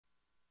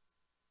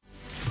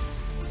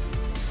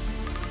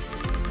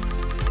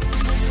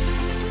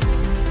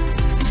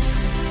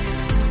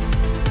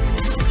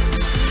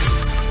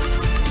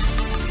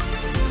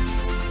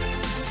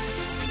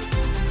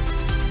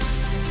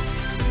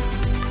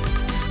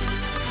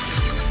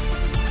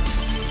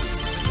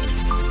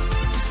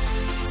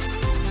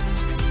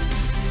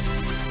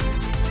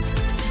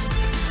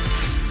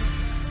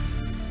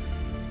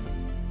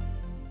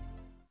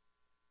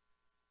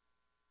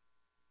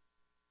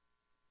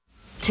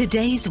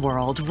Today's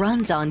world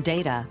runs on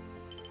data,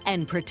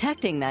 and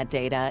protecting that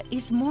data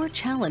is more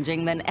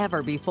challenging than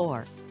ever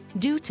before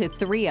due to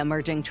three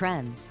emerging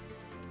trends.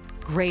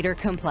 Greater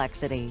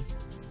complexity.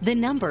 The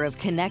number of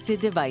connected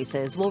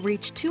devices will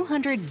reach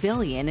 200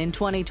 billion in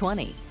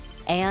 2020,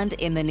 and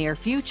in the near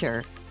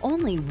future,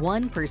 only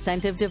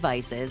 1% of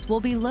devices will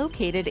be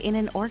located in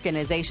an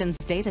organization's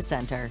data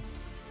center.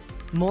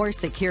 More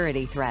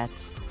security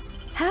threats.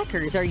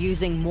 Hackers are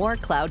using more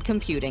cloud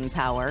computing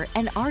power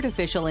and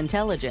artificial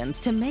intelligence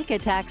to make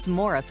attacks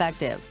more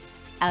effective.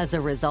 As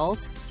a result,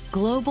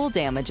 global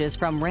damages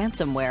from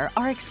ransomware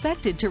are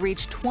expected to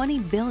reach 20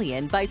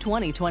 billion by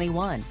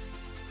 2021.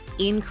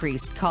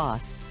 Increased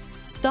costs.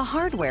 The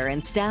hardware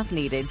and staff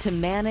needed to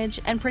manage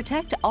and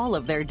protect all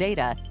of their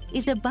data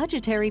is a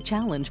budgetary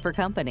challenge for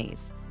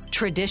companies.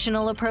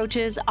 Traditional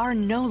approaches are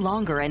no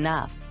longer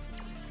enough.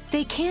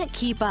 They can't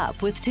keep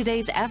up with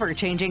today's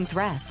ever-changing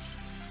threats.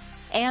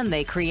 And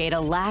they create a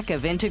lack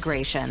of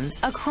integration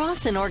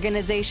across an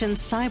organization's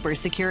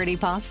cybersecurity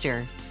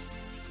posture.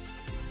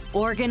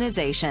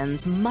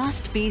 Organizations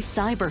must be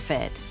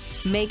cyber-fit,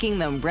 making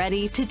them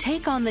ready to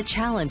take on the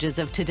challenges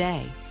of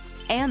today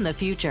and the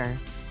future.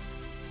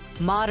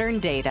 Modern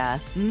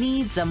data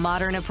needs a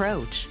modern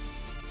approach,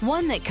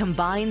 one that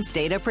combines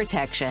data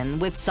protection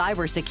with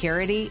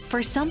cybersecurity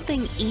for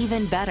something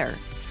even better: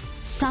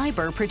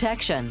 cyber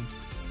protection.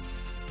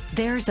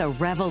 There's a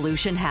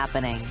revolution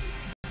happening.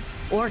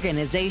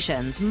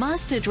 Organizations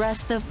must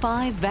address the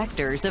 5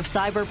 vectors of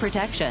cyber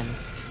protection.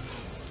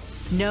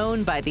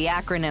 Known by the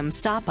acronym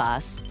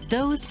SAPAS,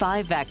 those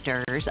 5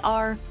 vectors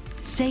are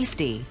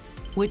safety,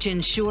 which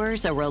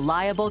ensures a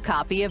reliable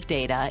copy of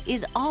data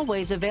is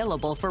always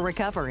available for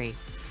recovery.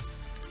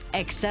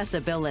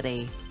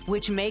 Accessibility,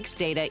 which makes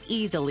data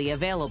easily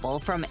available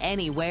from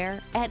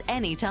anywhere at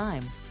any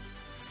time.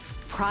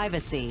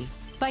 Privacy,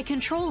 by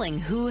controlling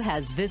who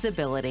has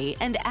visibility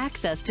and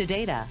access to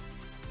data.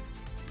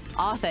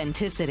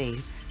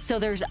 Authenticity, so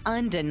there's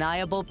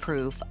undeniable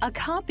proof a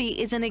copy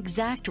is an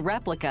exact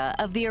replica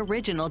of the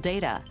original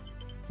data,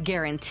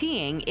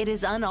 guaranteeing it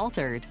is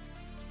unaltered.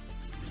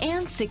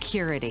 And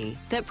security,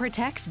 that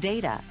protects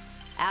data,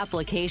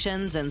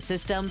 applications and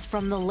systems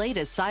from the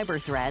latest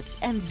cyber threats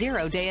and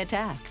zero-day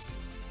attacks.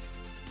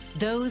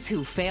 Those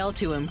who fail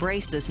to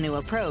embrace this new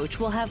approach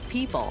will have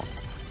people,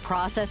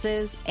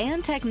 processes,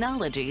 and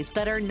technologies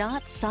that are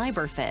not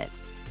cyber-fit,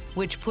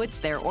 which puts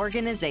their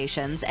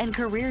organizations and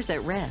careers at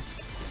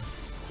risk.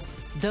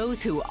 Those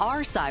who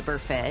are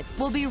cyber-fit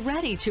will be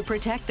ready to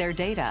protect their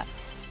data,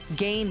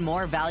 gain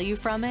more value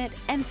from it,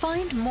 and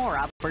find more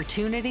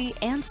opportunity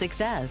and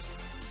success.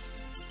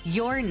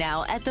 You're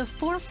now at the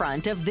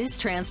forefront of this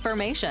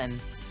transformation.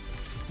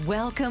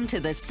 Welcome to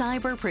the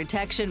cyber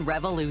protection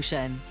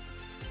revolution.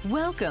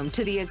 Welcome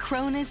to the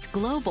Acronis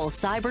Global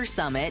Cyber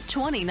Summit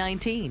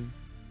 2019.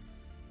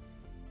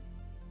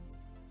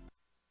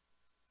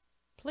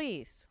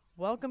 Please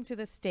welcome to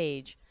the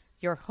stage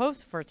your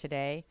host for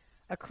today,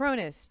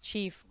 Acronis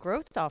Chief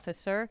Growth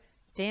Officer,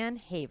 Dan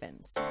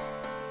Havens.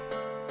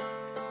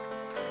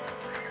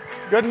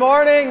 Good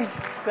morning.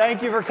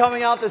 Thank you for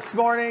coming out this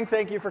morning.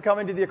 Thank you for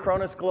coming to the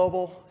Acronis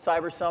Global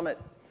Cyber Summit.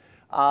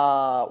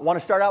 Want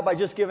to start out by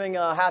just giving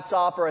a hats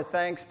off or a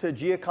thanks to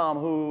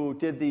Giacom, who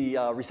did the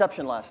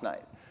reception last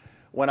night.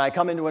 When I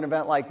come into an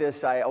event like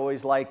this, I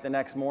always like the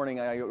next morning,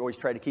 I always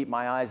try to keep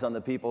my eyes on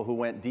the people who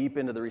went deep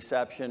into the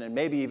reception and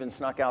maybe even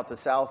snuck out to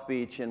South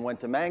Beach and went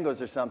to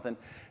Mango's or something.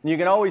 And you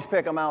can always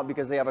pick them out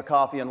because they have a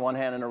coffee in one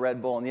hand and a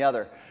Red Bull in the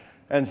other.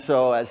 And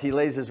so as he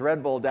lays his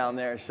Red Bull down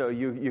there, so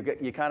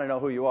you kind of know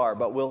who you are.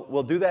 But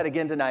we'll do that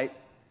again tonight.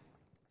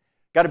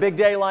 Got a big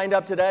day lined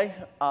up today.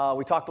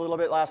 We talked a little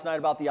bit last night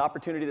about the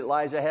opportunity that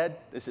lies ahead.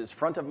 This is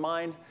front of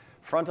mind,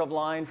 front of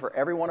line for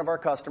every one of our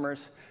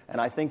customers. And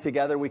I think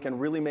together we can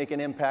really make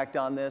an impact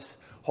on this.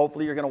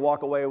 Hopefully you're going to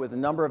walk away with a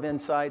number of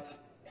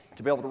insights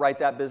to be able to write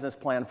that business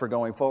plan for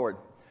going forward.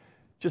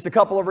 Just a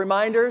couple of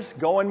reminders: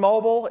 going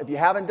mobile. If you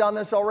haven't done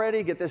this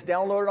already, get this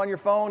downloaded on your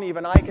phone.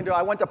 Even I can do it.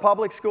 I went to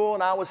public school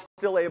and I was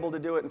still able to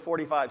do it in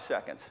 45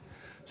 seconds.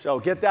 So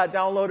get that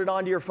downloaded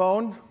onto your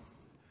phone.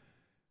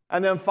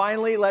 And then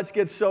finally, let's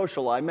get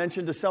social. I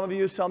mentioned to some of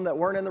you, some that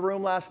weren't in the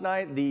room last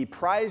night, the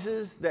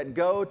prizes that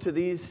go to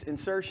these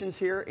insertions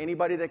here.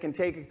 Anybody that can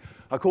take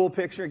a cool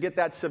picture, get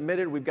that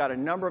submitted. We've got a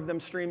number of them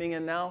streaming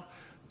in now.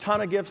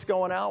 Ton of gifts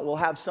going out. We'll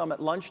have some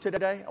at lunch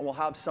today, and we'll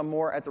have some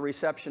more at the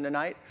reception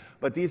tonight.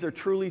 But these are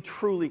truly,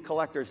 truly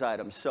collector's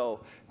items. So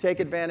take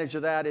advantage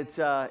of that. It's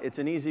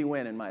an easy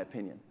win, in my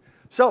opinion.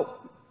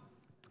 So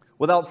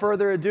without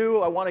further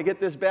ado, I want to get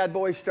this bad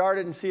boy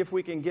started and see if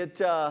we can get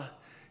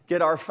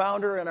our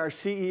founder and our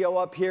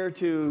CEO up here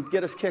to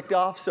get us kicked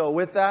off. So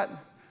with that,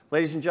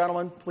 ladies and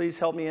gentlemen, please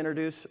help me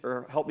introduce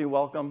or help me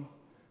welcome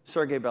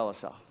Serguei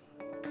Beloussov.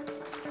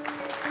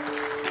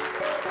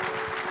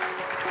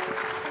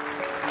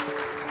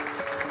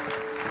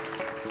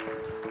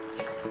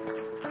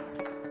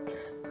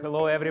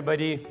 Hello,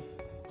 everybody.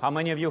 How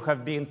many of you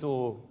have been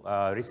to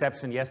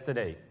reception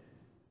yesterday?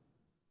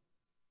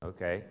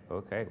 Okay,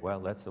 okay, well,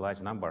 that's a large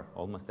number,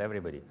 almost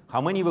everybody.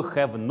 How many of you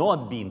have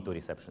not been to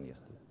reception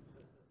yesterday?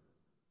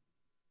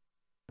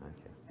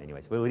 Okay,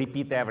 anyways, we'll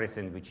repeat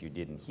everything which you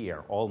didn't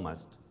hear,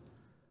 almost.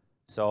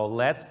 So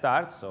let's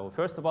start. So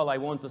first of all, I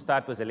want to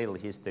start with a little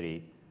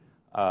history.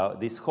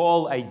 This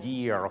whole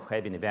idea of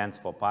having events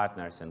for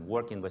partners and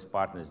working with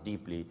partners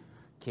deeply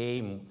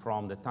came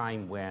from the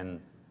time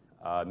when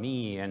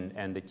me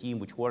and the team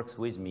which works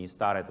with me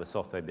started with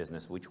software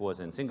business, which was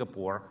in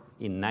Singapore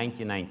in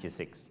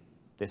 1996.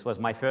 This was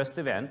my first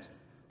event.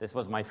 This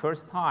was my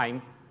first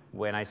time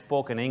when I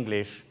spoke in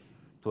English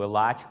to a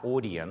large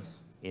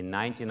audience in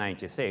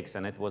 1996,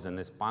 and it was in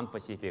this Pan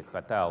Pacific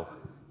Hotel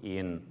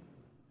in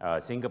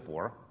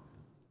Singapore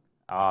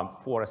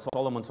for a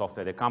Solomon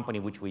Software, the company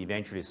which we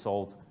eventually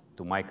sold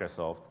to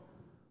Microsoft.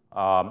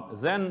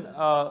 Then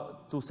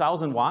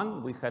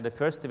 2001, we had the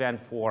first event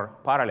for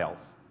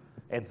Parallels.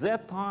 At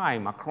that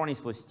time,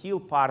 Acronis was still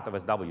part of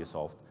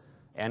SWSoft,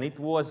 and it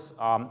was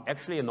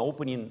actually an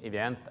opening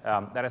event.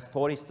 There are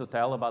stories to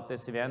tell about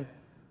this event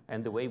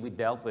and the way we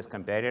dealt with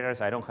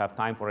competitors. I don't have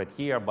time for it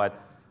here,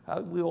 but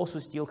we also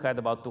still had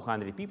about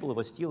 200 people. It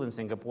was still in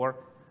Singapore.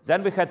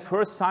 Then we had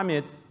first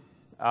summit,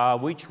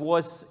 which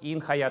was in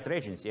Hyatt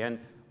Regency. And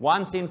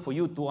one thing for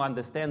you to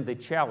understand the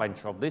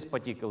challenge of this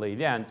particular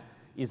event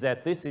is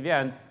that this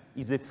event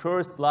is the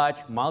first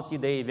large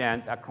multi-day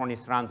event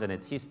Acronis runs in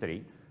its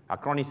history.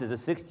 Acronis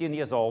is 16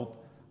 years old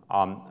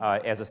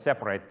as a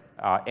separate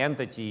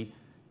entity,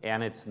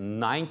 and it's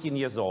 19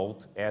 years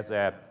old as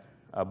a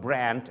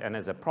brand and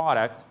as a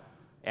product,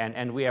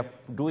 and we are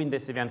doing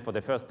this event for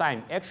the first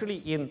time. Actually,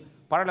 in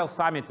Parallel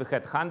Summit, we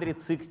had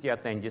 160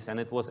 attendees, and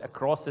it was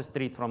across the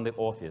street from the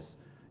office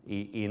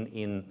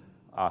in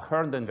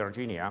Herndon,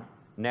 Virginia,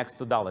 next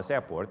to Dallas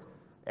Airport,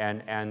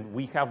 and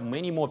we have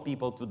many more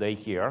people today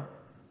here.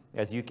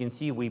 As you can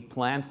see, we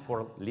planned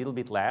for a little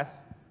bit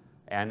less,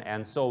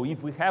 and so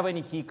if we have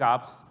any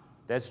hiccups,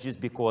 that's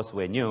just because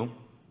we're new.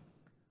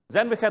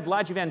 Then we had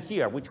large event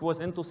here, which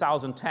was in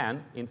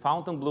 2010 in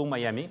Fontainebleau,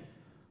 Miami.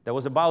 There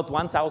was about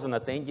 1,000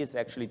 attendees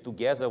actually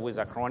together with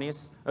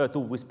Acronis,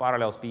 with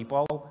Parallels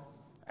people.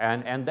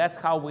 And that's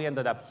how we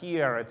ended up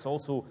here. It's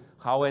also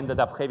how I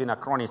ended up having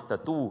Acronis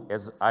tattoo,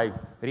 as I've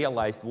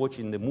realized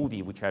watching the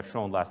movie, which I've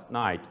shown last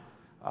night,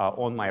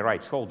 on my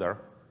right shoulder.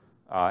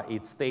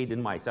 It stayed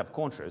in my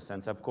subconscious,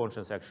 and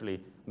subconscious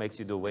actually makes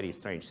you do very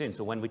strange things.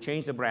 So when we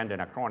changed the brand in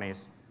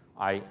Acronis,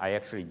 I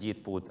actually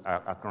did put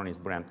Acronis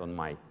brand on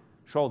my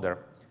shoulder.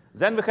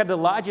 Then we had the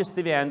largest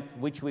event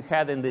which we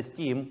had in this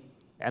team,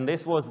 and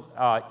this was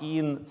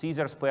in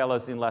Caesars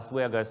Palace in Las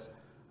Vegas,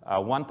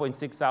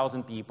 1.6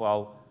 thousand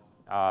people.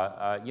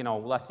 You know,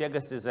 Las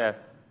Vegas is a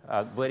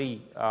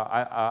very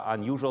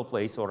unusual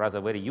place, or rather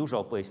very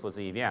usual place for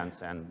the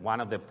events, and one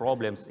of the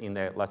problems in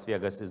Las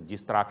Vegas is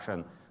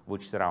distraction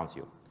which surrounds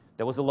you.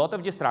 There was a lot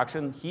of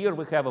distraction. Here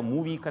we have a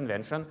movie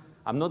convention.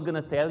 I'm not going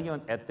to tell you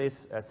at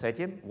this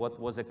setting what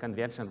was a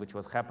convention which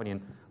was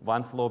happening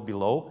one floor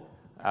below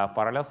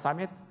Parallel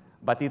Summit,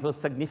 but it was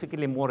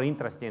significantly more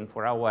interesting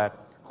for our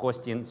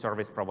hosting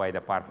service provider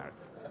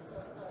partners.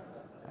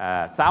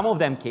 Some of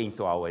them came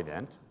to our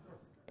event.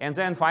 And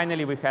then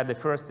finally, we had the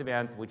first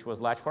event, which was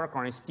large for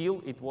Acronis.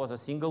 Still, it was a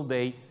single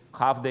day,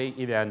 half-day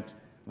event,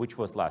 which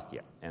was last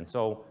year. And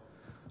so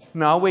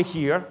now we're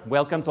here.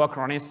 Welcome to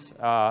Acronis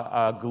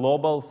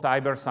Global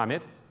Cyber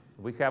Summit.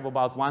 We have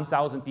about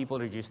 1,000 people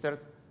registered.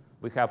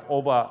 We have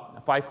over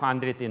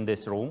 500 in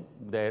this room.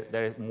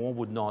 There more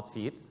would not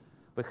fit.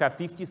 We have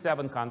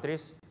 57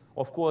 countries.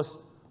 Of course,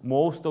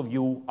 most of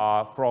you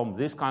are from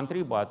this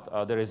country,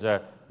 but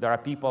there are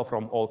people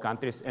from all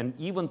countries. And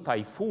even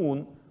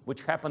typhoon,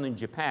 which happened in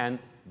Japan,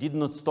 did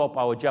not stop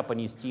our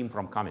Japanese team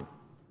from coming.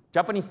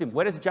 Japanese team,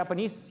 where is the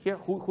Japanese here?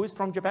 Who is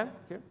from Japan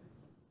here?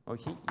 Oh,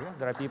 yeah,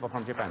 there are people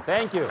from Japan.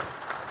 Thank you.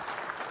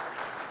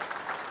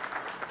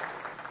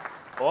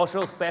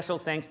 Also, special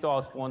thanks to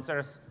our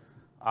sponsors.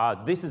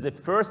 This is the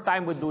first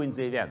time we're doing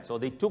the event, so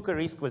they took a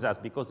risk with us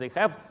because they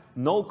have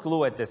no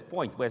clue at this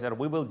point whether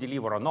we will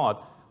deliver or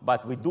not,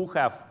 but we do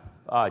have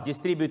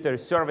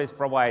distributors, service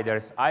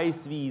providers,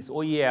 ISVs,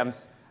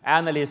 OEMs,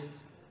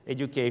 analysts,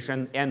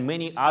 education, and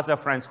many other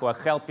friends who are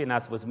helping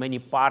us with many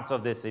parts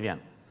of this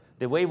event.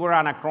 The way we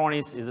run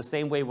Acronis is the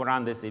same way we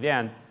run this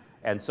event,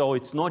 and so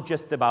it's not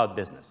just about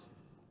business.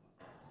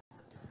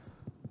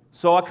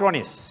 So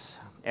Acronis,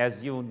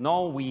 as you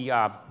know, we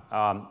are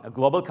a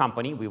global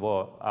company. We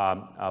were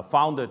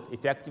founded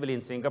effectively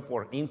in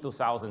Singapore in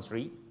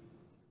 2003,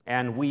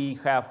 and we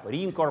have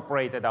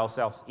reincorporated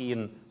ourselves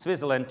in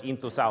Switzerland in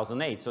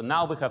 2008. So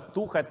now we have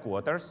 2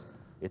 headquarters.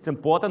 It's an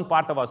important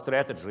part of our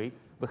strategy.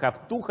 We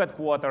have 2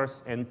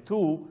 headquarters and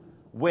 2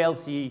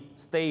 wealthy,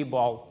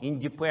 stable,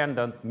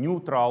 independent,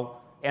 neutral,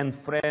 and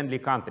friendly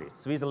countries,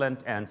 Switzerland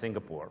and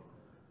Singapore.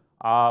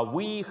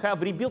 We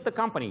have rebuilt the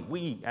company.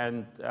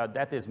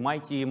 That is my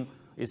team,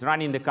 is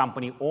running the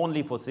company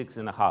only for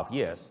 6.5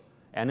 years.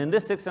 And in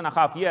this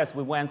 6.5 years,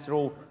 we went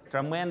through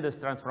tremendous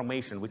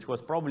transformation, which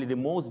was probably the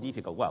most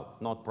difficult, well,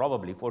 not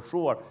probably, for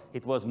sure,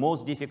 it was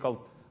most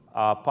difficult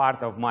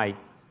part of my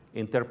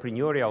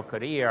entrepreneurial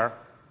career.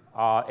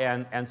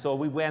 And so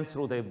we went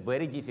through the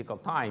very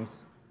difficult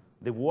times.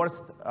 The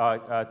worst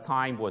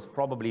time was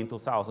probably in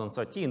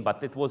 2013,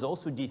 but it was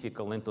also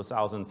difficult in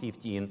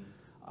 2015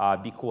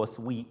 because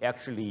we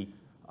actually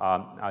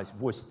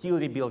were still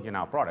rebuilding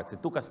our products.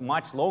 It took us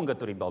much longer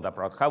to rebuild our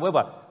products.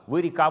 However,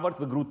 we recovered.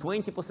 We grew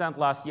 20%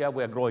 last year.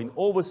 We are growing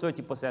over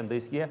 30%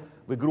 this year.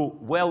 We grew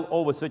well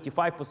over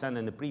 35%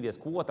 in the previous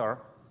quarter.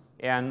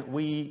 And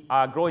we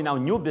are growing our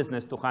new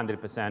business to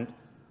 100%.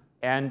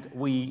 And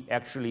we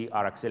actually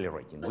are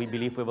accelerating. We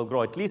believe we will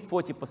grow at least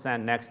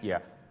 40% next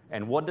year.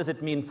 And what does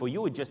it mean for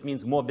you? It just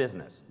means more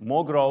business,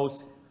 more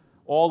growth.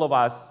 All of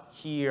us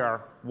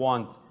here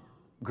want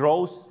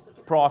growth,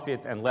 profit,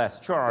 and less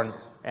churn.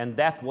 And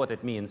that's what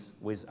it means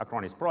with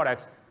Acronis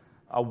products.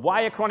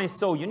 Why Acronis is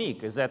so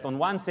unique is that on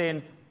one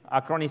side,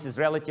 Acronis is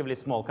a relatively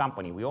small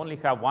company. We only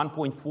have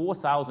 1.4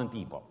 thousand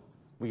people.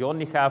 We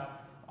only have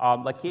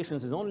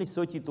locations in only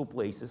 32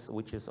 places,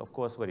 which is, of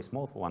course, very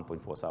small for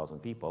 1.4 thousand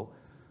people.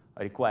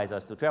 It requires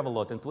us to travel a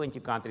lot in 20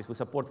 countries. We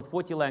support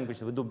 40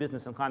 languages. We do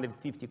business in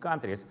 150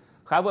 countries.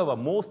 However,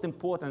 most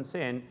important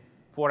thing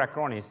for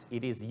Acronis,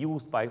 it is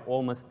used by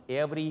almost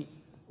every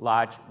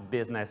large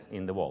business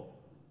in the world,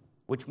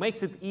 which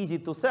makes it easy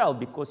to sell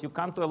because you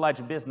come to a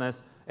large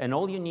business and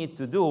all you need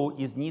to do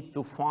is need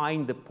to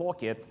find the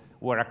pocket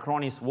where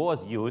Acronis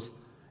was used,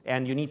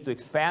 and you need to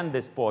expand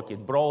this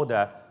pocket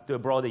broader to a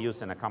broader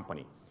use in a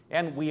company.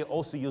 And we are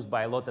also used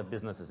by a lot of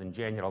businesses in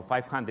general,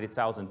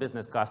 500,000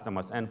 business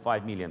customers and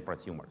 5 million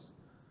prosumers.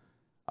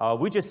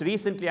 We just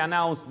recently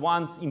announced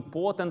one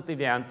important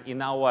event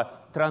in our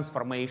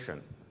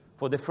transformation.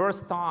 For the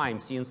first time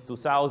since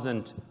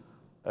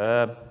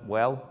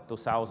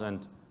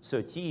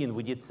 2013,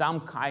 we did some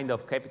kind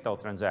of capital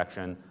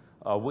transaction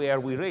where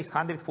we raised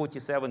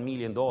 $147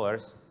 million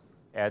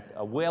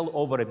at well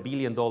over $1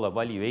 billion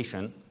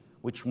valuation,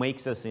 which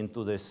makes us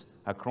into this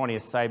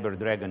Acronis Cyber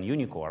Dragon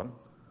unicorn.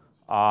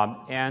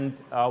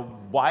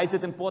 Why is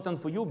it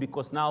important for you?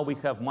 Because now we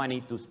have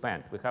money to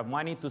spend. We have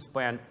money to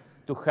spend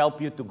to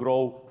help you to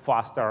grow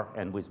faster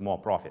and with more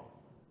profit.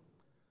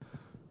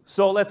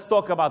 So let's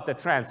talk about the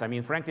trends. I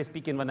mean, frankly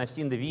speaking, when I've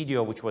seen the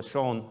video which was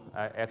shown,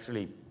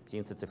 actually,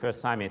 since it's the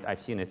first summit,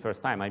 I've seen it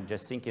first time, I'm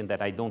just thinking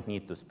that I don't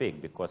need to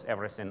speak because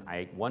everything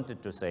I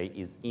wanted to say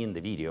is in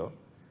the video.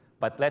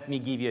 But let me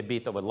give you a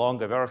bit of a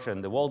longer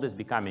version. The world is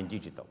becoming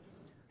digital.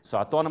 So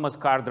autonomous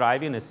car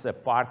driving is a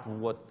part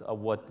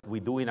of what we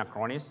do in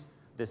Acronis.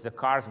 There's the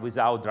cars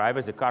without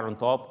drivers. The car on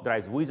top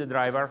drives with a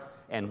driver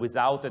and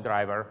without a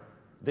driver.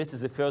 This is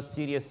the first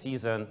serious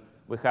season.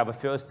 We have a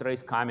first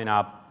race coming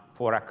up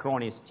for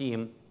Acronis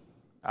team,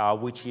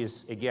 which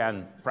is,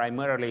 again,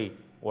 primarily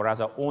or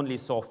rather only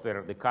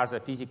software. The cars are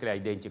physically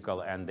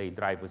identical, and they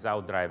drive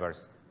without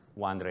drivers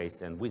one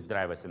race and with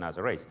drivers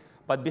another race.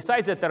 But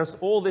besides that, there's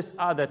all these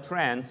other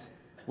trends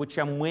which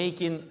are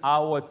making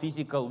our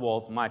physical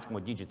world much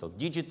more digital.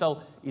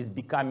 Digital is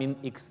becoming an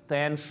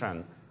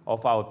extension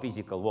of our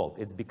physical world.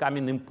 It's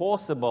becoming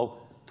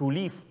impossible to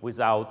live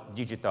without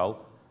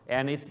digital,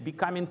 and it's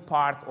becoming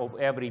part of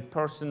every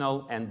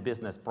personal and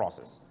business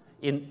process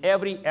in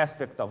every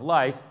aspect of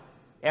life.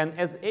 And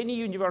as any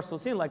universal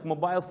thing like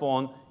mobile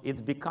phone,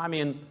 it's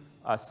becoming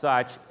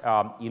such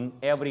in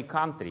every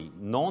country,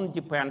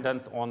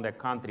 non-dependent on the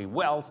country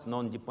wealth,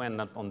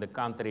 non-dependent on the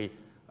country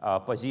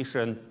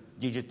position.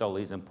 Digital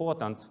is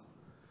important.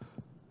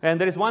 And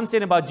there is one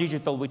thing about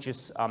digital which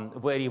is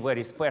very,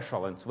 very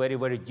special, and it's very,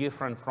 very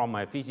different from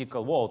a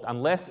physical world.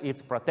 Unless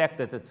it's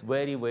protected, it's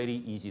very,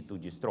 very easy to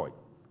destroy.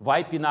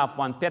 Wiping up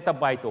 1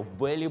 petabyte of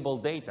valuable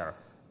data,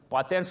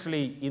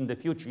 potentially in the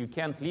future, you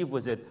can't live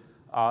with it,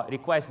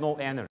 requires no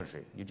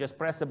energy. You just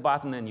press a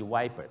button and you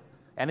wipe it.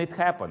 And it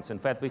happens. In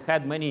fact, we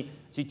had many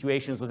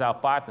situations with our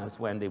partners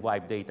when they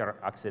wipe data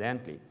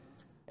accidentally.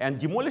 And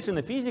demolishing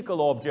a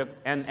physical object,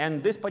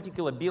 and this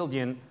particular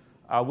building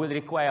will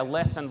require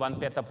less than 1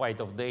 petabyte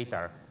of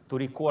data to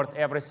record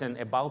everything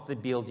about the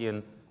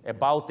building,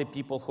 about the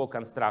people who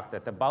construct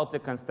it, about the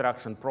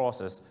construction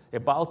process,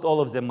 about all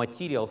of the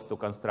materials to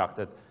construct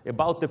it,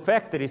 about the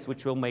factories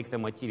which will make the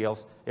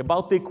materials,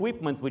 about the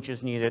equipment which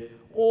is needed.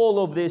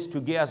 All of this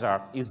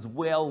together is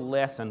well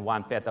less than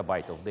 1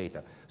 petabyte of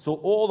data. So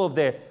all of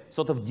the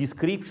sort of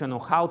description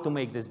of how to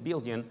make this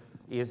building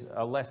is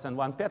less than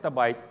 1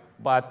 petabyte,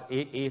 but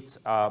it's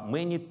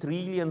many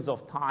trillions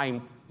of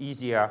times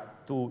easier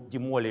to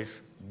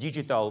demolish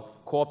digital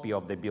copy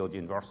of the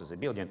building versus a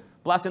building.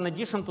 Plus, in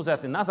addition to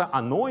that, another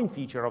annoying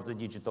feature of the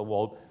digital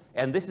world,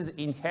 and this is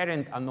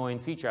inherent annoying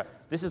feature,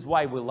 this is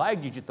why we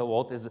like digital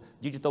world, is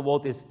digital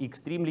world is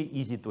extremely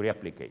easy to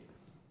replicate.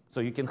 So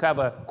you can have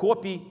a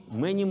copy,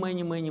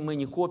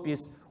 many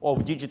copies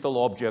of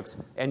digital objects,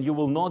 and you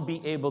will not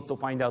be able to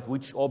find out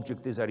which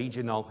object is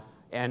original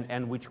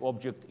and which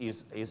object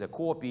is a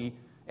copy.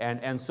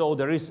 And so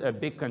there is a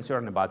big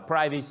concern about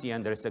privacy,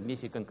 and there is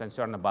significant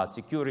concern about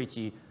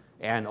security,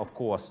 and of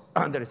course,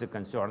 there is a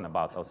concern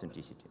about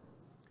authenticity.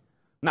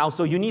 Now,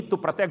 so you need to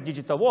protect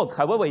digital world.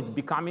 However, it's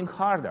becoming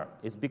harder.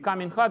 It's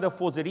becoming harder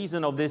for the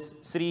reason of these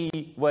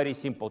 3 very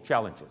simple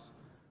challenges.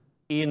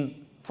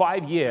 In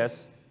 5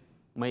 years,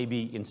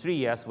 maybe in 3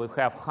 years, we'll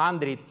have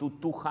 100 to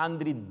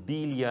 200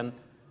 billion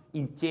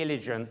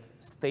intelligent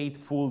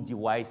stateful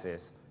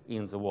devices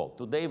in the world.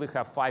 Today, we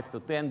have 5 to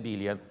 10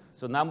 billion,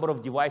 so number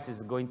of devices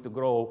is going to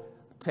grow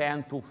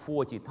 10 to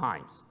 40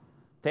 times.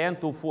 10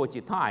 to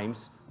 40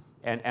 times,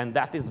 and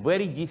that is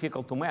very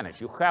difficult to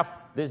manage. You have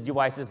these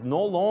devices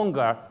no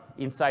longer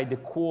inside the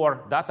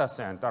core data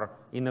center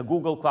in a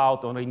Google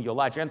Cloud or in your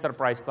large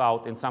enterprise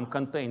cloud in some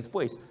contained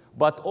space,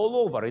 but all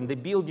over in the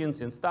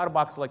buildings, in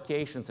Starbucks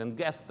locations, in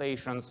gas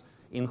stations,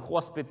 in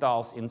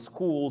hospitals, in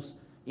schools,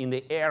 in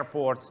the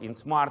airports, in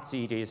smart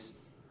cities.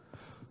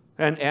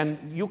 And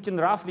you can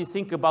roughly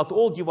think about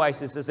all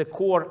devices as a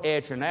core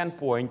edge and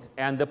endpoint,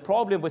 and the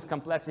problem with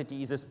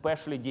complexity is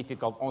especially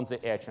difficult on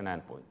the edge and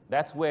endpoint.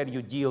 That's where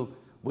you deal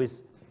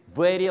with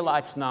very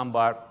large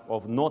number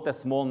of, not a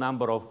small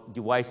number of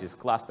devices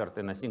clustered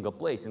in a single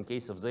place in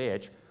case of the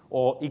edge,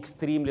 or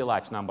extremely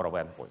large number of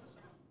endpoints.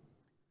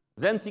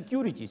 Then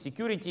security.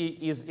 Security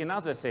is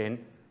another thing.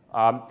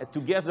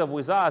 Together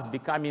with us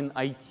becoming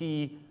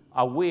IT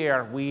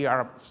aware, we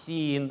are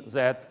seeing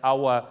that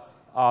our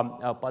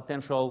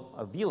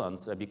potential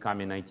villains are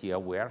becoming IT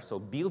aware. So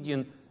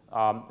building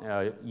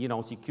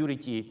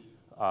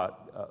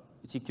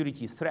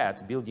security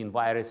threats, building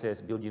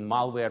viruses, building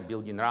malware,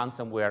 building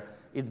ransomware,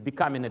 it's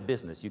becoming a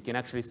business. You can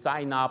actually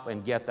sign up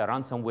and get a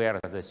ransomware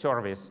as a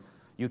service.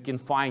 You can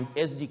find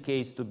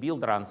SDKs to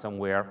build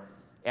ransomware.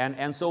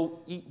 And so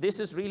this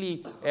is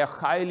really a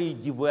highly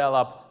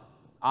developed,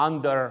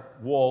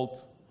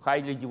 underworld,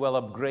 highly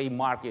developed gray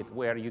market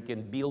where you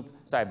can build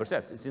cyber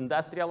threats. It's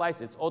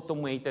industrialized, it's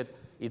automated,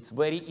 it's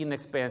very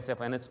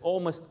inexpensive, and it's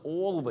almost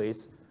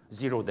always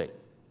 0 day.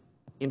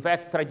 In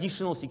fact,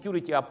 traditional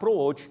security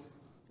approach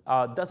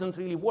doesn't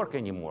really work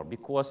anymore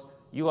because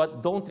you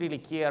don't really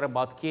care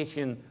about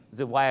catching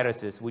the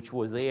viruses which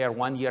were there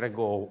 1 year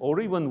ago or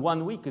even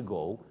 1 week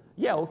ago.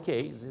 Yeah,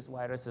 okay, these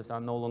viruses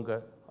are no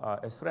longer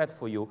a threat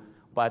for you,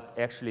 but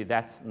actually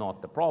that's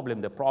not the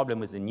problem. The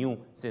problem is a new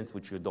things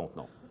which you don't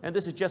know. And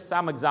this is just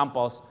some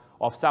examples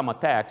of some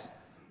attacks.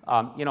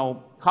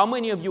 How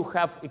many of you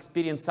have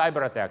experienced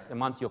cyber attacks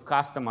amongst your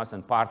customers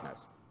and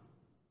partners?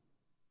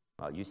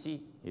 You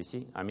see,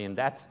 I mean,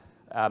 that's,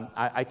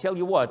 I tell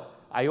you what,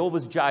 I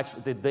always judge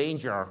the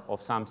danger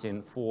of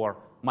something for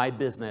my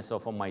business or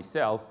for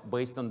myself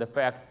based on the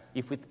fact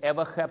if it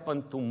ever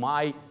happened to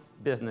my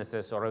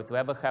businesses or if it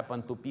ever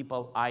happened to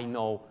people I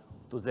know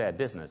to their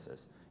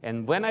businesses.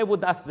 And when I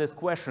would ask this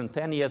question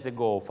 10 years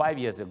ago, 5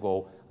 years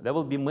ago, there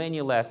will be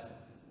many less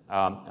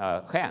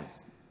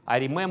hands. I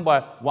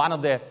remember one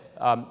of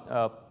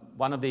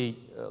the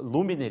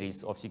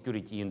luminaries of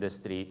security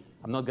industry,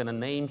 I'm not going to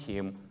name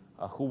him,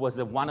 who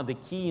was one of the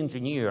key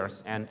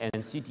engineers and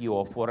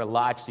CTO for a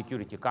large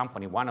security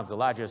company, one of the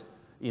largest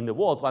in the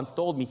world, once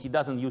told me he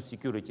doesn't use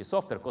security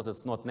software because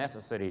it's not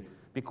necessary,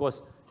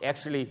 because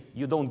actually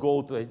you don't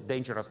go to a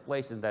dangerous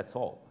place and that's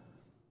all.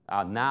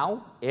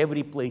 Now,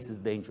 every place is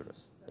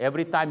dangerous.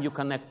 Every time you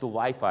connect to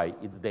Wi-Fi,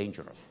 it's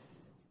dangerous.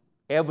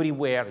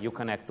 Everywhere you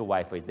connect to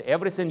Wi-Fi,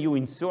 everything you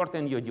insert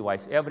in your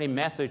device, every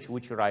message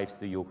which arrives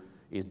to you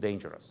is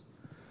dangerous.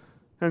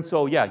 And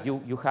so, yeah,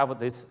 you have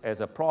this as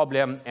a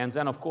problem. And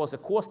then, of course, the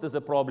cost is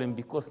a problem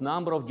because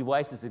number of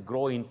devices is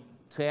growing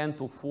 10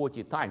 to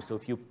 40 times. So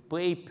if you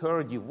pay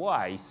per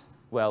device,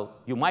 well,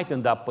 you might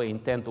end up paying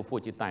 10 to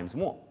 40 times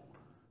more.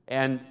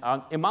 And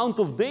amount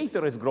of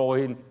data is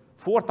growing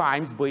 4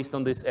 times based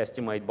on this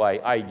estimate by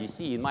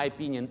IDC. In my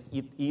opinion,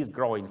 it is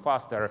growing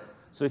faster.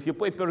 So if you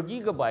pay per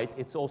gigabyte,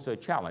 it's also a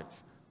challenge.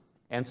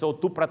 And so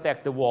to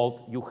protect the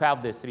world, you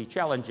have these 3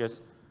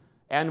 challenges.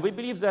 And we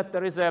believe that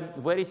there is a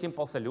very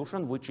simple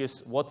solution, which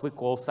is what we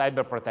call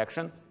cyber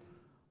protection,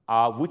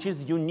 which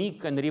is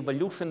unique and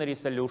revolutionary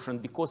solution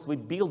because we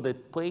build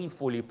it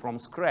painfully from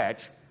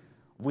scratch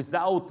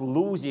without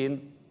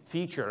losing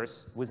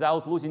features,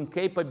 without losing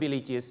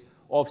capabilities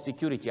of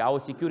security. Our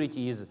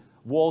security is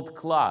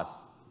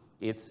world-class.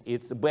 It's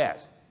the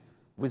best.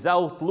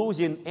 Without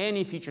losing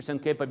any features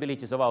and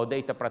capabilities of our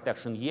data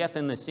protection, yet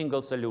in a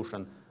single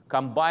solution,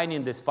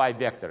 combining these 5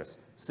 vectors: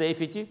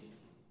 safety,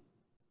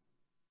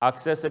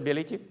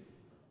 accessibility,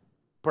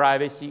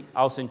 privacy,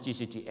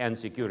 authenticity, and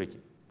security.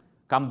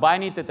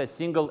 Combining it at a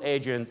single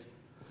agent,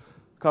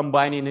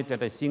 combining it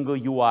at a single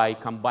UI,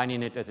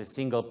 combining it at a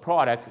single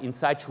product in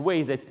such a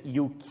way that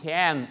you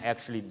can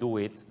actually do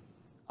it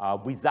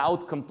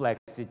without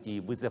complexity,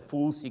 with a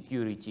full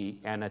security,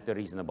 and at a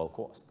reasonable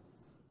cost.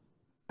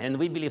 And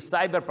we believe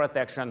cyber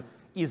protection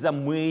is an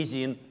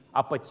amazing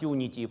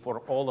opportunity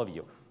for all of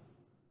you.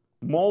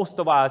 Most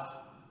of us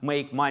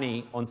make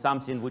money on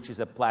something which is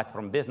a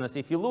platform business.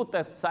 If you look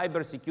at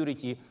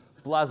cybersecurity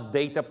plus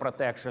data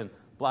protection,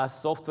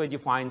 plus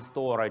software-defined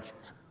storage,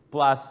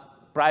 plus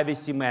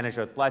privacy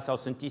management, plus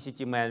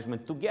authenticity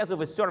management, together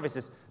with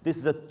services, this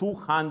is a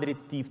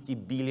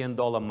 $250 billion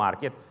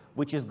market,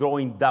 which is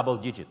growing double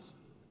digits.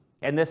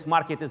 And this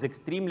market is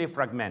extremely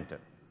fragmented.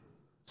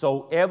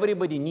 So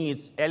everybody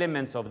needs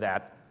elements of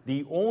that.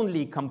 The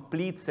only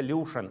complete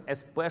solution,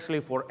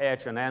 especially for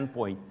edge and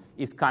endpoint,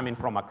 is coming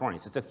from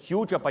Acronis. It's a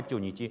huge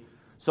opportunity.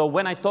 So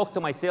when I talk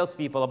to my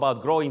salespeople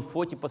about growing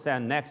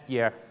 40% next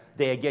year,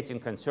 they are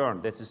getting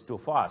concerned. This is too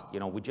fast. You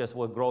know, we just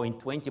were growing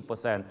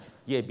 20%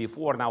 year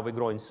before. Now we're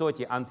growing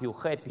 30. Aren't you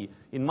happy?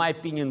 In my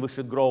opinion, we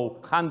should grow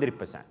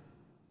 100%.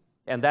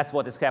 And that's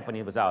what is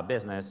happening with our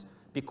business,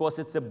 because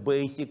it's a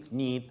basic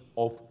need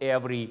of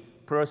every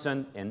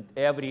person and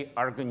every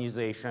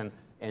organization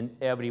and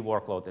every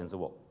workload in the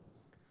world.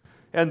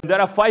 And there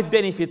are 5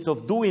 benefits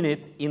of doing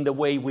it in the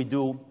way we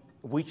do,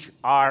 which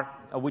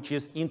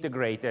is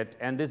integrated.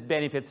 And these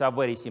benefits are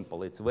very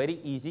simple. It's very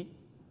easy.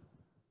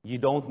 You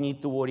don't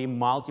need to worry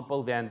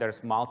multiple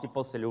vendors,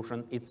 multiple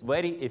solutions. It's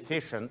very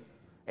efficient,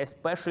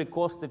 especially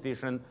cost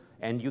efficient,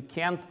 and you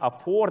can't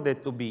afford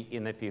it to be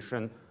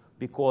inefficient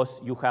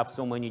because you have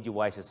so many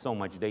devices, so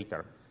much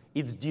data.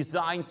 It's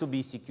designed to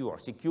be secure.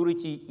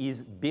 Security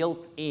is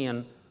built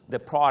in the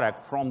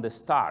product from the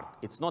start.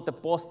 It's not a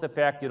post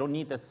effect. You don't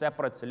need a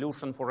separate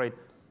solution for it.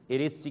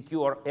 It is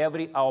secure.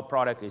 Our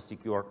product is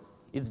secure.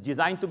 It's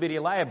designed to be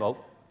reliable.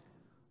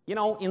 You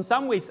know, in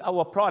some ways,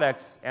 our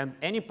products and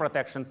any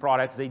protection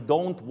products, they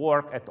don't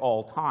work at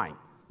all time.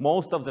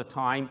 Most of the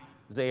time,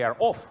 they are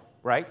off,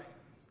 right?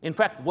 In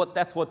fact,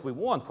 that's what we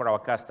want for our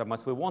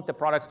customers. We want the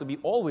products to be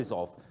always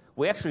off.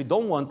 We actually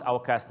don't want our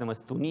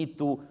customers to need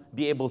to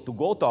be able to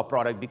go to our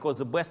product, because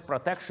the best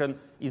protection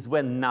is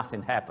when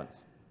nothing happens,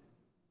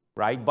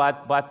 right?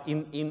 But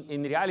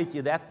in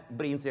reality, that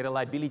brings a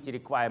reliability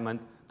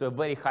requirement to a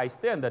very high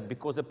standard,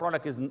 because the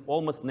product is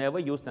almost never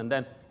used, and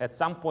then at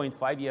some point,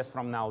 5 years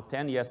from now,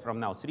 10 years from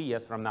now, 3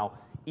 years from now,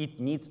 it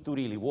needs to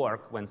really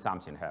work when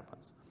something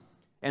happens.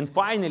 And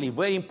finally,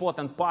 very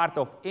important part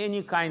of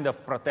any kind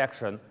of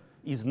protection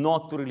is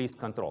not to release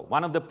control.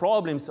 One of the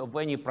problems of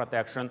any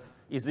protection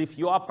is if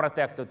you are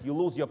protected, you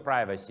lose your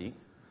privacy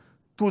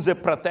to the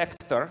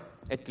protector,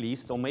 at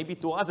least, or maybe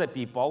to other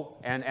people,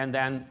 and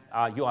then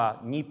you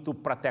need to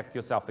protect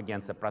yourself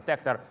against a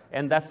protector.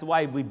 And that's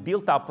why we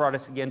built our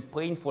products, again,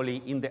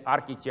 painfully in the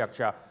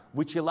architecture,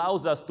 which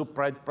allows us to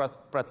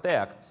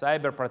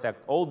cyber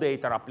protect all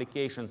data,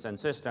 applications, and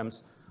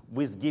systems,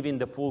 with giving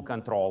the full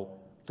control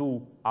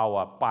to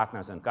our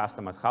partners and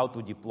customers, how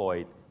to deploy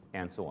it,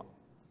 and so on.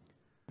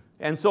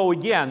 And so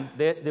again,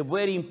 the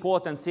very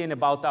important thing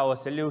about our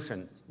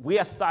solution, we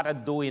have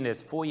started doing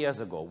this 4 years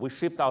ago. We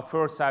shipped our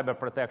first cyber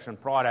protection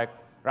product,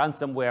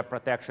 ransomware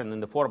protection in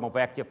the form of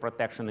active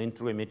protection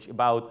into image,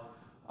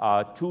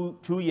 about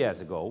two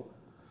years ago.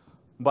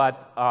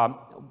 But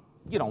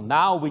you know,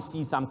 now we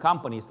see some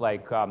companies,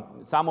 like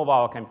some of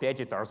our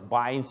competitors,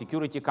 buying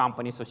security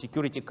companies, so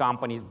security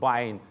companies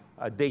buying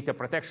data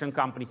protection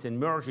companies and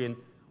merging.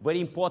 Very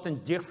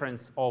important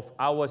difference of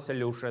our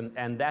solution,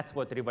 and that's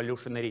what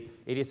revolutionary.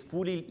 It is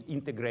fully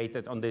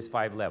integrated on these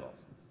 5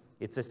 levels.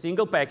 It's a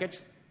single package.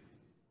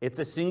 It's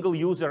a single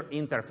user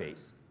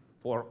interface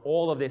for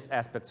all of these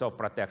aspects of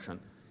protection.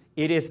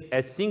 It is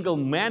a single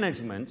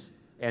management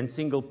and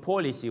single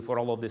policy for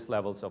all of these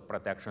levels of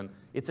protection.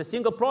 It's a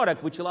single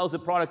product which allows the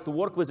product to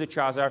work with each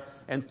other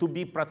and to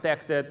be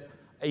protected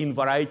in a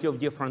variety of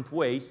different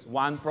ways.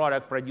 One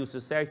product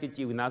produces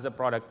safety, another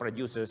product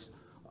produces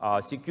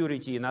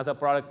security, another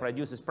product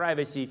produces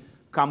privacy.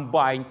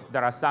 Combined,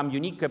 there are some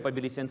unique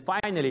capabilities. And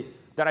finally,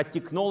 there are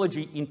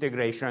technology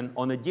integration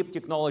on a deep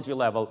technology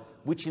level,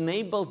 which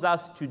enables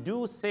us to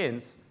do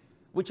things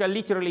which are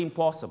literally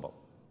impossible.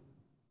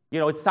 You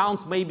know, it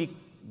sounds maybe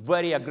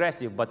very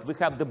aggressive, but we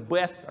have the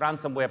best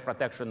ransomware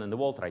protection in the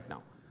world right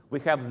now. We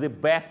have the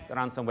best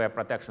ransomware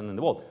protection in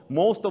the world.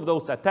 Most of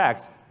those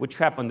attacks, which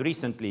happened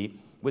recently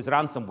with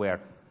ransomware,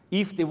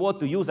 if they were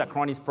to use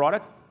Acronis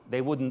product,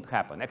 they wouldn't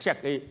happen.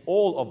 Actually,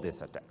 all of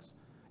these attacks.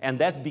 And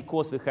that's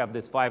because we have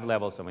these 5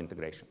 levels of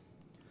integration.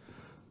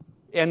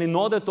 And in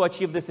order to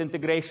achieve this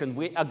integration,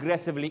 we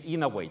aggressively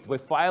innovate. We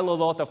file a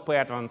lot of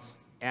patents,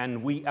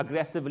 and we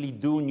aggressively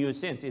do new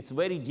things. It's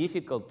very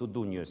difficult to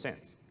do new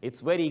things. It's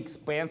very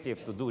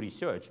expensive to do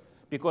research,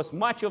 because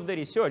much of the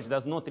research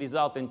does not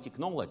result in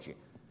technology.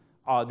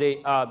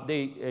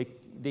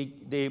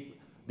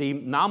 The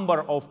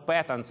number of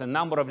patents and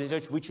number of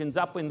research which ends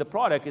up in the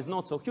product is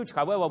not so huge.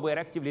 However, we're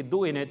actively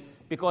doing it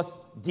because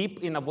deep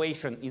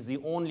innovation is the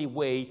only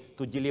way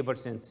to deliver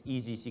things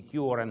easy,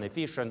 secure, and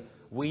efficient.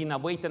 We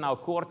innovate in our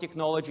core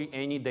technology,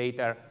 any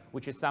data,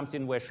 which is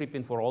something we're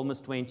shipping for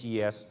almost 20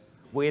 years.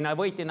 We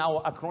innovate in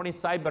our Acronis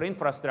cyber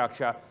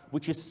infrastructure,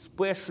 which is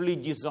specially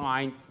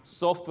designed,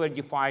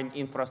 software-defined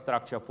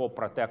infrastructure for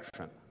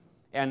protection.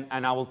 And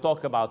I will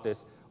talk about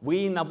this.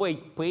 We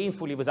innovate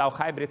painfully with our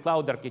hybrid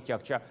cloud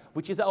architecture,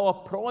 which is our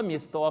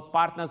promise to our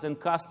partners and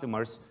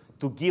customers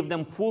to give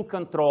them full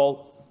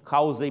control,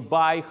 how they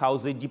buy, how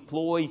they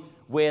deploy,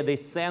 where they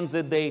send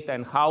the data,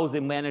 and how they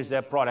manage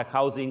their product,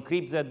 how they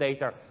encrypt their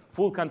data.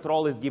 Full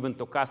control is given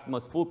to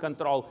customers. Full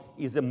control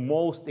is the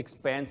most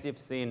expensive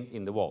thing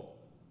in the world.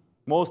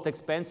 Most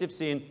expensive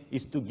thing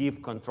is to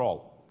give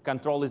control.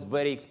 Control is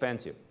very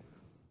expensive.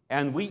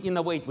 And we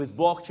innovate with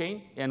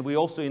blockchain, and we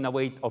also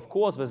innovate, of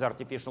course, with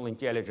artificial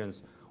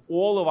intelligence.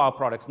 All of our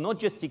products, not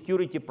just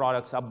security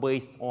products, are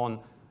based on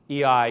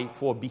AI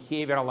for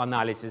behavioral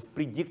analysis,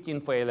 predicting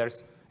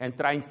failures, and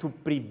trying to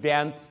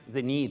prevent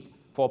the need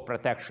for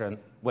protection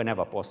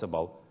whenever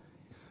possible.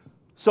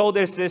 So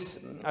there's this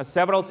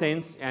several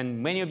things,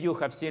 and many of you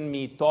have seen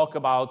me talk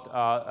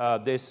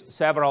about this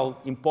several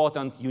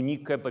important,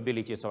 unique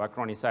capabilities of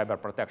Acronis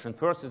cyber protection.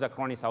 First is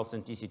Acronis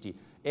authenticity.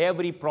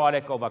 Every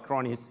product of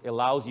Acronis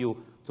allows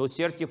you to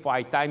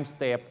certify,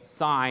 timestamp,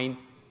 sign,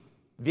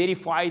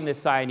 verify the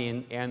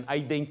sign-in, and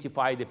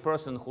identify the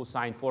person who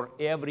signed for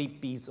every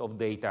piece of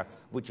data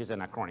which is in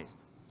Acronis.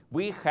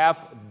 We have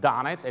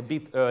done it a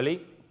bit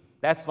early.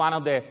 That's one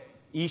of the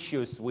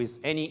issues with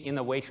any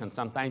innovation.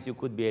 Sometimes you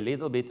could be a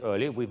little bit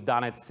early. We've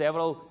done it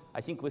I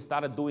think we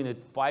started doing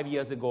it 5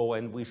 years ago,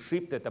 and we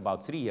shipped it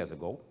about 3 years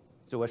ago.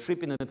 So we're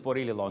shipping it for a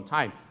really long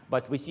time.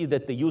 But we see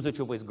that the usage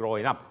of it is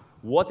growing up.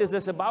 What is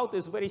this about?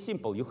 It's very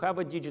simple. You have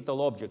a digital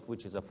object,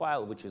 which is a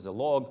file, which is a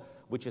log,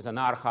 which is an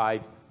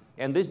archive.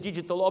 And this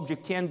digital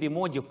object can be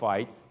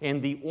modified.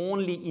 And the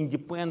only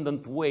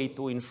independent way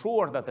to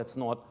ensure that it's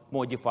not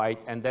modified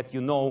and that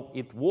you know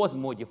it was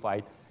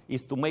modified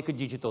is to make a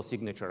digital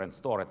signature and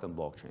store it in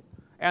blockchain.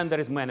 And there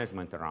is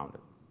management around it.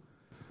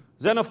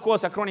 Then, of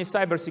course, Acronis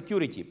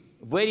cybersecurity.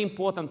 Very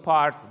important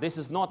part. This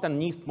is not a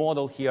NIST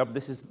model here.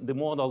 This is the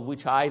model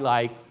which I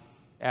like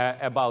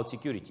about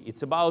security.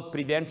 It's about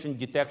prevention,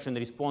 detection,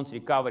 response,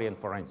 recovery, and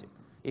forensic.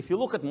 If you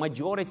look at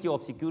majority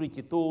of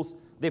security tools,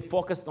 they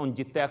focused on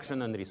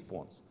detection and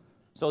response.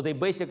 So they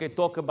basically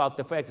talk about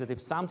the fact that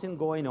if something's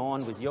going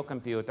on with your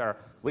computer,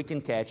 we can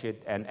catch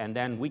it, and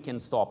then we can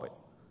stop it.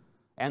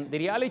 And the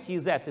reality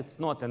is that it's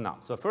not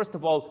enough. So first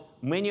of all,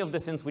 many of the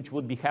things which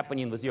would be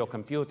happening with your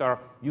computer,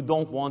 you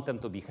don't want them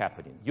to be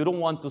happening. You don't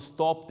want to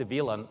stop the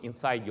villain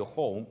inside your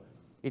home.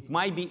 It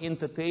might be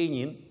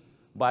entertaining,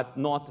 but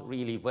not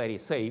really very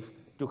safe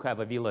to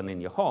have a villain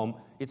in your home.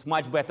 It's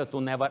much better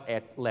to never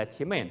let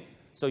him in.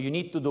 So you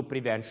need to do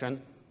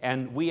prevention.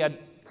 And we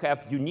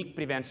have unique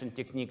prevention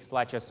techniques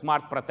such as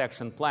smart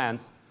protection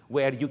plans,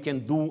 where you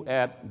can do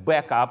a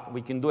backup,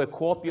 we can do a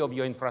copy of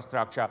your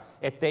infrastructure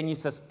at any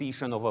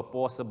suspicion of a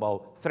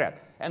possible threat.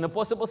 And a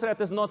possible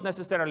threat is not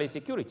necessarily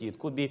security. It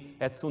could be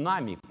a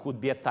tsunami, could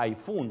be a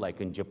typhoon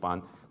like in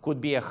Japan, could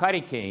be a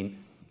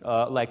hurricane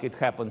like it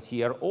happens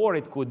here, or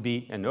it could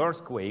be an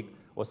earthquake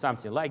or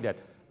something like that.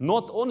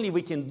 Not only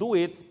we can do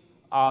it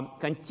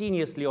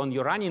continuously on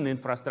your running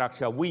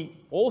infrastructure, we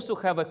also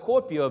have a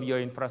copy of your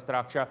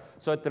infrastructure,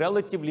 so at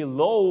relatively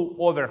low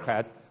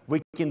overhead,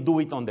 we can do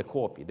it on the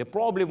copy. The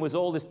problem with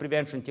all these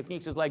prevention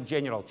techniques is like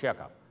general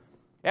checkup.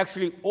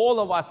 Actually, all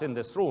of us in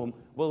this room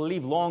will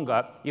live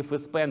longer if we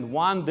spend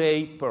 1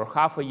 day per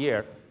half a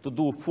year to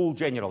do full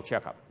general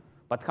checkup.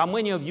 But how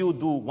many of you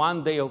do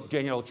 1 day of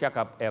general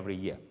checkup every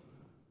year?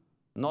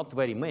 Not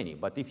very many.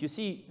 But if you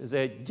see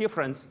the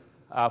difference,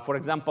 for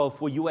example,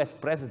 for US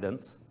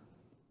presidents,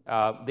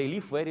 they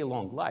live very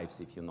long lives,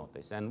 if you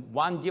notice. And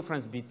one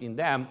difference between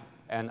them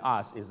and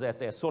us is that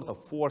they're sort of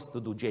forced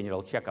to do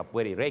general checkup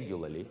very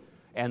regularly,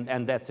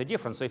 and that's a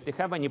difference. So if they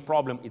have any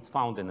problem, it's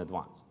found in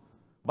advance.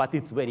 But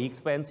it's very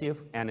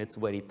expensive, and it's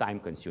very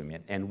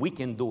time-consuming, and we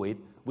can do it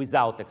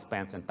without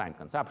expense and time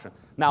consumption.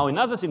 Now,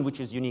 another thing which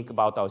is unique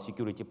about our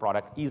security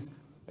product is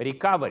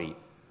recovery.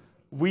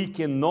 We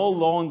can no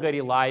longer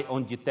rely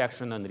on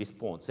detection and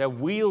response. There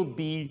will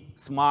be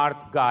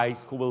smart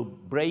guys who will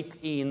break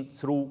in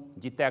through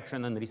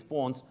detection and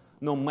response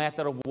no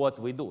matter what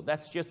we do.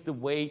 That's just the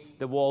way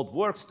the world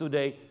works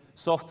today.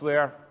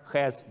 Software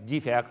has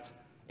defects.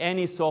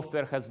 Any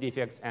software has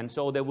defects, and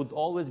so there would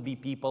always be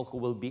people who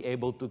will be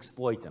able to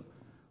exploit them.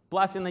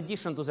 Plus, in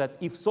addition to that,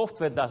 if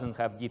software doesn't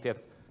have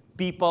defects,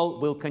 people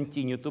will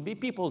continue to be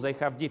people. They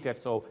have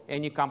defects, so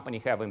any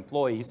company have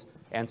employees,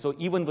 and so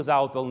even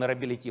without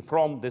vulnerability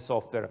from the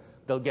software,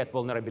 they'll get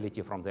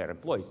vulnerability from their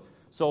employees.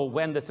 So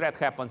when the threat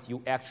happens,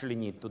 you actually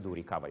need to do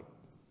recovery.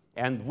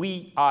 And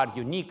we are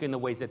unique in the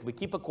ways that we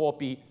keep a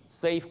copy,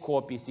 safe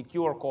copy,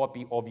 secure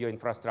copy of your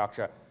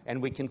infrastructure,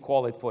 and we can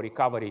call it for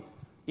recovery.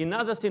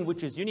 Another thing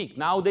which is unique,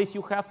 nowadays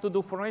you have to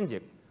do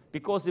forensic,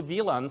 because the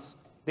villains,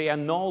 they are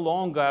no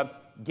longer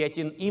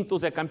getting into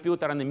the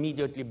computer and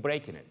immediately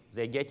breaking it.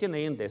 They're getting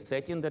in, they're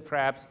setting the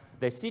traps,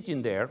 they're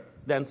sitting there,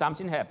 then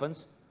something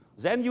happens,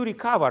 then you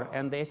recover,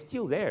 and they're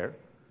still there.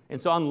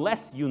 And so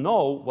unless you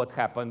know what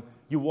happened,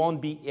 you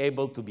won't be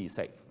able to be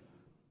safe.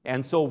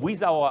 And so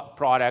with our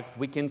product,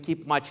 we can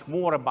keep much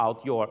more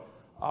about your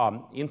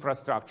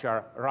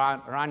infrastructure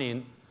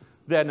running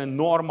than a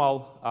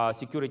normal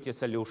security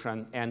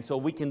solution. And so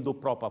we can do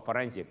proper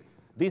forensic.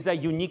 These are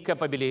unique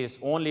capabilities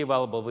only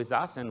available with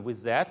us. And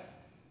with that,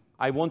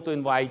 I want to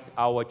invite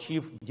our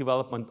Chief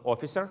Development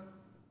Officer,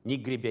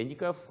 Nick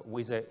Grebennikov,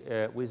 with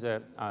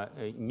a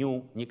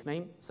new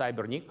nickname,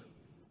 Cyber Nick.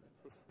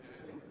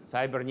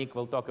 Cyber Nick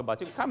will talk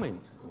about it. Come in,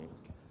 Nick.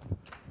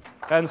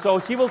 And so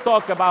he will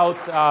talk about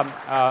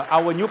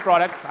our new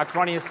product,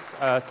 Acronis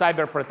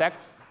Cyber Protect,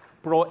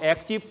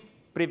 proactive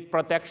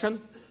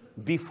protection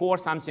before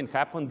something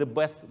happened, the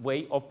best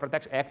way of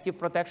protection, active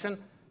protection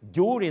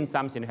during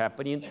something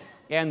happening,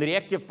 and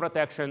reactive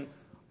protection,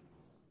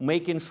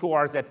 making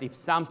sure that if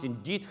something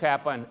did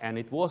happen and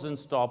it wasn't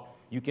stopped,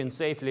 you can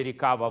safely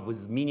recover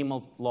with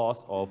minimal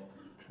loss of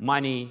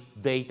money,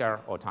 data,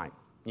 or time.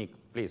 Nick,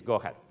 please go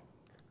ahead.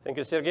 Thank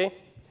you, Sergey.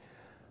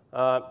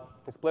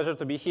 It's a pleasure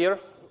to be here.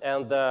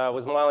 And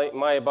with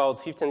my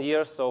about 15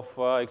 years of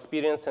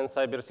experience in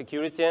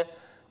cybersecurity,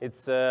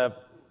 it's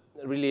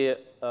really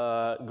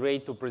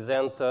great to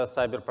present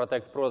Cyber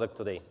Protect product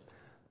today.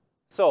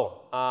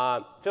 So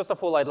first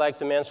of all, I'd like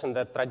to mention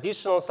that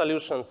traditional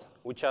solutions,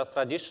 which are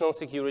traditional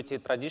security,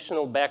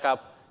 traditional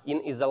backup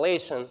in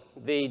isolation,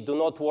 they do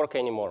not work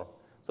anymore.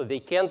 So they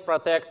can't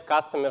protect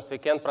customers, they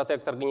can't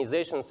protect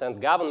organizations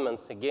and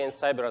governments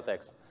against cyber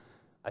attacks.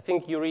 I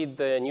think you read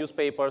the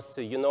newspapers,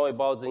 you know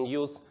about the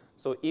news.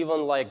 So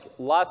even like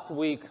last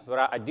week, there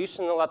are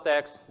additional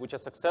attacks which are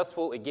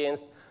successful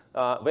against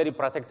very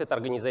protected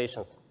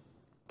organizations.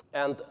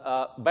 And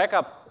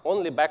backup,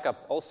 only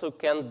backup, also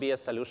can be a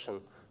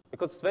solution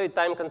because it's very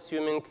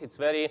time-consuming, it's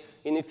very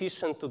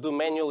inefficient to do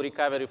manual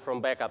recovery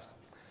from backups.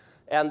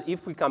 And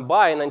if we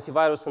combine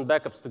antivirus and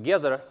backups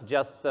together,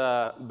 just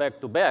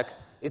back-to-back,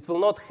 it will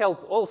not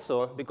help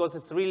also because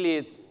it's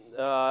really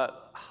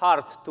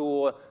hard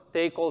to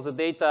take all the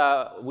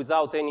data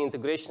without any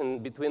integration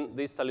between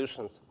these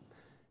solutions.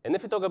 And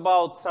if we talk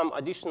about some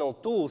additional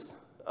tools,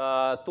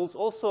 tools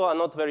also are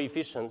not very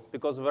efficient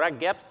because there are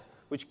gaps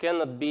which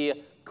cannot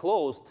be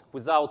closed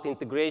without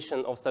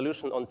integration of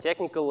solution on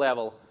technical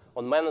level,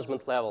 on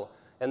management level.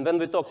 And when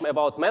we talk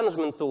about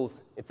management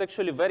tools, it's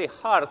actually very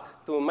hard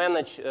to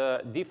manage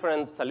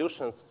different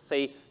solutions.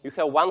 Say you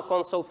have one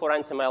console for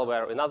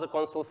anti-malware, another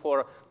console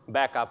for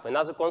backup,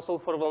 another console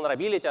for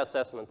vulnerability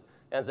assessment,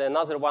 and then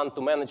another one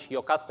to manage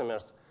your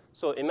customers.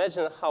 So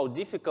imagine how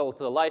difficult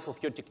the life of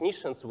your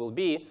technicians will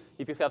be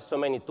if you have so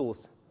many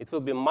tools. It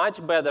will be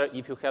much better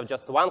if you have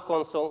just one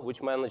console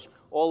which manages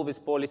all these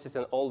policies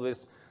and all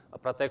these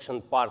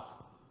protection parts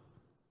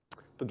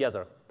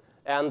together.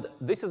 And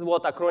this is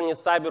what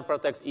Acronis Cyber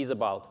Protect is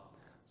about.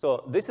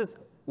 So this is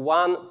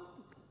one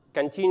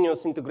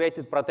continuous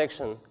integrated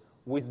protection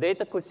with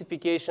data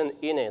classification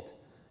in it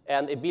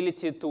and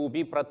ability to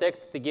be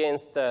protected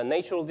against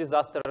natural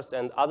disasters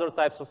and other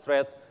types of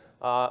threats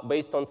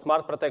based on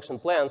smart protection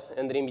plans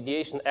and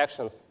remediation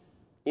actions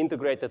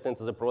integrated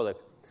into the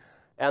product.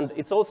 And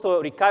it's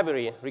also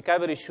recovery.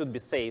 Recovery should be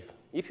safe.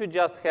 If you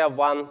just have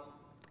one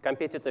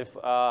competitive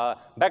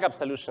backup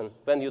solution,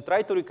 when you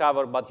try to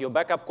recover, but your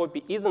backup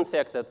copy is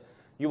infected,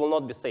 you will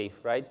not be safe,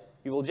 right?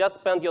 You will just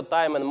spend your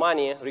time and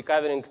money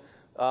recovering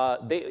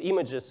the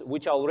images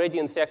which are already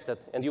infected,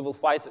 and you will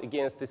fight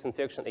against this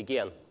infection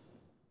again.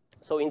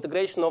 So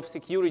integration of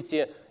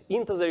security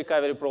into the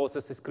recovery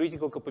process is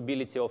critical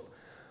capability of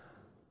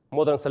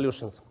modern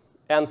solutions.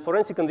 And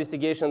forensic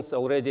investigations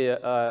already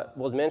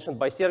was mentioned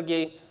by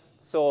Sergey.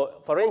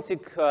 So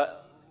forensic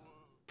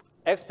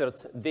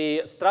experts,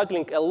 they're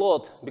struggling a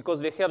lot because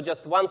they have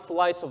just one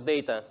slice of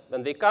data.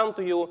 When they come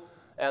to you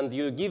and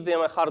you give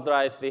them a hard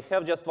drive, they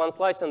have just one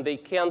slice and they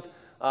can't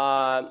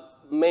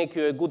make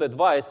you a good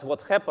advice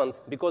what happened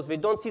because they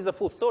don't see the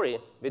full story.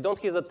 They don't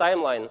see the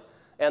timeline.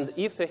 And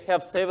if they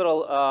have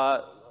several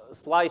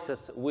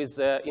slices with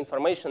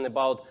information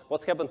about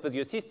what's happened with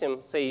your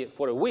system, say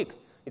for a week,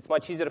 it's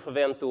much easier for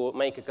them to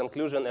make a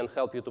conclusion and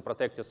help you to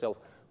protect yourself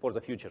for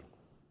the future.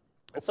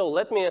 And so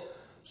let me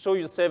show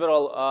you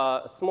several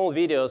small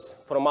videos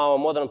from our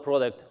modern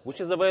product, which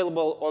is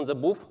available on the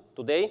booth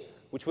today,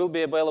 which will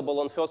be available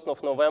on 1st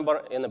of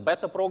November in a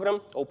beta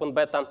program, open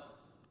beta.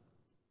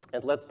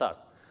 And let's start.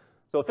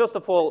 So first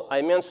of all,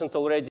 I mentioned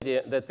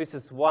already that this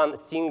is one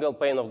single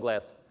pane of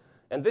glass.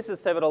 And this is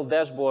several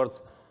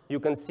dashboards you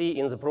can see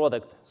in the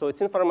product. So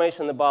it's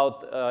information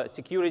about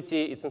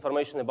security, it's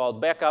information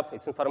about backup,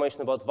 it's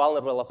information about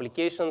vulnerable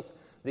applications,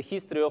 the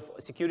history of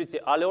security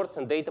alerts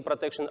and data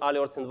protection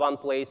alerts in one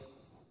place,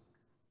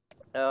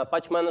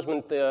 patch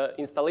management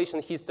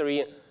installation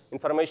history,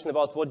 information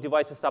about what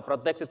devices are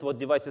protected, what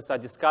devices are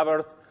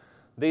discovered,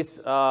 this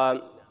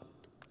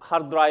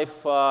hard drive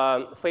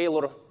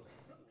failure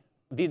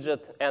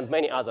widget, and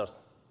many others.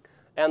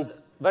 And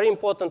very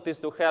important is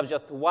to have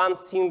just one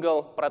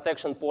single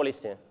protection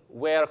policy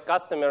where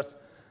customers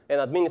and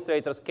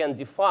administrators can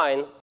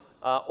define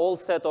all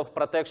set of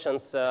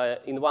protections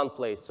in one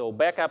place. So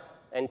backup,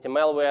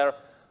 anti-malware,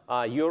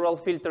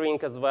 URL filtering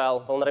as well,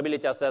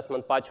 vulnerability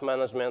assessment, patch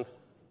management.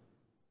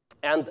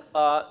 And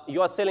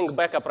you are selling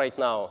backup right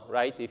now,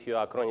 right, if you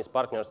are Acronis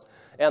partners.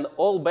 And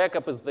all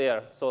backup is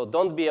there. So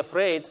don't be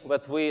afraid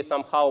that we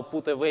somehow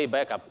put away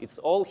backup. It's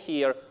all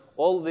here.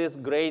 All these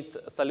great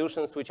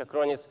solutions which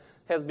Acronis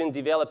has been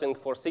developing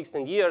for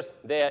 16 years,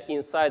 they are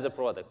inside the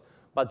product,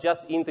 but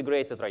just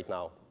integrated right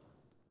now.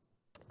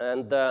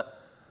 And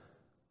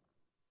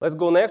let's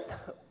go next.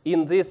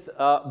 In this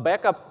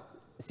backup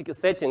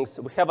settings,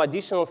 we have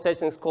additional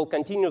settings called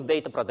continuous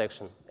data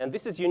protection. And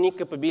this is unique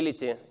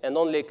capability, and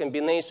only a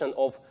combination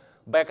of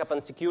backup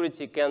and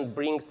security can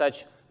bring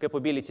such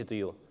capability to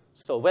you.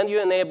 So when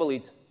you enable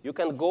it, you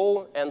can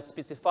go and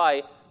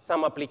specify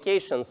some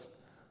applications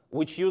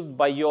which used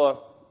by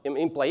your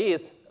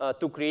employees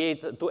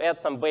to add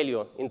some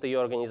value into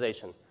your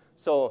organization.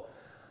 So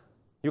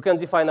You can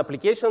define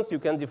applications. You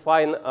can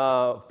define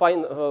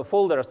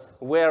folders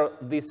where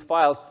these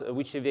files,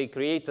 which they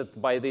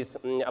created by these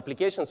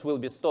applications, will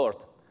be stored.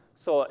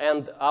 So,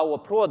 and our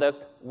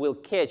product will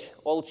catch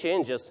all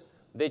changes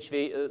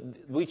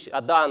which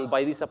are done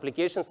by these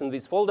applications in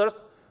these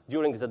folders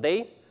during the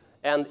day.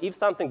 And if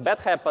something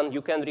bad happened,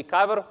 you can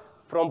recover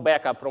from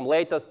backup, from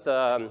latest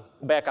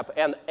backup,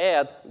 and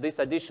add this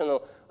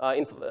additional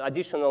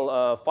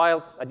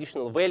files,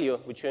 additional value,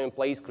 which your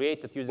employees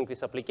created using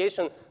this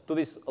application, to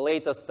this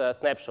latest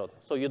snapshot.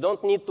 So you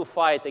don't need to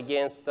fight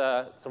against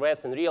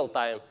threats in real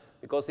time,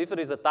 because if it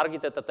is a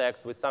targeted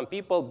attack with some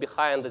people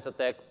behind this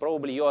attack,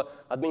 probably your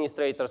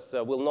administrators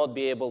will not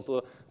be able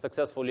to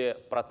successfully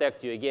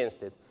protect you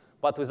against it.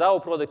 But with our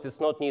product, it's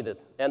not needed.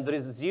 And there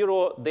is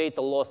zero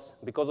data loss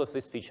because of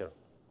this feature.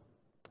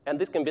 And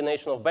this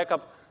combination of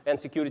backup and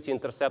security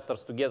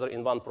interceptors together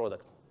in one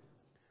product.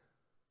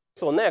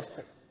 So next,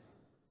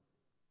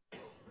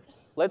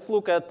 let's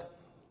look at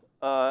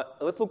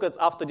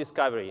after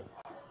discovery.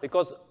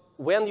 Because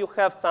when you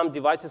have some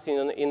devices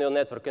in your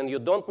network and you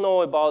don't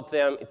know about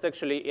them, it's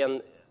actually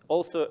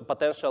also a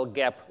potential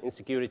gap in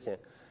security.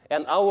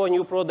 And our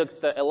new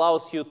product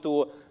allows you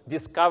to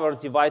discover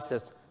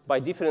devices by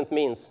different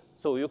means.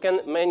 So you can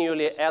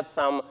manually add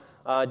some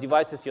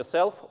devices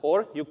yourself,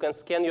 or you can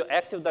scan your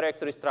Active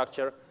Directory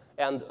structure,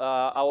 and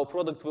our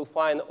product will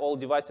find all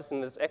devices in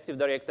this Active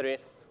Directory,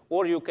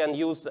 or you can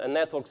use a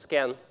network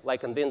scan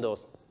like in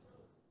Windows.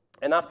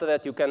 And after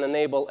that, you can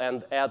enable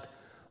and add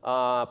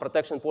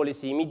protection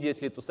policy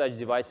immediately to such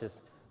devices.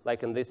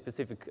 Like in this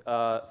specific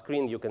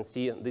screen, you can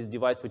see this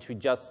device which we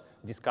just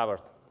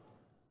discovered.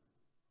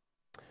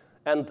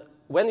 And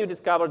when you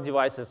discover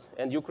devices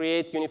and you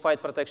create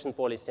unified protection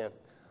policy,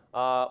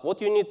 what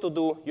you need to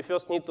do, you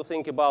first need to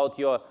think about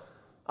your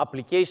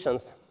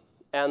applications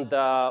and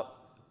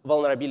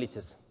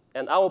vulnerabilities.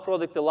 And our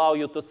product allows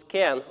you to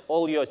scan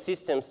all your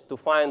systems to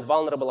find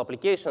vulnerable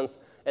applications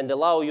and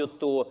allow you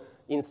to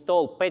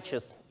install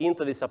patches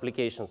into these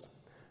applications.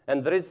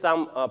 And there is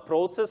some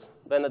process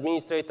when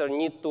administrator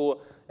need to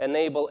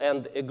enable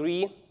and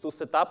agree to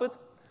set up it.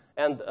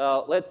 And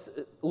let's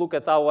look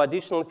at our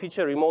additional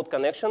feature, remote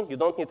connection. You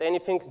don't need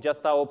anything,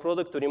 just our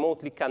product to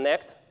remotely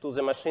connect to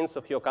the machines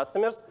of your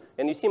customers.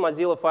 And you see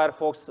Mozilla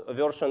Firefox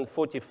version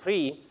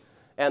 43.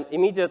 And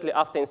immediately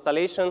after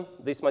installation,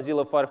 this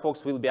Mozilla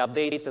Firefox will be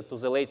updated to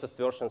the latest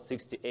version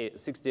 69.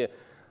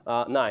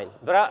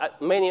 There are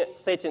many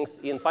settings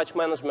in patch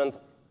management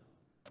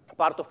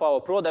part of our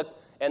product,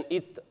 and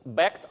it's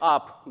backed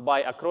up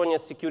by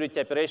Acronis security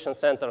operation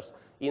centers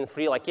in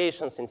 3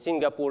 locations, in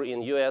Singapore,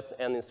 in US,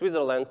 and in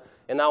Switzerland.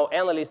 And our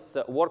analysts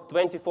work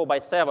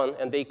 24/7,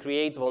 and they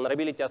create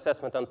vulnerability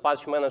assessment and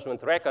patch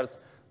management records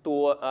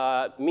to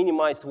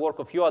minimize work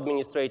of your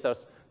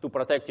administrators to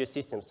protect your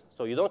systems.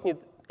 So you don't need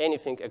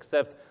anything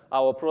except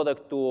our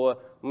product to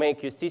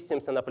make your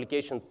systems and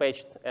application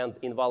patched and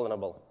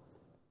invulnerable.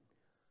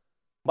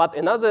 But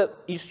another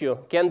issue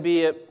can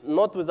be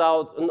not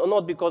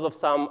because of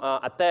some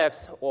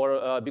attacks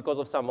or because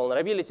of some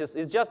vulnerabilities.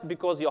 It's just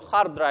because your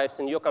hard drives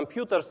and your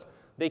computers,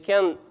 they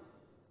can,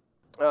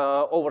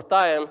 over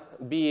time,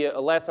 be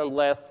less and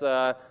less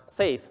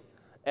safe.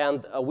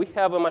 And we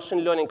have a machine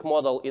learning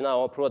model in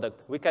our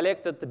product. We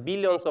collected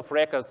billions of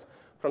records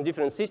from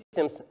different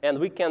systems, and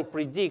we can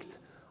predict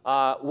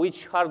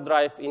which hard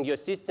drive in your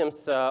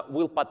systems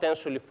will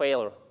potentially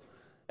fail.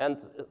 And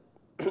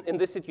in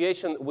this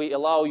situation, we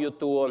allow you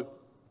to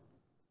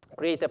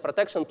create a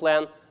protection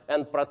plan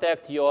and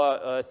protect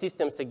your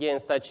systems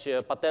against such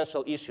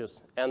potential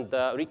issues, and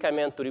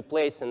recommend to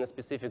replace in a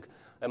specific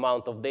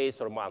amount of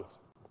days or months.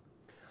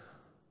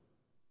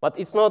 But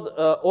it's not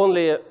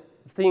only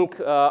thing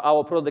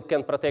our product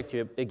can protect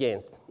you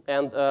against.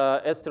 And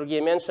as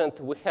Sergei mentioned,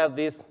 we have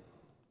this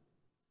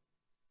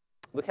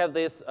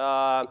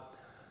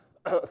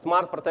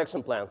smart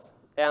protection plans.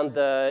 And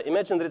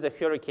imagine there is a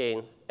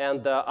hurricane,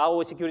 and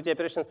our security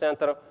operations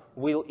center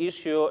will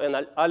issue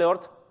an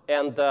alert,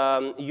 and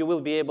you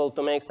will be able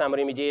to make some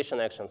remediation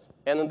actions.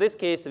 And in this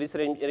case, this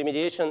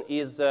remediation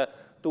is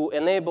to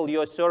enable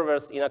your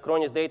servers in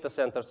Acronis data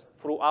centers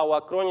through our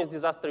Acronis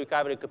disaster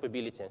recovery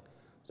capability.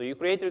 So you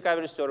create a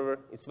recovery server.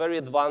 It's very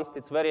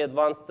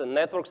advanced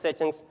network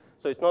settings.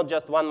 So it's not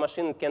just one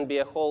machine. It can be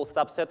a whole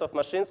subset of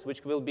machines,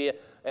 which will be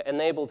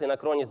enabled in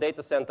Acronis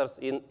data centers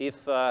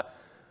if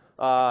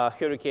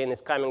hurricane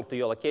is coming to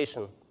your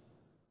location.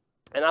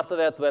 And after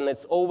that, when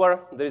it's over,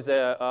 there is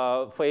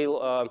a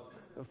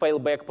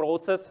failback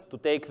process to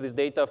take this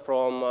data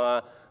from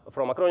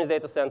Acronis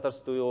data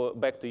centers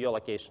back to your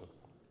location.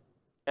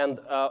 And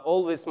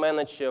always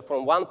manage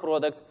from one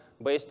product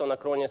based on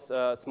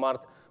Acronis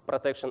smart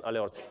protection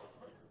alerts.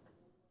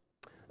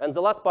 And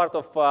the last part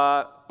of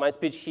my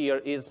speech here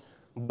is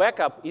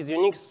backup is a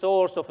unique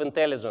source of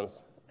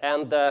intelligence.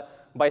 And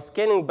by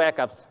scanning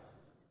backups,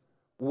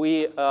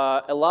 we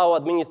allow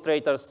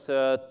administrators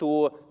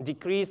to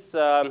decrease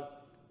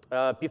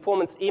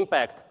performance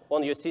impact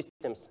on your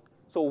systems.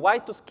 So why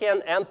to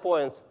scan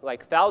endpoints,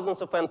 like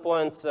thousands of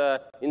endpoints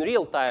in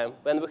real time,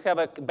 when we have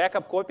a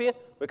backup copy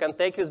We can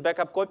take this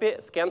backup copy,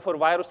 scan for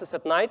viruses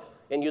at night,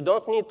 and you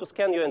don't need to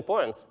scan your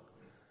endpoints.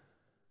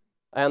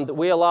 And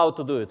we allow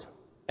to do it.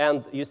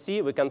 And you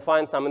see, we can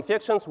find some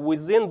infections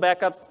within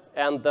backups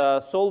and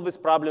solve these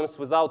problems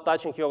without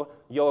touching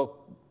your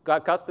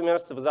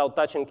customers, without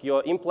touching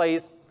your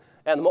employees.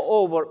 And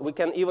moreover, we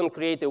can even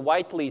create a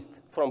whitelist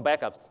from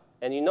backups.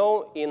 And you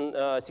know, in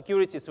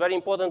security, it's very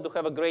important to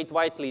have a great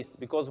whitelist,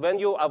 because when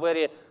you are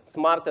very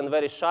smart and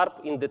very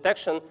sharp in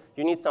detection,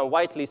 you need some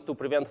whitelist to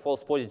prevent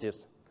false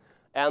positives.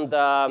 And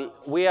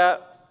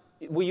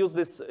we use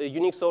this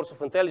unique source of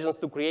intelligence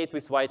to create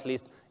this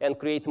whitelist and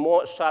create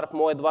more sharp,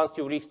 more advanced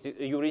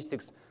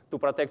heuristics to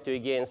protect you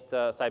against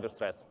cyber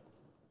threats.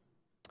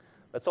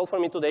 That's all for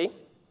me today.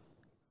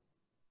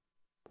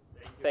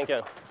 Thank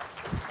you.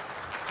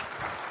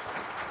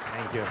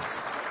 Thank you.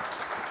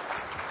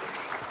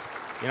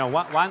 You know,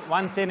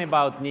 one thing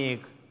about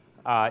Nick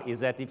is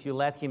that if you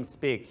let him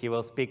speak, he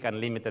will speak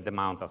unlimited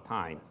amount of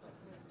time.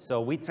 So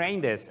we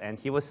trained this, and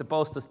he was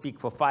supposed to speak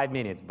for 5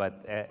 minutes,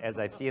 but as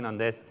I've seen on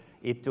this,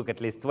 it took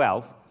at least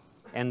 12.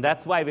 And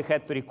that's why we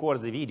had to record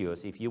the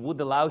videos. If you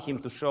would allow him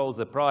to show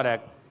the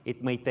product,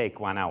 it may take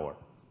 1 hour.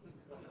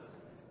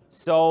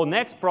 So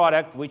next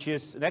product, which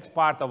is next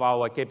part of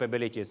our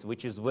capabilities,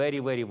 which is very,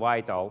 very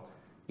vital,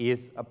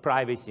 is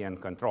privacy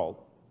and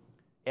control.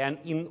 And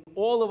in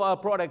all of our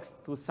products,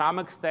 to some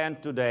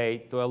extent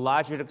today, to a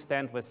larger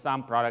extent with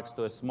some products,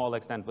 to a small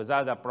extent with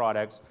other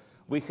products,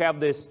 we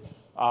have this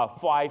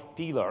 5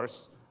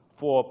 pillars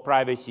for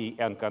privacy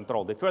and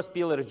control. The first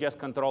pillar is just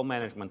control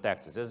management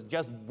access. It's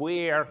just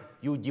where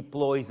you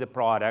deploy the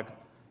product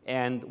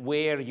and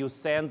where you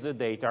send the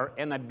data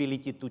and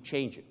ability to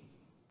change it.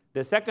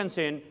 The second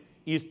thing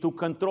is to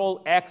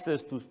control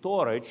access to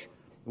storage,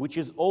 which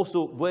is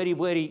also very,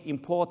 very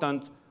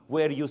important,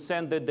 where you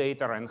send the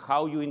data and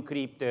how you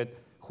encrypt it,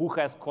 who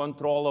has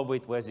control of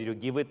it, whether you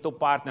give it to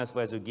partners,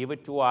 whether you give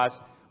it to us,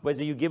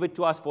 whether you give it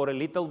to us for a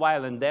little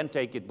while and then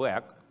take it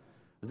back.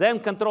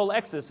 Then control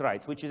access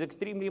rights, which is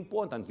extremely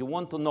important. You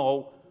want to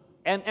know,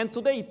 and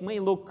today it may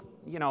look,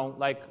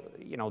 like,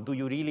 do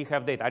you really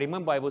have data? I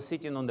remember I was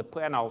sitting on the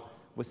panel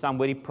with some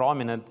very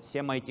prominent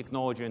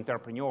semi-technology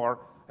entrepreneur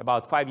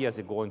about 5 years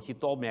ago, and he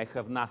told me I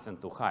have nothing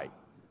to hide.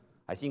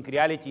 I think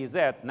reality is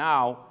that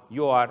now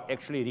you are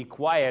actually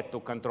required to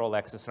control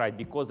access rights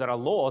because there are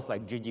laws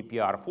like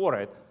GDPR for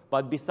it,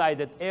 but besides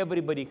that,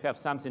 everybody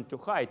has something to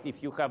hide.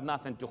 If you have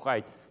nothing to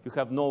hide, you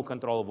have no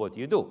control of what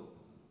you do.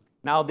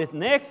 Now, this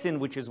next thing,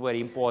 which is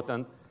very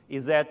important,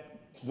 is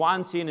that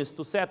one thing is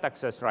to set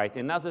access right.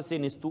 Another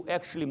thing is to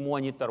actually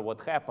monitor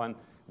what happened.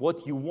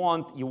 What you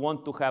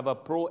want to have a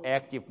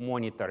proactive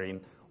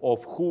monitoring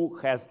of who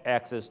has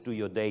access to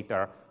your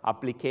data,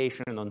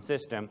 application, and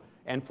system.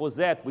 And for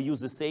that, we use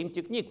the same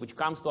technique, which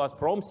comes to us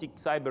from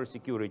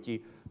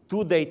cybersecurity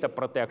to data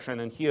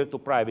protection, and here to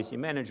privacy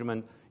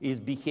management, is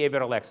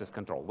behavioral access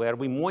control, where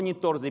we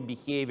monitor the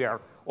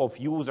behavior of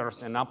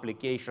users and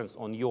applications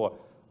on your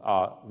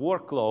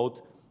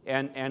workload,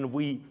 and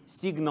we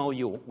signal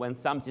you when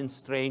something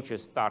strange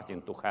is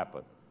starting to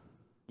happen.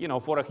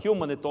 For a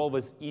human, it's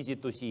always easy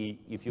to see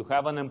if you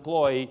have an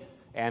employee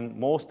and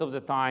most of the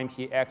time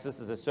he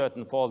accesses a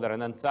certain folder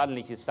and then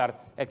suddenly he starts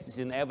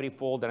accessing every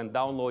folder and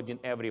downloading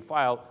every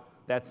file,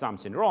 that's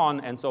something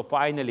wrong. And so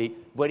finally,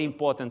 very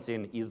important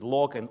thing is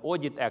log and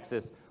audit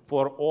access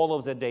for all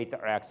of the data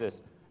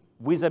access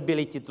with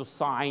ability to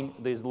sign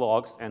these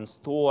logs and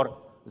store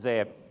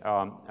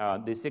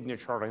the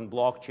signature in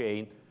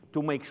blockchain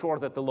to make sure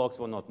that the logs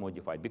were not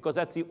modified, because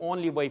that's the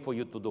only way for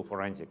you to do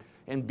forensic.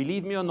 And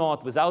believe me or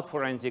not, without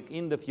forensic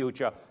in the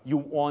future, you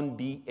won't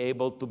be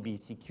able to be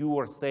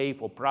secure,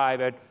 safe, or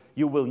private.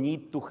 You will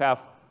need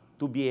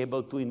to be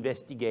able to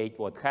investigate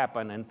what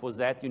happened, and for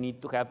that, you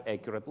need to have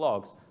accurate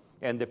logs.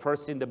 And the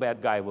first thing the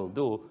bad guy will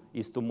do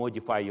is to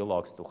modify your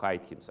logs to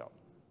hide himself.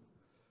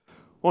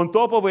 On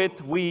top of it,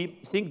 we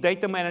think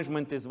data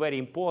management is very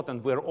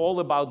important. We're all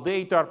about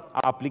data.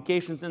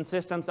 Applications and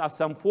systems are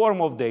some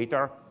form of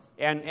data.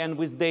 And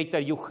with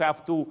data, you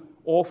have to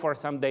offer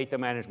some data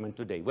management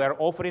today. We're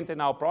offering in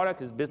our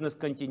product is business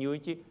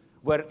continuity.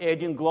 We're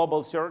adding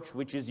global search,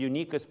 which is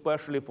unique,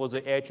 especially for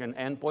the edge and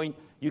endpoint.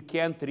 You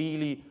can't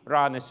really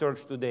run a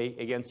search today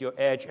against your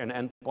edge and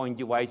endpoint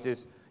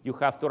devices. You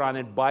have to run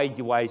it by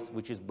device,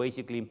 which is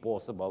basically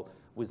impossible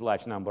with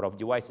large number of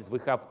devices. We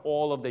have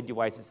all of the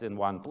devices in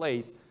one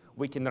place.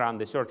 We can run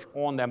the search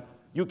on them.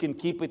 You can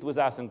keep it with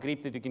us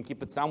encrypted. You can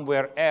keep it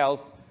somewhere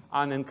else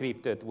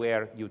unencrypted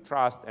where you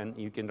trust, and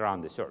you can run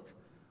the search.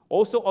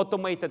 Also,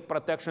 automated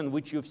protection,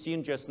 which you've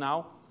seen just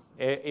now,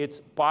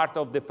 it's part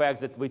of the fact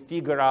that we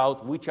figure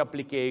out which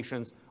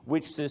applications,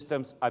 which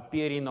systems are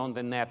appearing on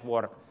the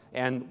network,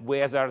 and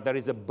whether there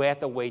is a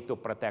better way to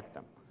protect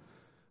them.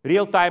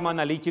 Real-time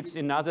analytics,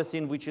 another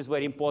thing which is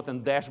very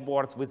important.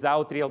 Dashboards.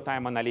 Without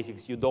real-time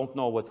analytics, you don't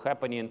know what's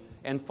happening.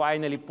 And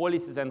finally,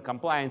 policies and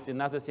compliance,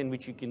 another thing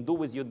which you can do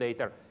with your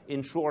data,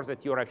 ensures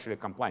that you're actually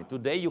compliant.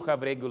 Today, you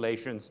have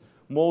regulations.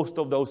 Most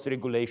of those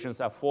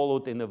regulations are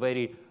followed in a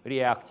very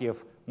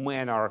reactive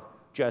manner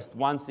just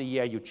once a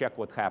year you check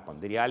what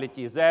happened. The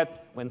reality is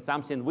that when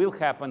something will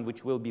happen,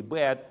 which will be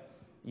bad,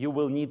 you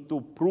will need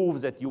to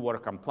prove that you were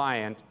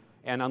compliant.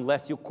 And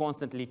unless you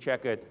constantly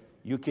check it,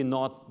 you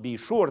cannot be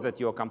sure that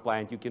you're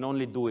compliant. You can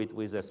only do it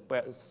with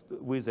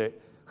the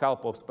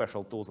help of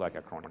special tools like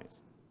Acronis.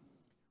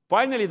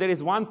 Finally, there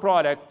is one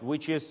product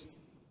which is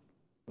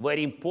a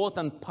very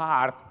important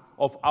part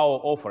of our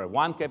offer,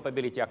 one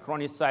capability,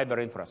 Acronis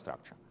Cyber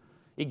Infrastructure.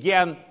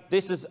 Again,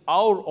 this is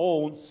our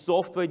own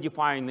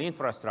software-defined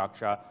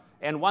infrastructure.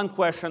 And one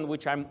question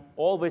which I'm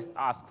always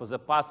asked for the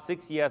past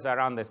 6 years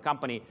around this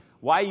company,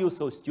 why are you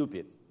so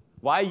stupid?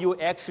 Why are you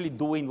actually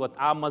doing what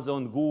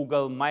Amazon,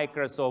 Google,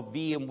 Microsoft,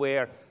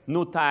 VMware,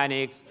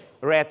 Nutanix,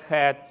 Red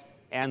Hat,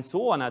 and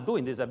so on are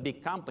doing? These are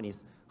big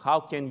companies. How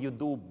can you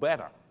do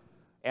better?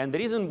 And the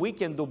reason we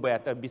can do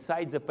better,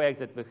 besides the fact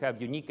that we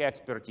have unique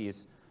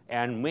expertise,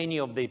 and many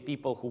of the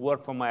people who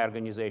work for my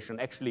organization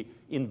actually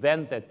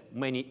invented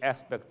many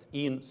aspects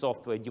in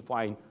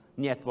software-defined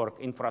network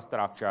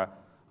infrastructure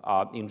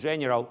in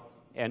general,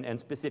 and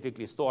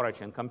specifically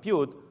storage and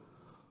compute,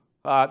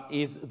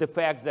 is the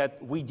fact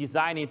that we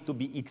design it to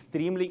be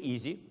extremely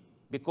easy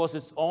because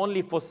it's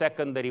only for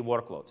secondary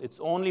workloads. It's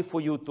only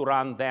for you to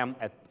run them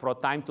from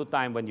time to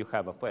time when you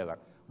have a failure.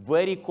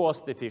 Very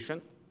cost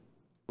efficient,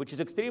 which is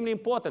extremely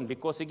important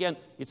because, again,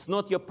 it's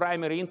not your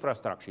primary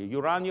infrastructure. You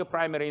run your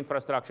primary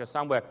infrastructure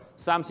somewhere,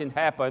 something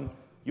happened,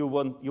 you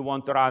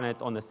want to run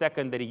it on a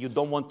secondary, you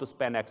don't want to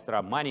spend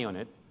extra money on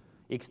it.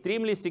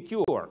 Extremely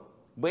secure.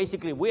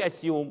 Basically, we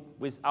assume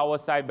with our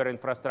cyber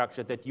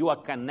infrastructure that you are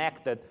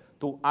connected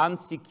to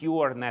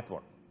unsecure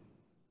network.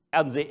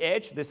 At the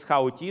edge, this is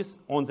how it is.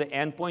 On the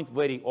endpoint,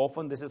 very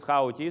often, this is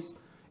how it is.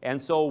 And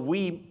so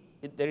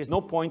there is no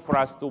point for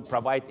us to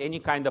provide any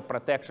kind of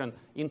protection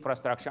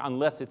infrastructure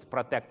unless it's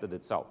protected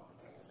itself.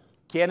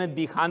 Can it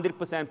be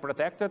 100%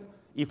 protected?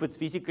 If it's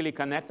physically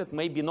connected,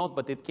 maybe not,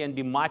 but it can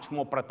be much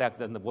more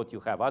protected than what you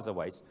have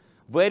otherwise.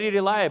 Very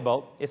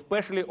reliable,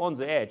 especially on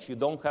the edge. You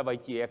don't have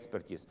IT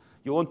expertise.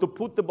 You want to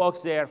put the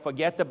box there,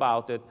 forget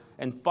about it,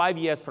 and 5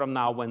 years from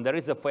now, when there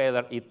is a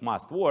failure, it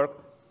must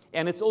work.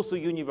 And it's also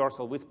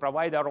universal. We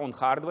provide our own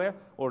hardware.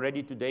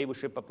 Already today, we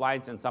ship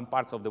appliance in some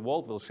parts of the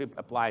world. We'll ship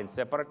appliance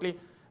separately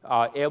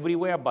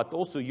everywhere, but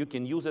also you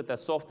can use it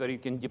as software. You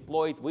can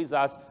deploy it with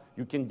us.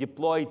 You can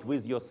deploy it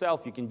with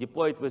yourself. You can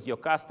deploy it with your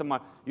customer.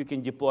 You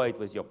can deploy it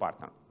with your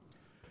partner.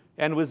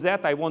 And with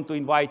that, I want to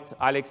invite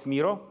Alex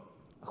Miro,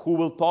 who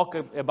will talk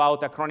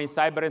about Acronis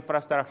Cyber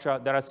Infrastructure.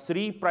 There are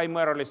 3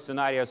 primarily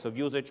scenarios of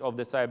usage of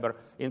the cyber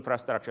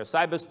infrastructure: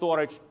 cyber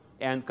storage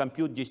and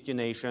compute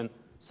destination,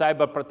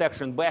 cyber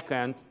protection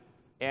backend,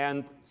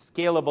 and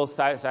scalable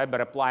cyber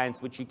appliance,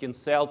 which you can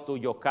sell to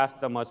your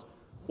customers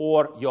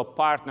or your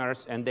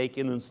partners, and they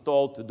can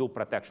install to do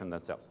protection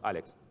themselves.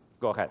 Alex,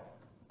 go ahead.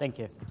 Thank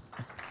you.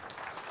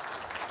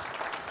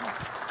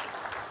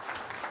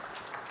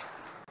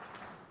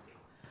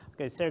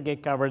 Okay, Sergei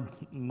covered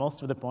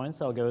most of the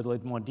points. I'll go with a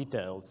little more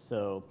details.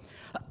 So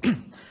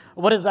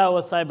what is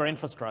our cyber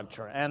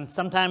infrastructure? And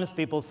sometimes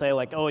people say,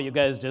 like, oh, you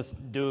guys just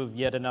do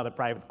yet another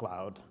private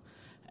cloud.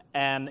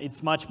 And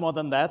it's much more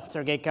than that.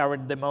 Sergei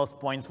covered the most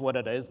points what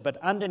it is. But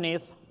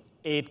underneath,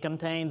 it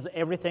contains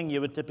everything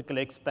you would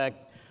typically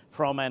expect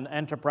from an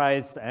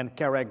enterprise and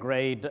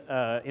carrier-grade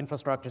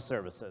infrastructure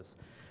services.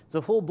 It's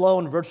a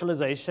full-blown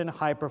virtualization,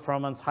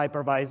 high-performance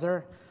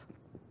hypervisor,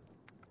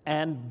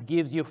 and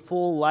gives you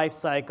full life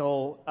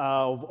cycle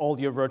of all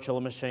your virtual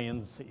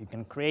machines. You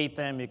can create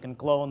them, you can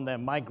clone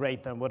them,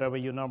 migrate them, whatever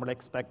you normally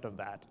expect of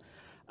that.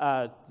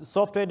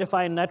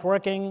 Software-defined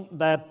networking,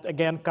 that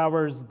again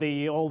covers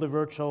all the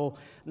virtual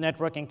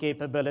networking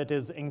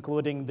capabilities,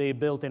 including the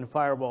built-in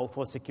firewall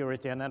for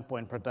security and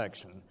endpoint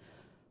protection.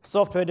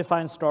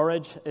 Software-defined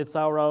storage, it's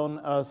our own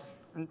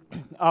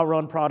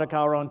product,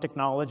 our own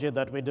technology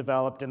that we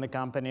developed in the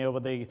company over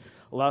the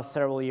last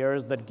several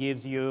years that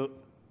gives you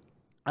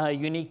a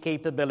unique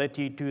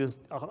capability to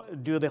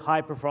do the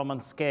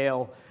high-performance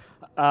scale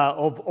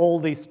of all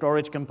these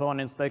storage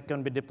components that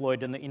can be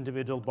deployed in the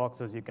individual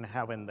boxes you can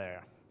have in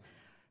there.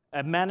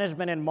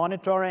 Management and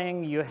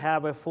monitoring, you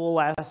have a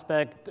full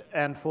aspect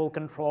and full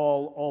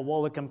control of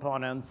all the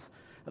components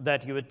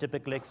that you would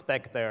typically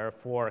expect there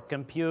for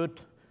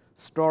compute,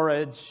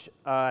 storage,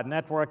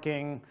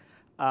 networking,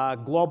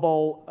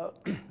 global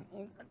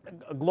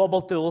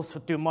tools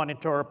to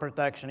monitor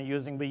protection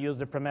we use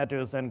the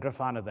Prometheus and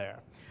Grafana there.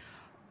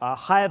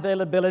 High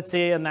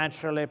availability and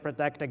naturally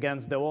protect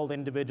against all the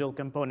individual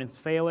components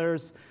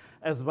failures,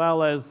 as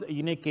well as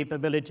unique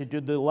capability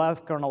to do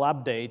live kernel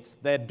updates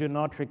that do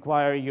not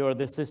require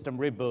the system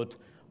reboot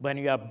when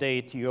you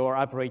update your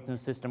operating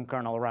system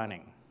kernel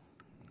running.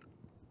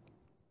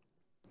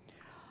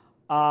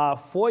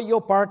 For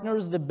your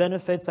partners, the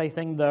benefits, I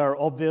think they're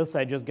obvious.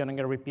 I'm just going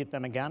to repeat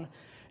them again.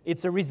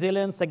 It's a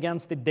resilience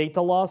against the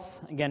data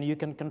loss. Again, you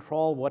can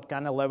control what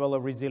kind of level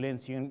of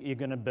resilience you're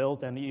going to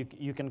build, and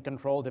you can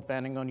control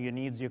depending on your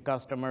needs, your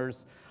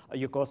customers,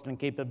 your cost and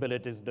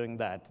capabilities doing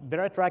that.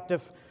 Very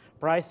attractive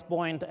price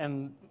point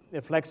and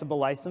flexible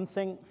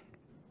licensing.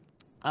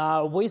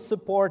 We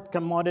support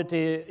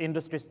commodity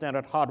industry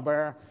standard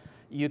hardware.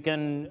 You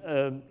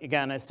can,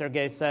 again, as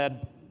Sergey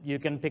said, you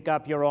can pick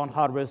up your own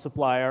hardware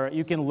supplier.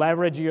 You can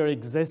leverage your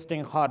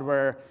existing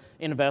hardware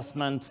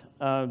investment,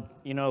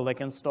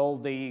 like install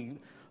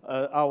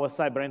our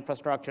cyber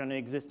infrastructure and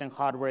existing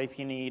hardware if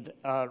you need.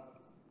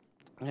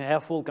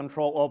 Have full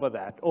control over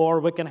that. Or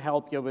we can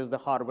help you with the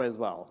hardware as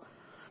well.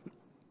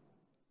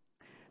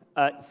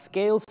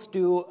 Scales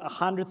to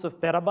hundreds of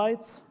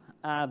petabytes.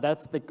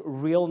 That's the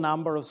real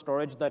number of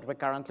storage that we're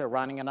currently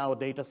running in our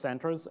data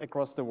centers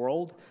across the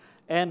world,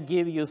 and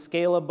give you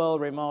scalable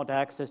remote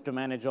access to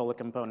manage all the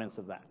components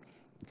of that.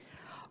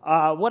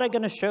 What I'm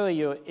going to show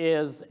you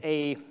is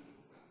a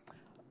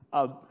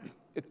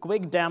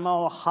quick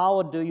demo.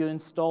 How do you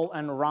install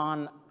and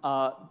run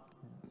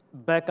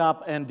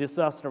backup and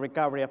disaster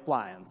recovery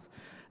appliance?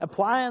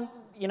 When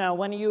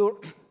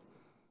you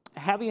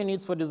have your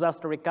needs for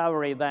disaster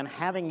recovery, then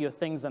having your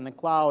things in the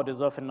cloud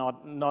is often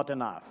not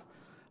enough.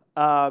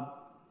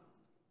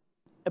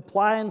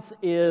 Appliance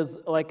is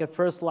like a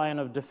first line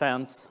of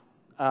defense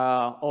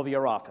of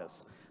your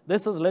office.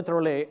 This is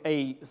literally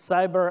a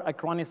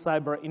Acronis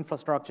cyber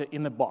infrastructure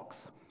in a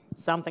box.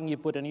 Something you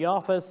put in your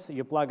office,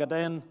 you plug it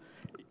in,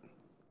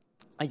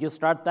 you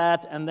start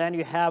that, and then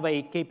you have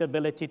a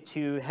capability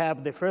to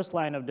have the first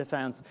line of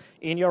defense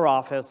in your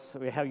office.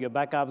 We have your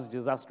backups,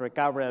 disaster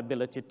recovery,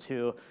 ability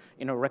to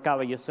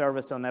recover your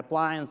service on the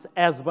appliance,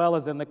 as well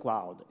as in the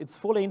cloud. It's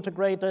fully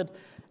integrated,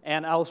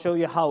 and I'll show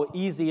you how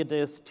easy it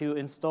is to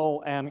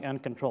install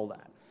and control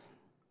that.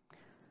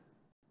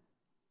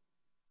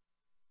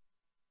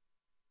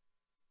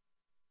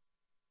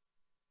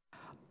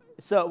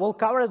 So we'll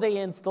cover the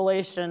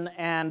installation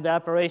and the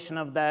operation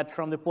of that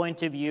from the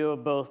point of view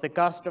of both the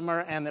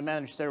customer and the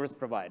managed service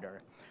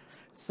provider.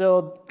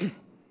 So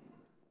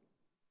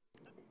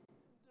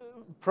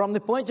from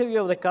the point of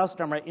view of the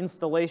customer,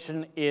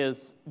 installation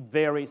is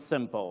very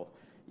simple.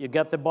 You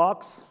get the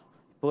box,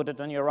 put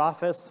it in your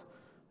office,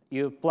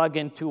 you plug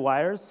in 2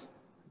 wires,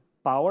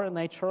 power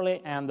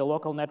naturally, and the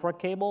local network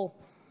cable.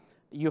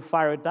 You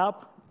fire it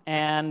up,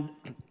 and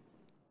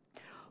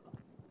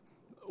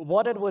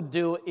what it would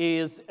do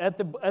is, at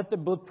the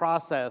boot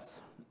process,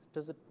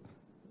 does it?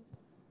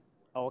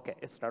 Oh, OK,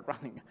 it started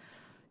running.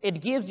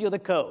 It gives you the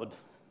code.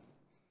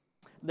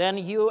 Then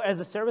you, as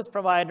a service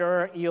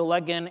provider, you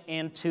log in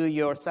into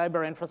your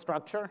cyber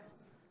infrastructure.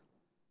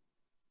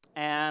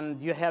 And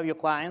you have your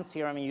clients.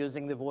 Here I'm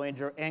using the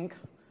Voyager Inc.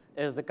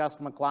 as the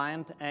customer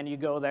client. And you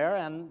go there,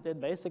 and it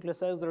basically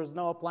says there's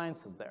no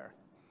appliances there.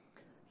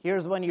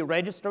 Here's when you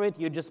register it.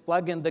 You just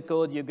plug in the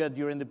code you get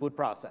during the boot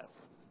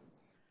process.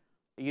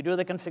 You do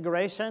the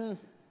configuration,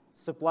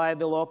 supply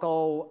the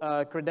local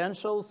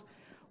credentials.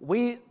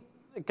 We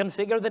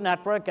configure the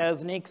network.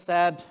 As Nick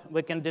said,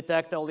 we can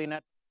detect all the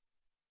network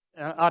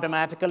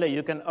automatically.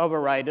 You can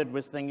override it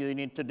with things you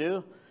need to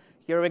do.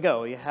 Here we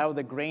go. You have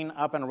the green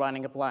up and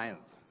running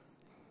appliance.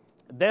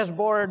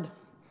 Dashboard,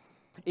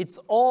 it's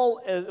all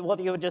what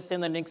you've just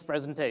seen in Nick's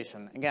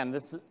presentation. Again,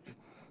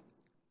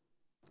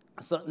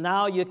 so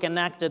now you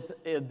connected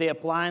the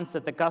appliance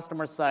at the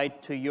customer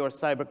side to your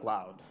cyber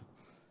cloud.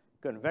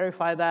 You can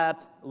verify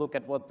that, look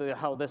at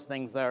how these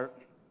things are,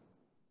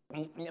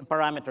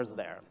 parameters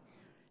there.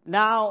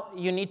 Now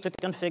you need to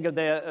configure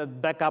the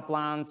backup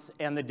plans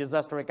and the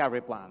disaster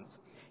recovery plans.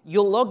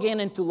 You log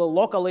in into the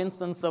local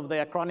instance of the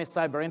Acronis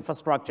cyber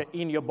infrastructure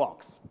in your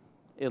box.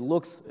 It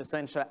looks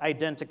essentially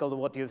identical to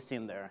what you've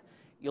seen there.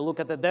 You look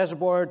at the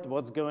dashboard,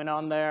 what's going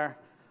on there.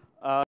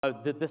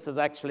 This is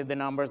actually the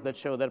numbers that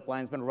show that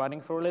appliance has been running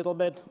for a little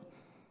bit.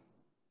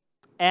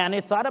 And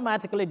it's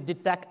automatically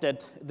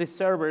detected the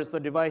servers, the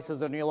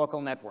devices on your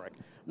local network.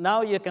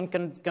 Now you can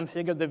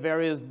configure the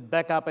various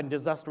backup and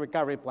disaster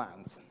recovery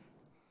plans.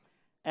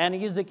 And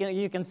as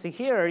you can see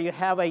here, you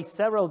have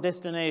several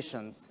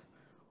destinations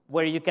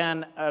where you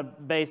can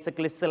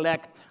basically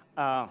select.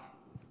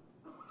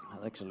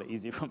 Actually,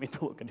 easy for me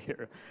to look at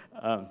here.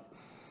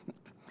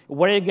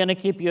 Where you're going to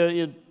keep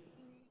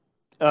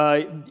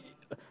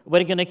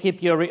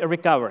your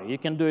recovery. You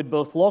can do it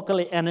both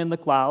locally and in the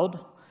cloud.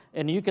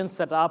 And you can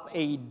set up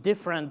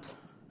different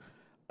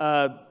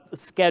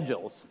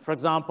schedules. For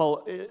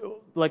example,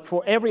 like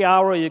for every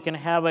hour, you can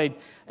have a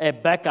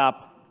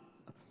backup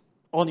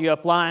on your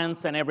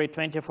appliance, and every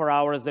 24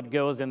 hours it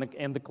goes in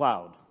the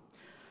cloud.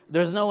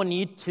 There's no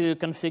need to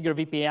configure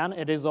VPN.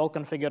 It is all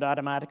configured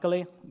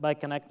automatically by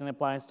connecting the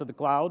appliance to the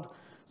cloud.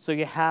 So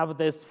you have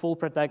this full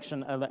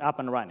protection up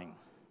and running.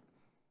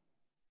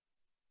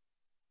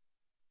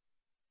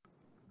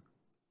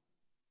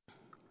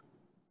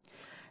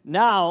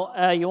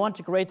 Now, you want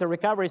to create a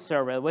recovery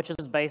server, which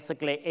is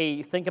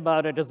basically think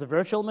about it as a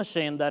virtual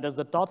machine that is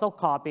a total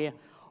copy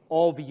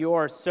of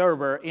your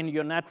server in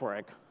your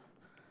network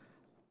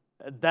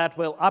that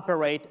will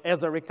operate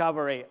as a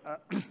recovery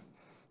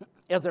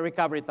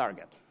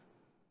target.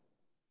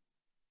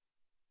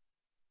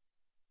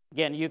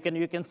 Again, you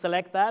can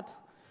select that,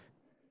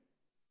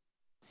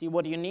 see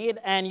what you need,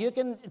 and you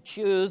can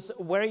choose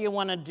where you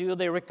want to do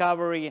the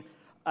recovery.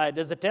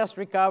 There's a test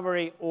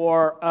recovery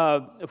or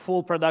a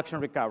full production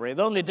recovery.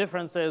 The only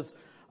difference is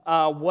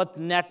what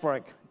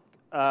network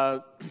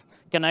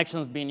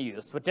connections being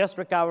used. For test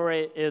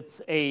recovery,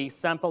 it's a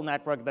sample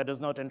network that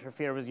does not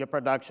interfere with your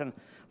production.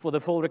 For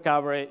the full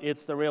recovery,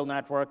 it's the real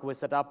network. We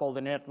set up all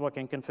the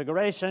networking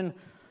configuration,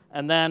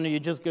 and then you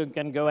just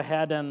can go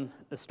ahead and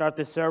start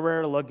the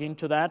server, log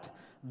into that.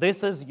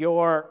 This is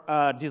your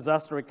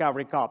disaster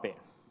recovery copy.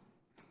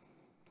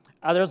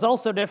 There's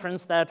also a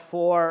difference that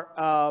for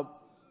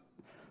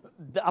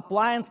the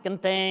appliance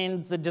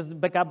contains, the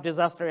backup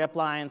disaster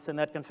appliance in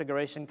that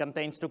configuration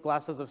contains two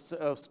classes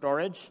of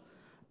storage.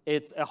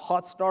 It's a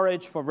hot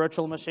storage for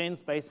virtual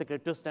machines, basically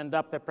to stand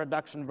up the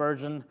production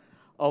version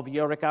of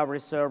your recovery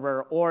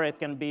server, or it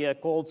can be a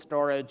cold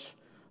storage,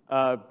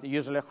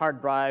 usually hard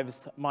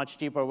drives, much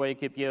cheaper way you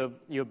keep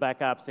your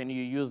backups, and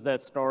you use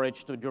that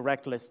storage to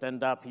directly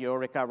stand up your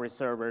recovery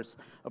servers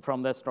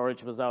from that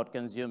storage without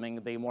consuming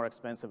the more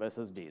expensive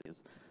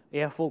SSDs.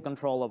 You have full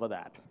control over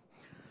that.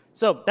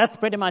 So that's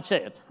pretty much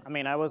it. I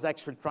mean, I was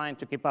actually trying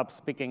to keep up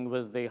speaking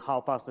with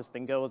how fast this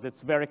thing goes.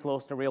 It's very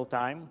close to real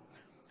time.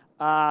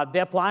 The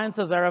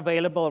appliances are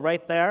available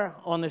right there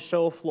on the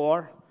show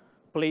floor.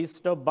 Please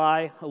stop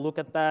by, look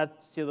at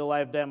that, see the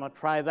live demo,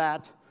 try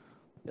that.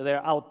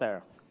 They're out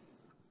there.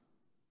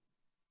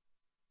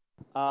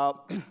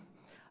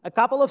 A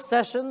couple of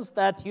sessions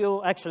that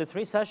actually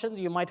 3 sessions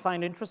you might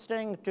find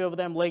interesting, 2 of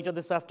them later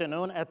this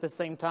afternoon at the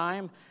same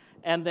time.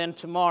 And then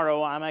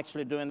tomorrow, I'm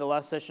actually doing the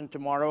last session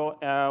tomorrow.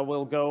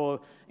 We'll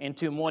go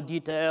into more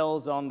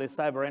details on the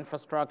cyber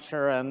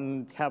infrastructure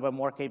and have a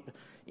more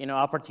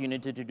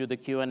opportunity to do the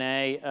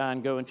Q&A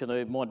and go into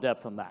the more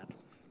depth on that.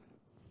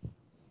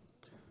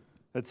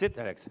 That's it,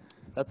 Alex.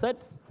 That's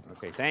it.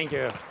 OK, thank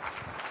you.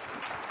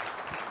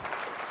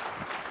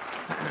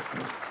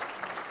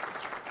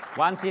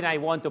 One thing I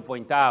want to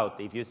point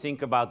out, if you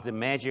think about the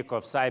magic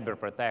of cyber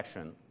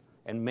protection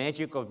and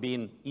magic of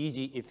being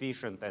easy,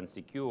 efficient, and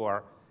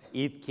secure,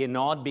 it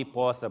cannot be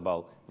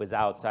possible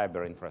without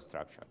cyber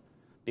infrastructure.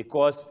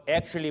 Because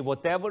actually,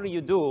 whatever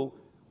you do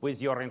with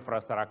your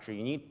infrastructure,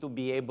 you need to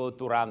be able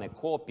to run a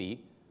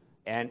copy.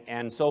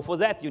 And so for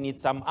that, you need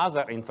some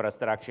other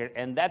infrastructure.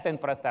 And that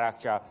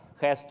infrastructure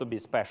has to be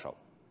special.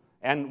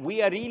 And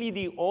we are really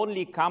the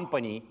only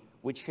company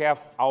which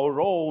have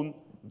our own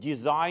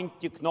design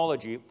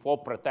technology for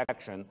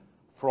protection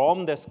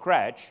from the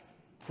scratch,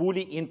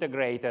 fully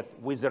integrated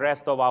with the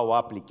rest of our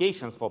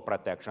applications for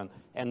protection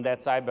and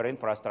that cyber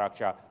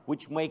infrastructure,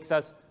 which makes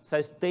us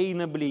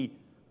sustainably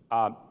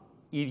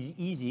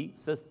easy,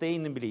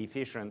 sustainably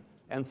efficient,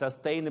 and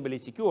sustainably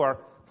secure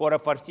for a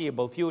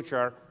foreseeable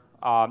future.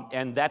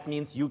 And that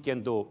means you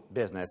can do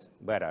business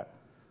better.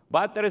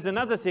 But there is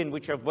another thing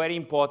which is very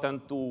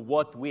important to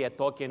what we are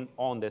talking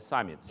on the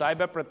summit.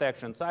 Cyber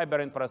protection,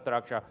 cyber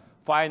infrastructure,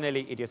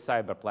 finally, it is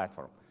cyber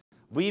platform.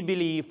 We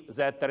believe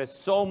that there is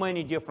so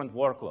many different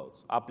workloads,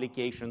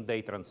 application,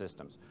 data, and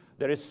systems.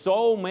 There is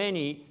so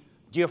many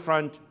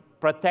different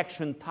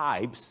protection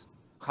types,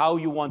 how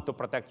you want to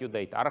protect your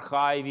data,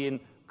 archiving,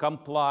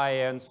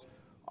 compliance,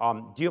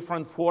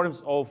 different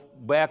forms of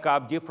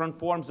backup, different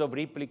forms of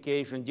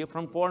replication,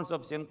 different forms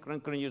of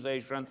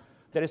synchronization.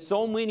 There is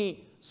so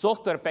many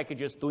software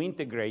packages to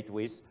integrate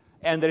with,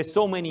 and there is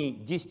so many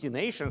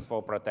destinations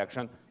for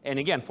protection. And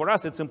again, for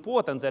us, it's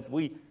important that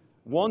we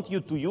want you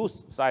to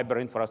use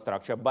cyber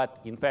infrastructure, but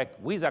in fact,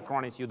 with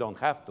Acronis, you don't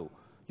have to.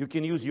 You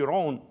can use your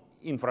own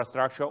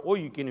infrastructure, or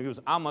you can use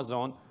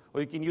Amazon, or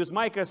you can use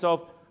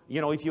Microsoft.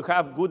 You know, if you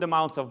have good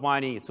amounts of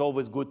money, it's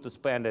always good to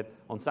spend it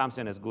on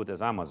something as good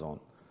as Amazon.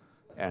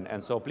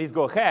 And so please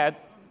go ahead.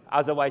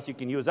 Otherwise, you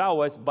can use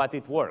ours, but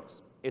it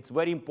works. It's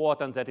very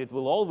important that it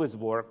will always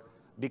work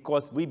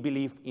because we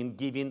believe in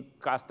giving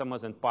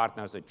customers and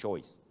partners a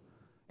choice.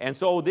 And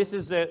so this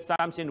is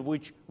something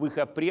which we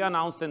have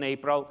pre-announced in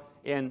April,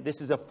 and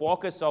this is a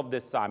focus of the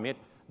summit.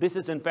 This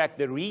is, in fact,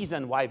 the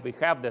reason why we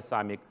have the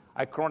summit,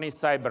 Acronis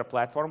Cyber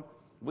Platform,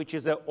 which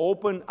is an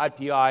open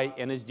API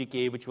and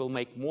SDK, which will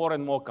make more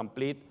and more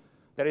complete.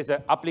 There is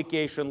an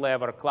application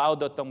layer,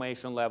 cloud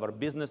automation layer,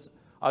 business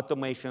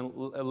automation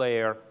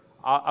layer,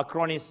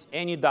 Acronis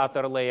any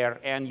data layer,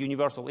 and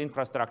universal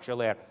infrastructure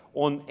layer.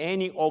 On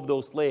any of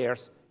those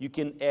layers, you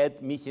can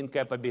add missing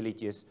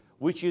capabilities,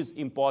 which is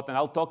important.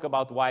 I'll talk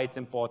about why it's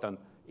important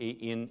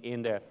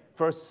in the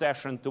first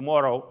session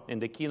tomorrow, in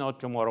the keynote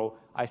tomorrow.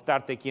 I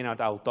start the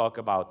keynote, I'll talk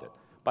about it.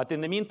 But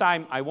in the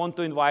meantime, I want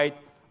to invite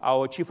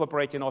our Chief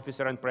Operating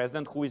Officer and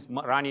President, who is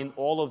running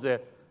all of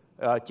the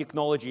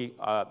technology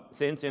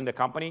things in the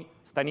company,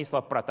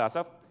 Stanislav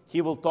Protasov.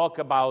 He will talk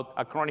about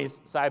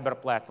Acronis Cyber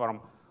Platform,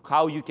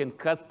 how you can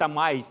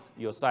customize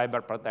your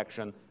cyber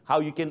protection, how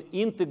you can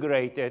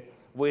integrate it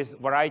with a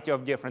variety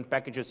of different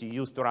packages you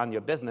use to run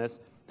your business,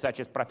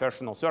 such as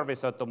professional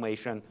service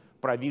automation,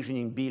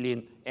 provisioning,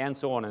 billing, and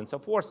so on and so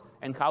forth,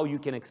 and how you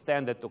can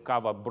extend it to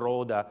cover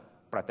broader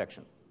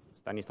protection.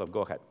 Stanislav,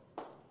 go ahead.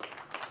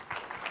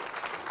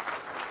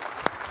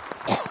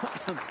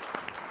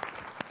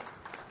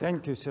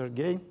 Thank you,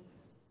 Sergey.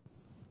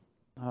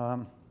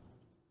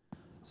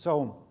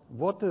 So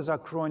what is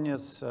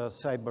Acronis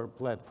Cyber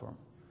Platform?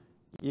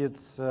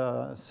 It's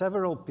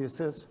several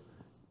pieces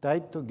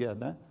tied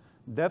together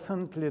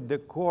definitely the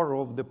core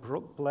of the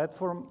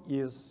platform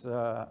is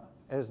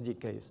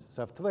SDKs,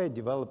 software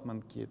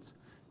development kits.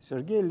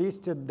 Sergei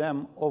listed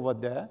them over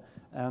there,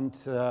 and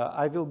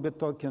I will be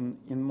talking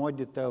in more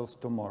details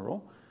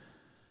tomorrow.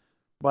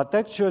 But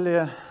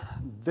actually,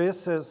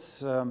 this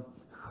is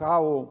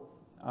how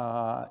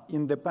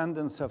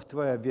independent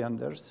software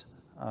vendors,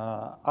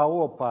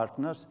 our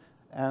partners,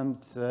 and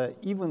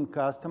even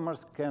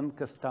customers can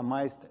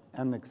customize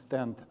and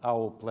extend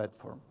our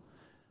platform.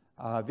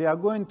 We are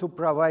going to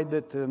provide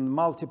it in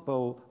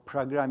multiple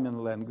programming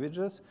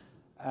languages,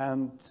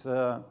 and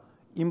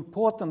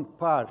important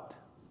part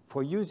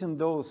for using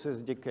those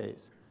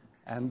SDKs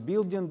and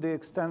building the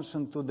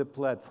extension to the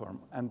platform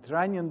and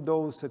running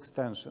those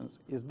extensions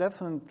is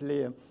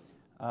definitely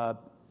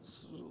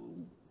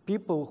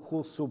people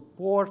who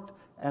support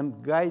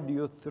and guide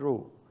you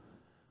through.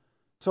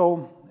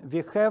 So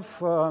we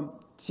have a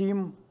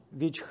team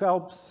which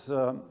helps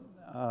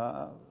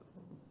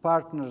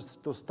partners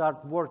to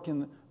start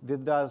working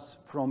with us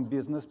from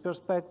business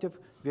perspective.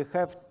 We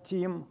have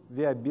team,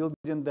 we are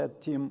building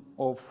that team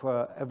of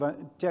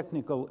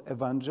technical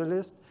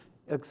evangelists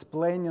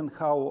explaining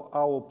how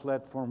our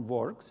platform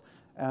works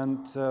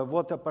and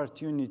what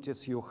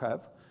opportunities you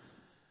have.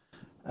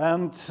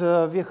 And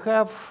we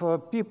have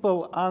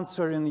people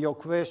answering your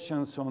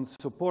questions on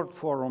support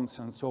forums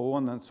and so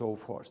on and so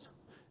forth.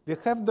 We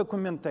have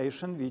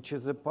documentation, which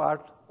is a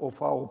part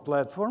of our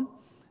platform,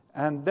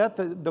 and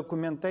that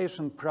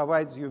documentation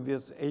provides you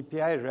with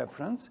API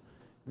reference,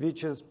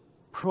 which is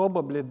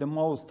probably the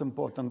most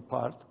important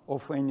part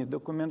of any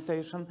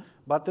documentation,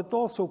 but it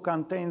also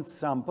contains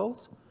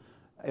samples,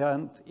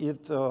 and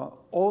it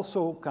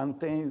also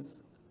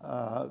contains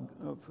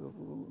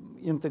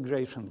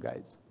integration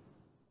guides.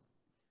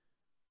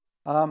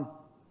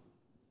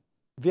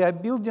 We are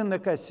building an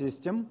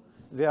ecosystem.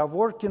 We are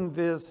working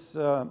with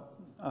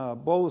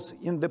both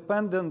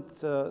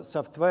independent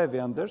software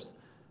vendors,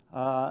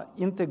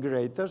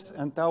 integrators,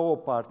 and our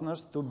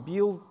partners to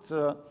build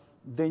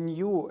the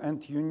new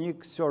and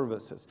unique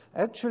services.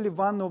 Actually,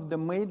 one of the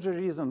major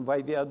reasons why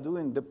we are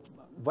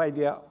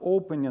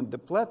opening the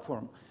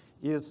platform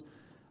is,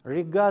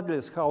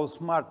 regardless how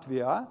smart we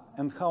are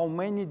and how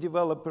many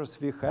developers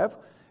we have,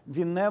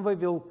 we never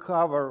will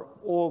cover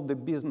all the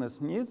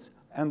business needs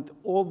and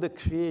all the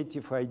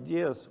creative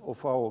ideas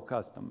of our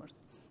customers.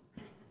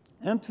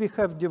 And we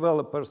have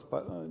developer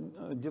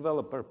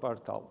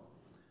portal,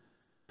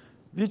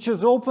 which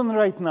is open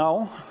right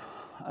now.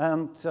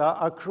 And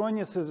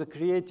Acronis is a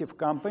creative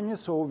company,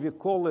 so we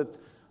call it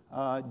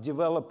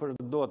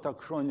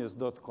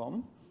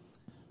developer.acronis.com.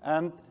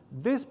 And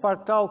this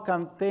portal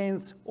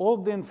contains all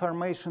the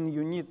information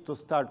you need to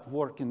start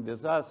working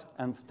with us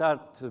and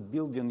start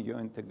building your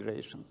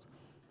integrations.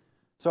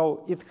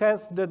 So it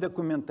has the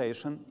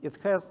documentation. It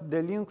has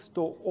the links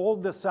to all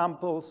the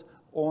samples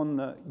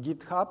on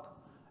GitHub.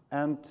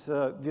 And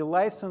we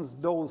license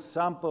those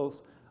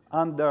samples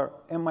under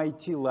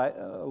MIT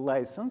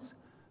license.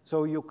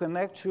 So you can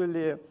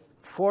actually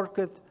fork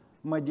it,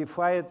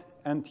 modify it,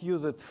 and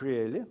use it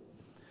freely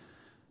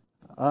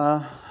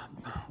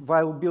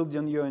while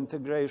building your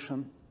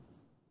integration.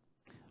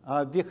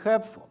 We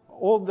have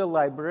all the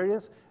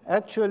libraries.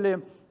 Actually,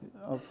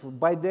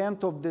 by the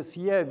end of this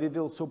year, we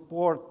will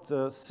support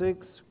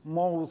 6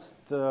 most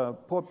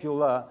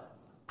popular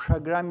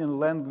programming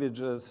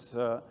languages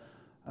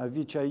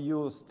which are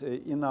used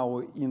in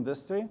our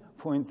industry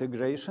for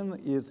integration.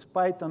 It's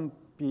Python,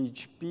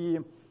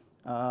 PHP,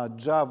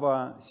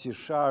 Java, C#,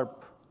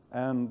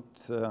 and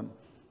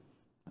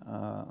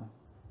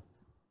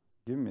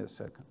give me a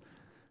second.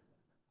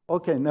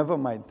 OK, never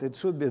mind. It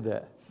should be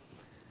there.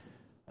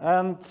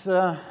 And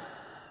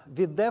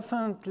we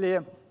definitely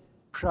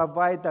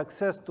provide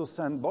access to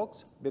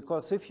Sandbox,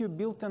 because if you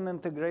build an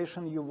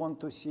integration, you want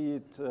to see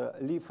it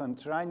live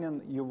and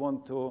running. You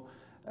want to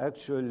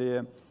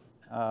actually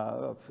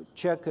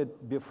check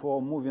it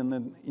before moving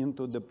it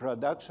into the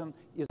production.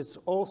 It's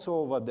also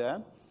over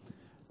there.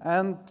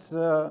 And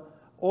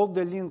all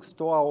the links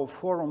to our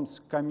forums,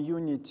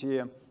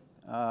 community,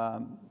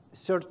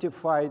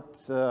 certified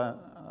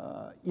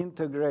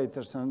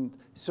integrators, and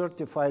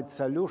certified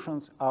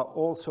solutions are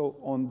also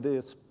on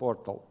this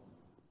portal.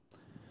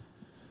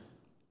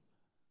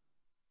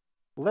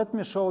 Let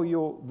me show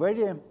you a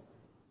very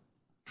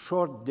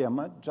short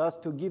demo,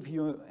 just to give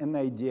you an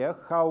idea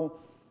how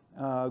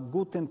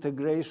good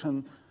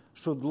integration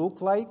should look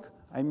like.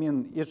 I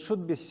mean, it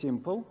should be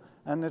simple,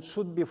 and it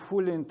should be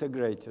fully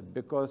integrated,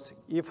 because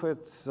if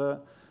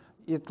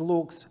it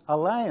looks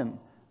aligned,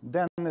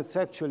 then it's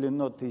actually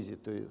not easy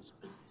to use.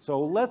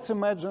 So let's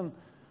imagine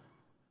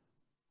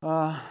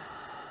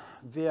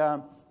we are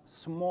a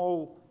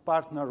small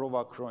partner of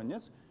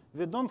Acronis.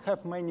 We don't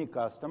have many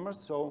customers,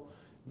 so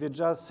we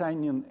just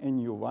sign in a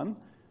new one.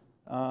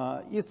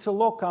 It's a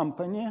law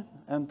company,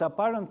 and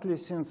apparently,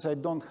 since I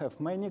don't have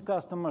many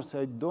customers,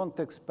 I don't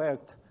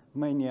expect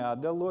many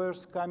other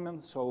lawyers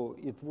coming, so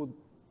it would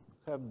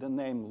have the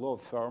name law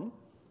firm.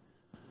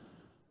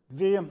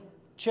 We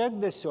check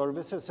the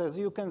services. As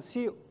you can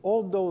see,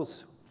 all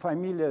those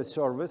familiar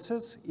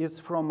services is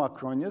from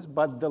Acronis,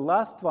 but the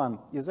last one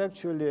is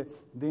actually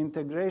the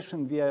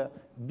integration we are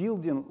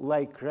building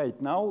like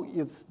right now.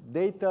 It's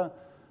data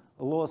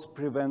loss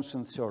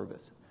prevention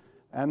service.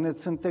 And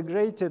it's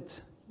integrated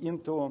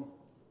into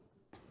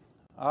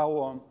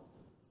our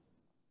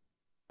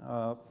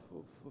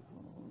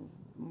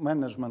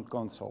management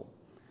console.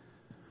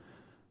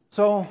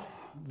 So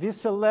we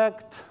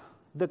select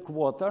the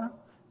quota.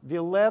 We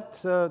let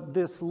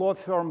this law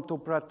firm to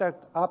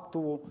protect up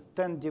to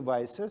 10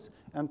 devices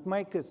and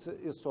make it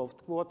a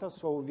soft quota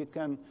so we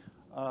can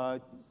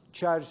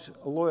charge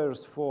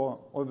lawyers for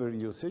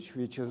overusage,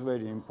 which is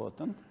very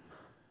important.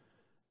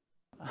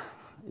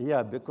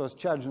 Yeah, because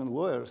charging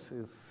lawyers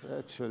is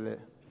actually...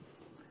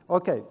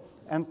 OK,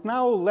 and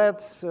now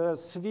let's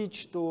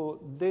switch to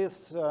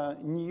this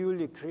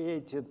newly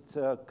created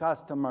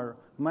customer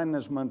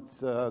management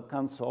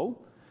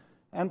console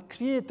and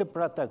create a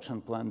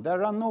protection plan.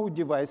 There are no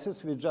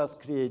devices. We just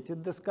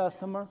created this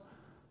customer.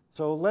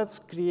 So let's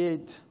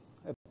create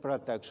a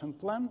protection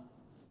plan.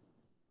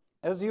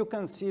 As you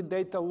can see,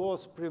 data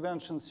loss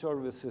prevention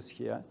services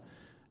here.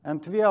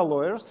 And we are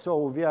lawyers, so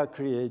we are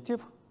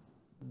creative.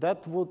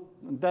 That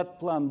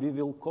plan we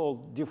will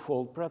call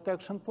default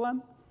protection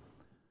plan.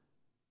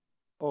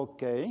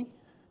 OK,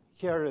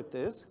 here it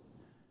is.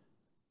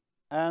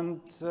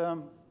 And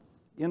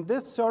in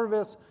this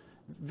service,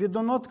 we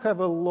do not have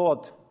a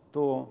lot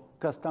to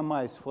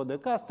customize for the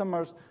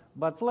customers,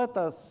 but let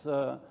us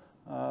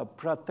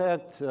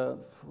protect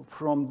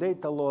from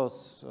data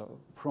loss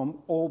from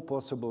all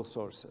possible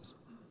sources.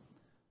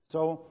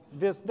 So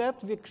with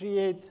that, we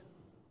create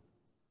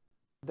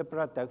the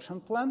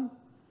protection plan.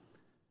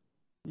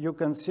 You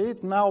can see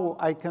it. Now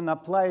I can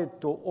apply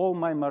it to all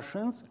my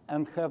machines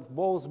and have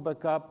both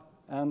backup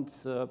and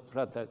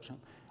protection.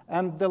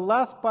 And the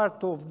last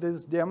part of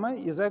this demo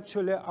is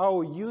actually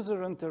our user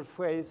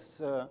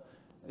interface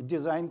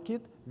design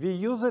kit. We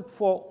use it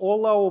for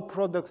all our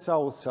products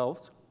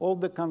ourselves. All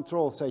the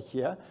controls are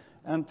here.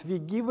 And we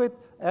give it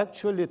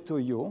actually to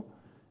you.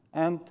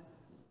 And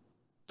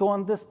to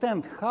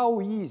understand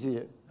how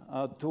easy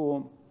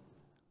to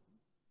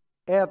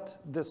add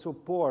the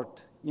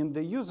support in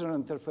the user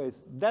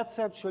interface, that's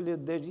actually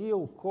the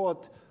real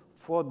code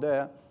for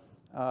the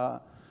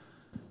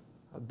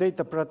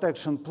data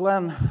protection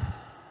plan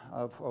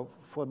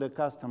for the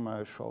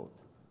customer I showed.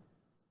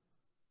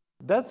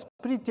 That's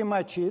pretty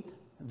much it.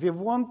 We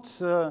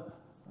want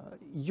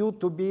you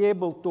to be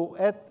able to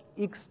add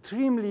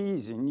extremely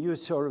easy new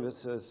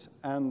services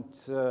and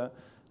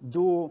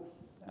do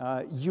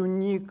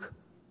unique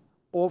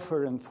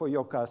offering for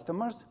your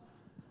customers.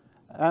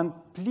 And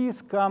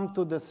please come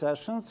to the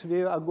sessions.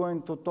 We are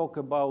going to talk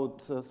about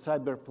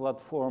cyber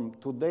platform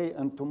today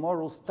and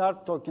tomorrow.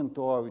 Start talking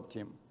to our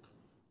team.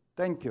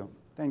 Thank you.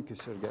 Thank you,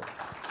 Sergey.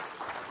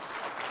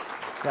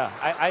 Yeah,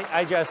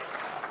 I just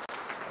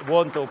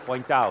want to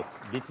point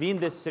out, between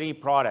these three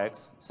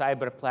products,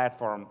 cyber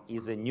platform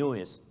is the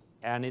newest.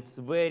 And it's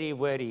very,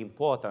 very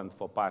important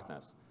for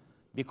partners.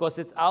 Because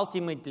it's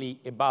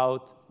ultimately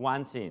about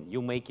one thing.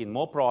 You're making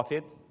more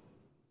profit,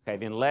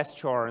 having less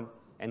churn,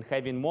 and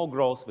having more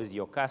growth with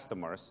your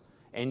customers,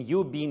 and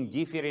you being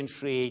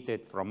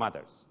differentiated from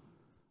others.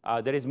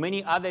 There is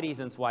many other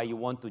reasons why you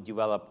want to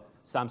develop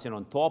something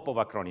on top of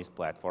Acronis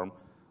platform.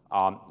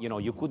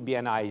 You could be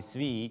an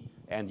ISV,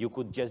 and you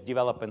could just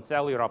develop and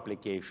sell your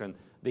application.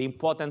 The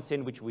important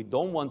thing which we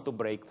don't want to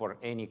break for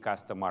any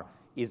customer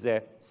is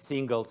a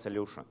single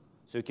solution.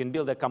 So you can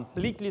build a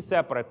completely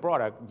separate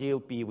product,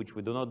 DLP, which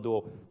we do not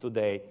do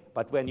today.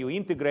 But when you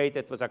integrate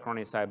it with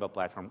Acronis Cyber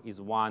Platform, is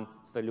one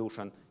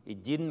solution.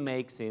 It didn't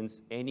make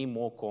things any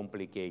more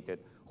complicated,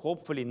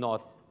 hopefully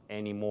not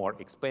any more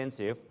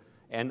expensive,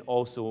 and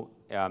also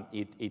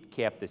it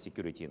kept the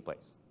security in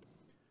place.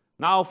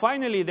 Now,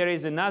 finally, there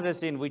is another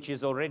thing which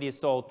is already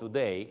sold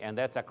today, and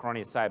that's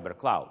Acronis Cyber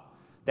Cloud.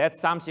 That's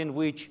something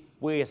which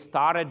we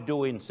started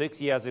doing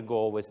 6 years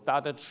ago. We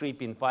started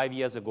shipping 5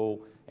 years ago,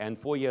 and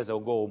 4 years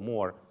ago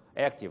more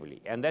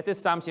actively. And that is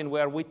something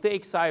where we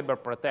take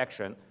cyber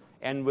protection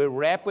and we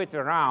wrap it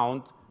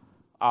around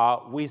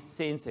with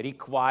things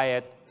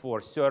required for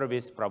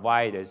service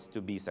providers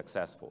to be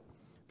successful.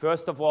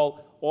 First of all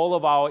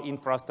of our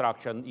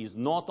infrastructure is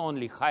not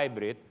only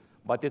hybrid,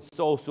 but it's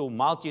also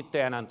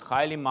multi-tenant,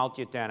 highly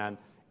multi-tenant,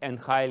 and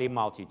highly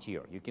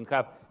multi-tier. You can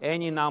have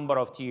any number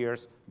of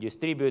tiers: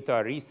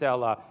 distributor,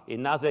 reseller,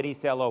 another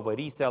reseller of a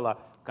reseller,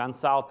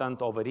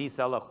 consultant of a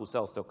reseller who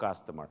sells to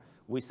customer.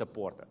 We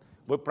support it.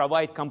 We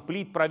provide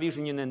complete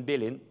provisioning and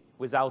billing,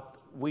 without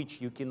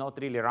which you cannot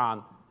really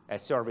run a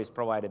service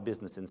provider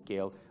business in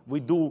scale.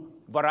 We do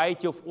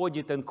variety of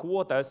audit and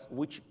quotas,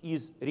 which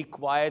is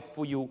required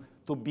for you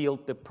to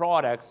build the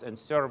products and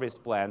service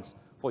plans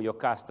for your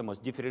customers,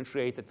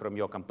 differentiated from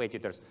your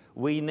competitors.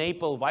 We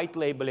enable white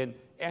labeling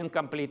and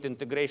complete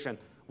integration.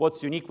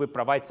 What's unique, we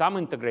provide some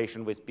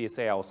integration with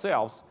PSA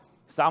ourselves.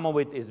 Some of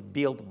it is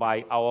built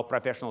by our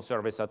professional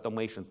service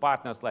automation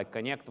partners like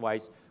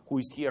ConnectWise, who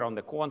is here on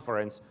the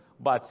conference.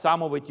 But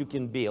some of it you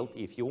can build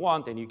if you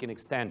want, and you can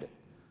extend it.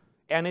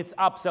 And it's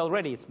upsell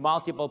ready. It's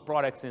multiple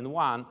products in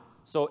one.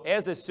 So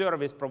as a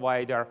service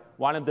provider,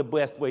 one of the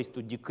best ways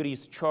to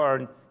decrease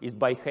churn is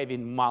by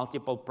having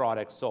multiple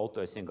products sold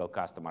to a single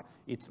customer.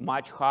 It's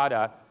much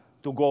harder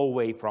to go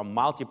away from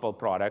multiple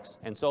products,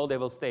 and so they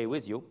will stay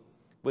with you.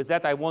 With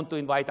that, I want to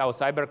invite our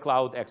Cyber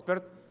Cloud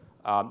expert,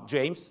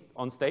 James,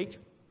 on stage.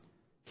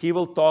 He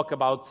will talk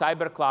about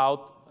Cyber Cloud,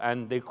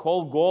 and the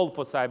whole goal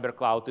for Cyber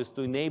Cloud is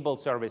to enable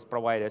service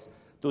providers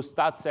to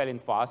start selling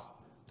fast,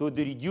 to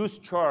reduce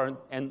churn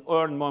and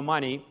earn more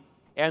money,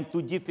 and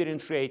to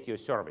differentiate your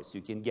service.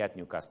 You can get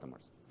new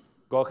customers.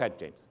 Go ahead,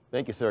 James.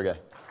 Thank you, Sergey.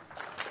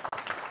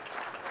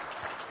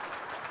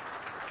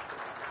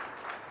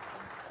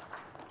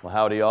 Well,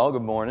 howdy, y'all.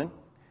 Good morning.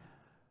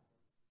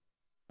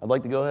 I'd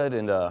like to go ahead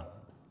and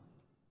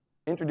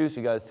introduce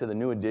you guys to the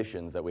new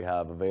additions that we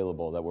have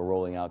available that we're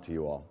rolling out to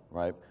you all,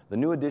 right? The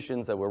new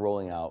additions that we're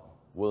rolling out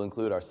will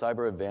include our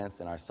Cyber Advanced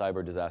and our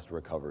Cyber Disaster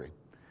Recovery.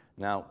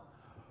 Now,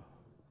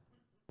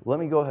 let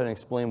me go ahead and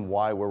explain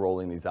why we're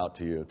rolling these out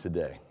to you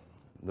today.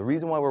 The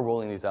reason why we're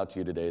rolling these out to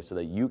you today is so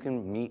that you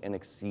can meet and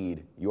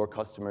exceed your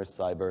customers'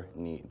 cyber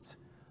needs.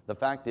 The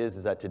fact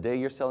is that today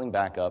you're selling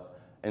backup,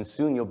 and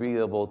soon you'll be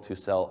able to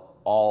sell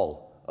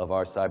all of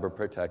our cyber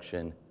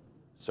protection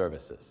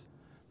services.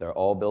 They're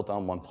all built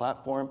on one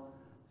platform,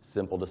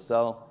 simple to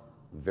sell,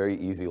 very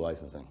easy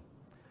licensing.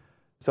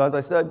 So as I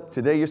said,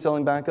 today you're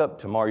selling backup,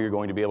 tomorrow you're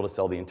going to be able to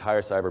sell the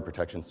entire cyber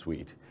protection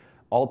suite.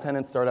 All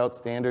tenants start out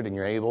standard, and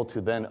you're able to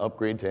then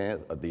upgrade to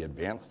the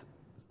Advanced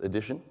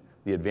Edition.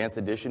 The Advanced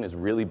Edition is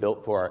really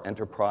built for our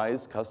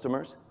enterprise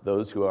customers,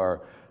 those who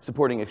are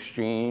supporting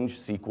Exchange,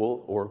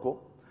 SQL,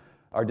 Oracle.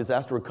 Our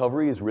Disaster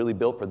Recovery is really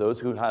built for those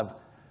who have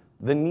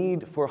the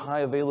need for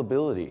high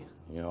availability,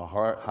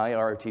 high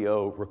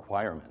RTO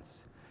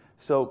requirements.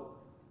 So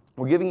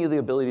we're giving you the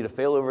ability to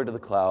fail over to the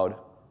cloud.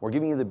 We're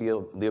giving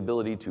you the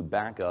ability to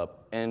back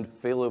up and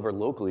fail over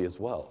locally as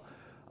well.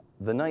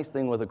 The nice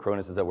thing with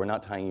Acronis is that we're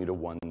not tying you to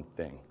one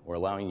thing. We're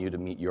allowing you to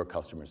meet your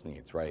customers'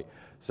 needs, right?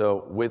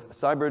 So with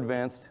Cyber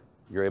Advanced,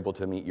 you're able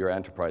to meet your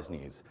enterprise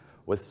needs.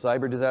 With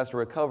Cyber Disaster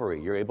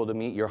Recovery, you're able to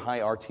meet your high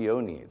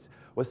RTO needs.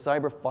 With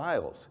Cyber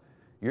Files,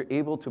 you're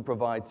able to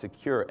provide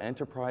secure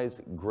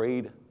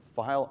enterprise-grade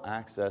file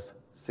access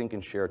sync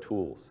and share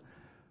tools.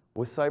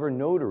 With Cyber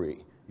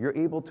Notary, you're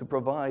able to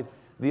provide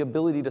the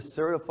ability to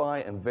certify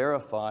and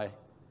verify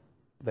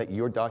that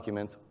your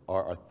documents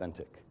are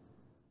authentic.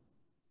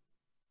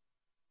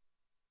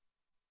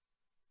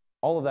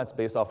 All of that's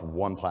based off of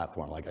one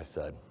platform, like I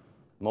said.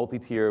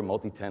 Multi-tier,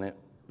 multi-tenant,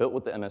 built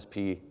with the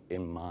MSP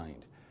in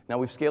mind. Now,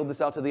 we've scaled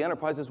this out to the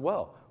enterprise as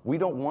well. We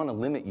don't want to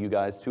limit you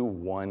guys to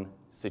one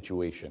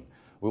situation.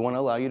 We want to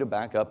allow you to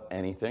back up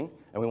anything,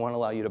 and we want to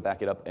allow you to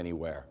back it up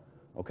anywhere,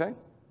 okay?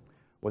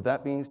 With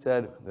that being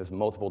said, there's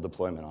multiple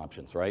deployment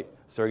options, right?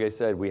 Sergey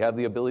said we have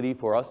the ability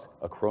for us,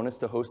 Acronis,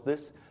 to host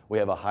this. We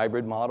have a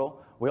hybrid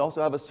model. We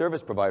also have a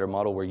service provider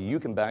model where you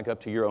can back up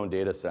to your own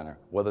data center,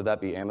 whether that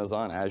be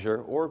Amazon,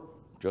 Azure, or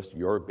just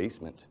your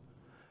basement.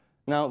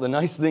 Now, the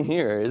nice thing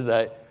here is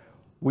that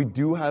we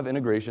do have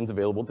integrations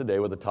available today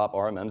with the top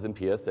RMMs and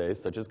PSAs,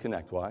 such as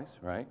ConnectWise,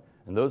 right?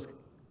 And those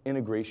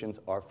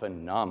integrations are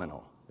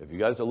phenomenal. If you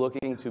guys are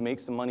looking to make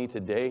some money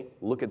today,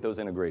 look at those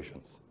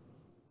integrations.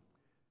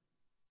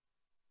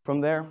 From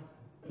there,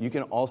 you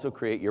can also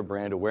create your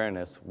brand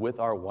awareness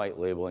with our white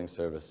labeling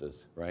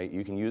services, right?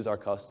 You can use our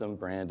custom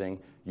branding,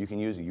 you can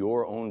use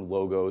your own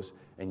logos,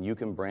 and you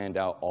can brand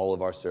out all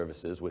of our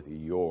services with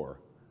your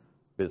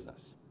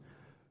business.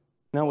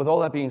 Now, with all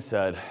that being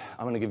said,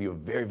 I'm going to give you a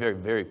very, very,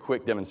 very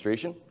quick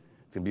demonstration.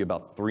 It's going to be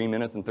about 3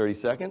 minutes and 30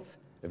 seconds.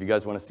 If you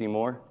guys want to see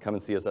more, come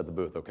and see us at the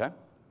booth, okay?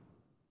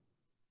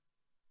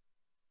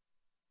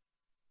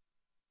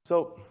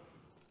 So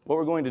what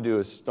we're going to do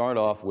is start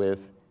off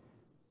with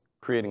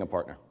creating a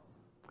partner.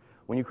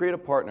 When you create a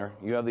partner,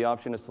 you have the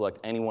option to select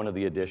any one of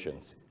the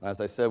editions. As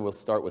I said, we'll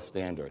start with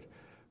standard.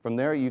 From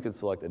there, you can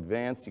select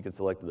advanced, you can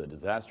select the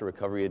disaster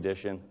recovery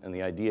edition, and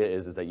the idea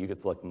is that you can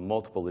select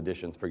multiple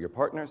editions for your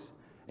partners,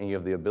 and you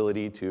have the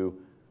ability to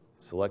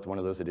select one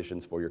of those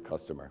editions for your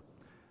customer.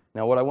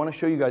 Now, what I want to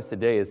show you guys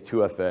today is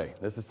 2FA.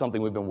 This is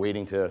something we've been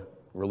waiting to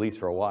release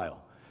for a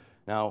while.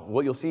 Now,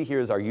 what you'll see here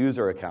is our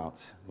user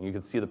accounts. And you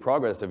can see the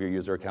progress of your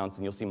user accounts,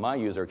 and you'll see my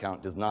user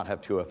account does not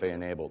have 2FA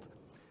enabled.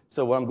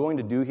 So what I'm going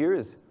to do here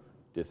is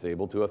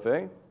disable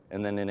 2FA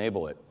and then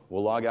enable it.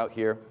 We'll log out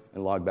here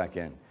and log back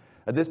in.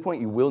 At this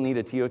point, you will need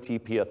a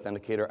TOTP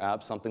authenticator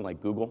app, something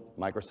like Google,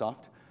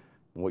 Microsoft.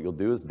 And what you'll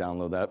do is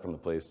download that from the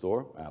Play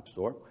Store, App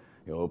Store.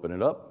 You'll open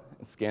it up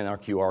and scan our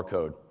QR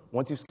code.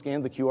 Once you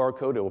scan the QR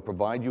code, it will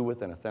provide you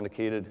with an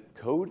authenticated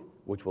code,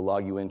 which will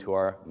log you into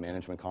our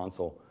management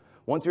console.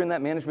 Once you're in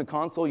that management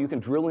console, you can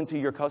drill into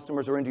your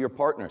customers or into your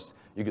partners.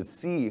 You can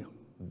see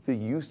the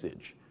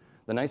usage.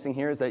 The nice thing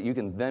here is that you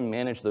can then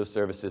manage those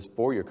services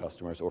for your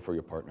customers or for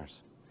your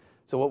partners.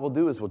 So what we'll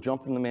do is we'll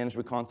jump from the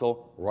management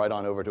console right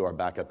on over to our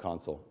backup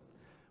console.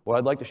 What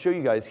I'd like to show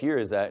you guys here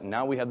is that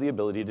now we have the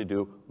ability to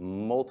do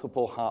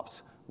multiple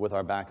hops with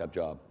our backup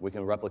job. We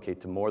can replicate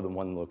to more than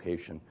one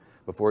location.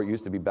 Before, it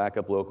used to be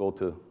backup local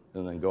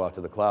and then go out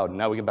to the cloud. And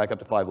now we can back up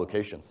to 5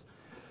 locations.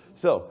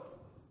 So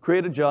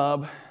create a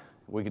job,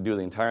 We could do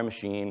the entire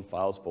machine,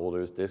 files,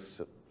 folders,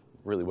 disks,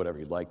 really whatever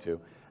you'd like to.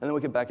 And then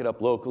we can back it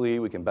up locally.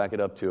 We can back it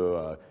up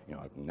to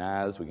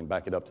NAS. We can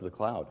back it up to the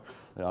cloud.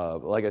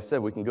 Like I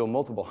said, we can go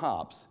multiple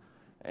hops.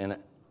 And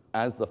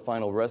as the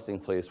final resting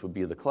place would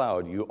be the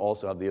cloud, you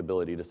also have the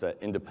ability to set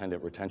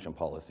independent retention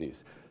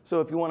policies.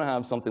 So if you want to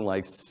have something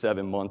like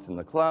 7 months in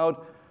the cloud,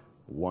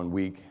 1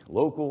 week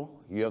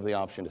local, you have the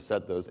option to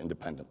set those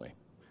independently.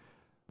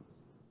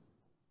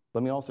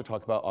 Let me also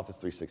talk about Office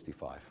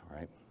 365,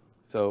 right?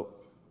 So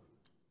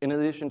in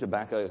addition to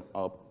back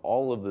up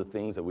all of the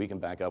things that we can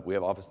back up, we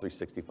have Office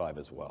 365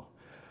 as well.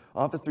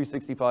 Office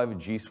 365 and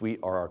G Suite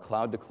are our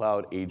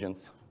cloud-to-cloud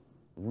agents.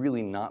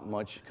 Really not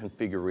much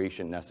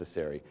configuration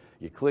necessary.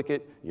 You click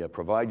it, you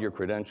provide your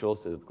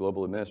credentials, the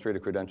global administrator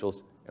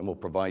credentials, and we'll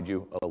provide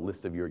you a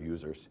list of your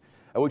users.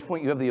 At which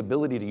point you have the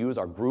ability to use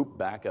our group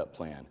backup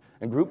plan.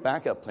 And group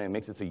backup plan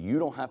makes it so you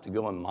don't have to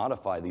go and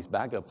modify these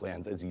backup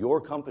plans as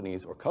your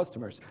companies or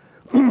customers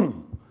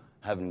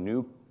have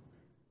new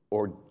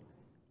or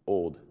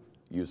old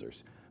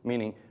users.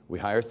 Meaning, we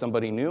hire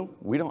somebody new,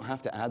 we don't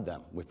have to add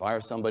them. We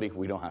fire somebody,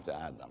 we don't have to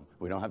add them.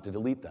 We don't have to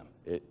delete them.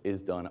 It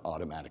is done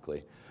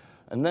automatically.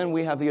 And then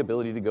we have the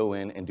ability to go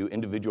in and do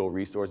individual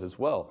restores as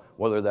well,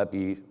 whether that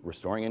be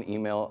restoring an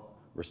email,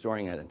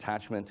 restoring an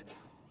attachment,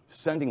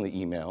 sending the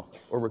email,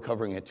 or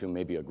recovering it to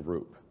maybe a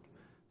group.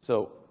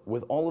 So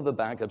with all of the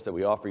backups that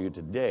we offer you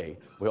today,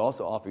 we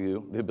also offer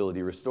you the ability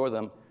to restore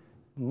them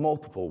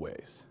multiple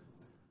ways.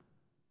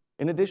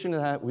 In addition to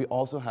that, we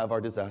also have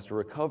our disaster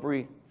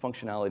recovery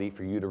functionality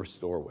for you to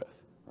restore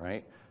with,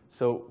 right?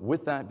 So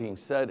with that being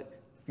said,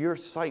 if your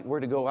site were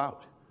to go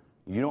out,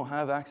 you don't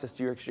have access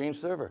to your Exchange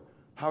server,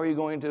 how are you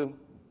going to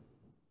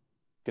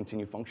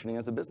continue functioning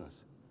as a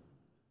business?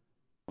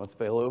 Let's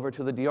fail over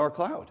to the DR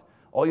Cloud.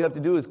 All you have to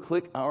do is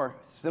click our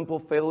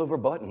simple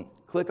failover button,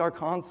 click our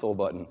console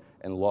button,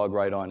 and log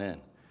right on in.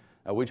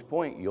 At which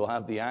point, you'll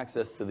have the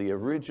access to the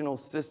original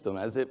system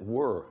as it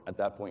were at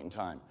that point in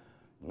time.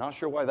 Not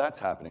sure why that's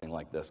happening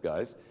like this,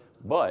 guys,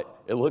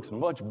 but it looks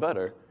much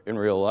better in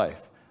real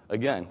life.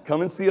 Again,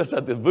 come and see us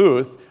at the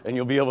booth, and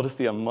you'll be able to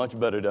see a much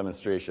better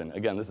demonstration.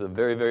 Again, this is a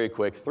very, very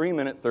quick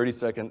 3-minute,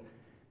 30-second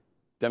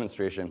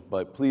demonstration,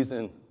 but please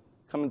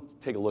come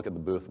and take a look at the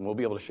booth, and we'll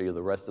be able to show you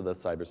the rest of the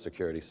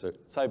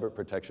cyber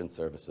protection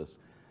services.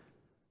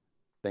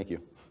 Thank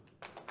you.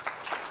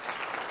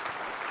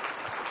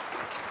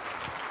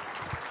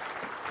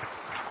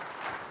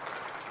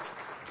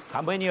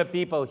 How many of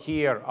people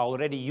here are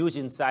already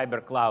using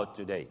Cyber Cloud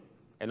today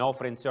and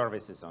offering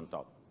services on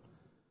top?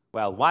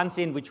 Well, one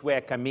thing which we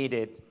are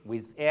committed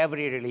with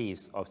every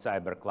release of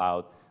Cyber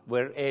Cloud,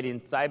 we're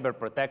adding cyber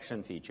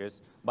protection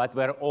features, but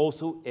we're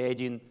also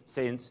adding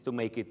things to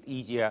make it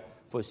easier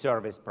for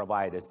service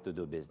providers to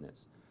do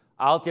business.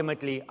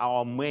 Ultimately,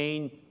 our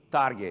main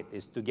target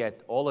is to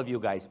get all of you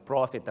guys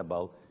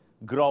profitable,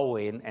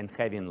 growing, and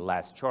having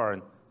less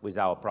churn with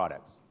our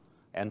products.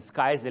 And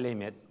sky's the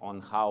limit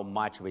on how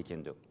much we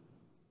can do.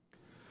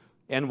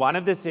 And one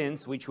of the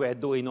things which we are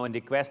doing on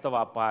request of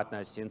our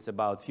partners since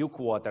about few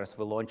quarters,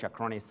 we launched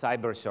Acronis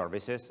Cyber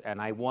Services,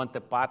 and I want the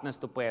partners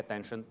to pay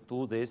attention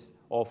to this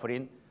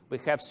offering. We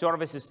have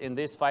services in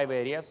these 5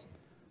 areas,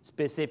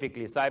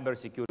 specifically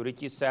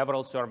cybersecurity,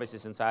 several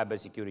services in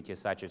cybersecurity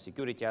such as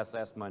security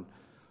assessment,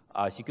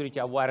 security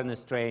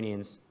awareness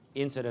trainings,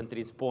 incident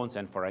response,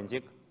 and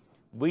forensic.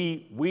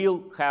 We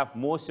will have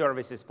more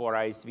services for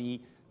ISV,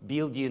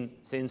 building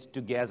things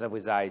together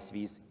with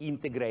ISVs,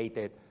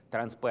 integrated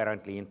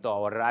transparently into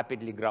our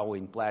rapidly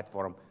growing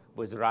platform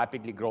with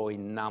rapidly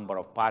growing number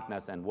of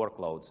partners and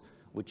workloads,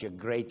 which is a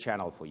great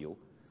channel for you.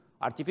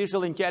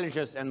 Artificial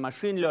intelligence and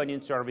machine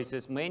learning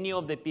services, many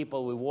of the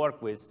people we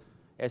work with,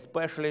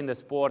 especially in the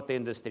sport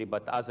industry,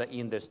 but other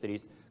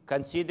industries,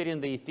 considering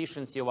the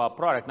efficiency of our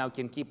product, now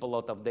can keep a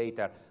lot of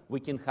data. We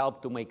can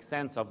help to make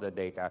sense of the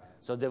data,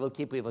 so they will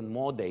keep even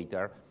more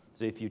data.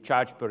 So if you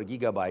charge per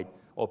gigabyte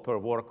or per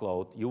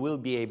workload, you will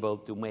be able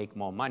to make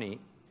more money.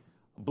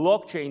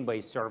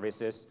 Blockchain-based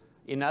services,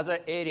 another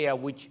area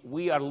which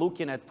we are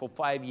looking at for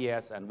 5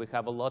 years, and we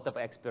have a lot of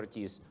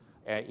expertise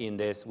in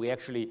this. We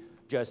actually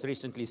just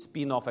recently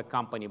spin off a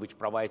company which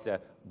provides a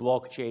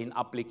blockchain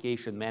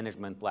application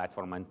management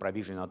platform and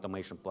provision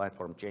automation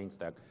platform,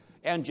 ChainStack,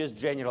 and just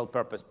general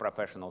purpose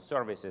professional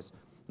services.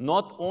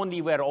 Not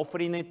only we're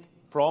offering it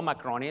from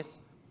Acronis,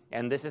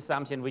 and this is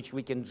something which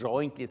we can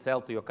jointly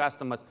sell to your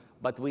customers,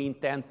 but we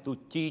intend to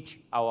teach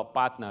our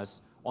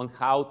partners on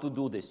how to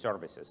do these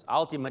services.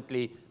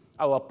 Ultimately,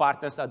 our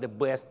partners are the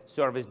best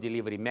service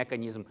delivery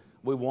mechanism.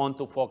 We want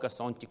to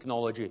focus on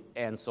technology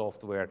and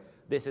software.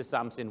 This is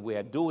something we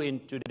are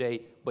doing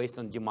today based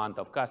on demand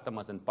of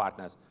customers and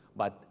partners,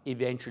 but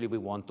eventually we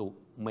want to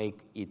make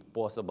it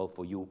possible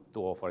for you to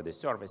offer these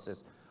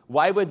services.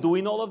 Why we're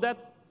doing all of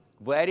that?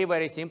 Very,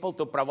 very simple: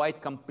 to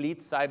provide complete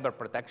cyber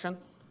protection,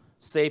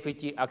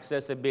 safety,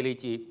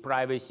 accessibility,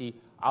 privacy,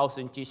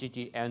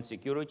 authenticity, and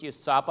security.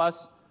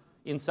 SAPAS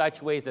in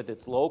such ways that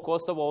it's low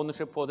cost of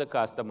ownership for the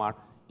customer.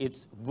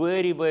 It's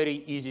very,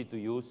 very easy to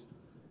use.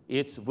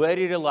 It's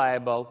very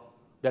reliable.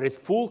 There is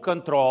full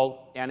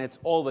control, and it's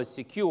always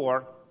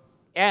secure.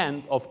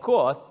 And of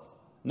course,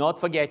 not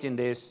forgetting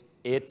this,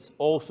 it's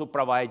also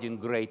providing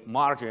great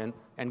margin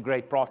and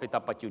great profit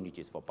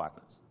opportunities for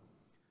partners.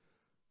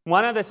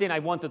 One other thing I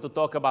wanted to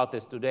talk about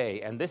this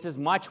today, and this is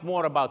much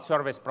more about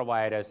service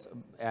providers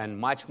and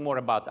much more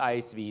about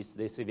ISVs,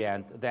 this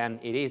event, than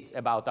it is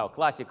about our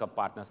classical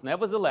partners.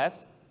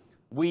 Nevertheless,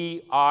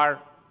 we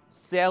are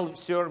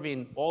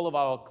serving all of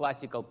our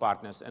classical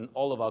partners and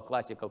all of our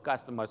classical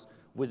customers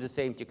with the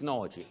same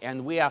technology.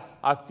 And we are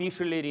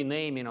officially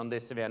renaming on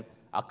this event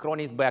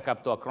Acronis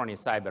Backup to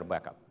Acronis Cyber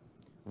Backup.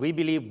 We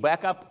believe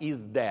backup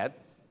is dead,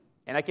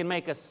 and I can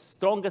make a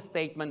stronger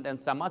statement than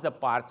some other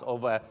parts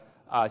of a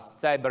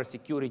cyber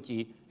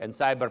security and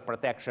cyber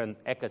protection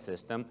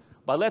ecosystem,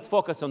 but let's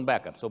focus on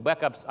backup. So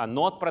backups are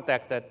not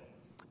protected.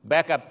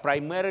 Backup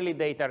primary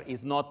data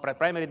is not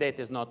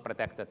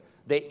protected.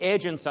 The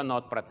agents are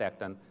not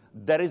protected.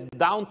 There is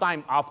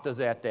downtime after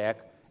the attack,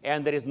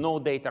 and there is no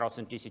data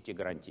authenticity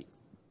guarantee.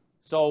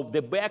 So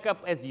the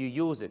backup as you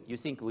use it, you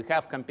think we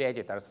have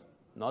competitors,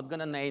 not going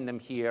to name them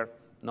here,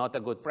 not a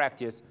good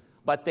practice,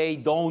 but they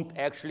don't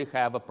actually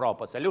have a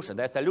proper solution.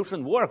 Their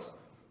solution works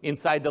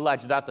inside the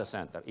large data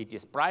center. It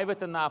is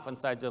private enough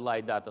inside the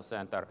large data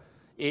center.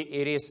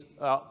 It is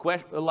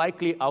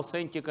likely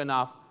authentic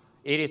enough.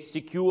 It is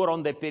secure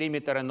on the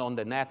perimeter and on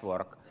the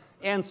network,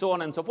 and so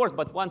on and so forth.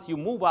 But once you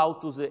move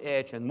out to the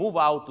edge and move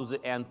out to the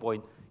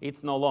endpoint,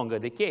 it's no longer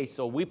the case.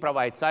 So we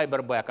provide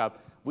cyber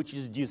backup, which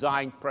is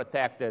designed,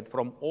 protected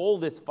from all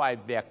these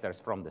 5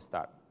 vectors from the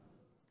start.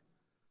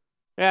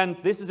 And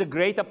this is a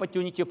great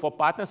opportunity for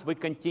partners. We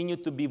continue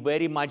to be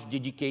very much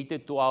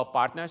dedicated to our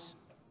partners.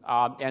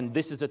 And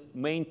this is a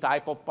main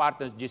type of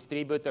partners,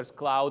 distributors,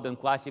 cloud and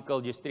classical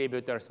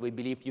distributors. We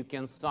believe you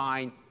can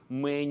sign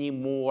many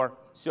more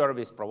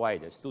service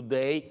providers.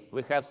 Today,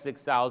 we have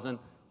 6,000.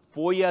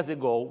 4 years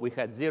ago, we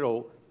had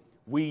 0.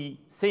 We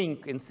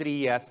think in 3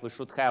 years, we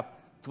should have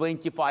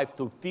 25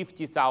 to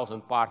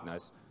 50,000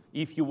 partners.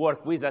 If you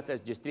work with us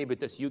as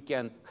distributors, you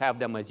can have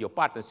them as your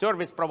partners.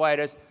 Service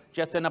providers,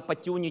 just an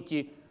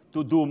opportunity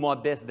to do more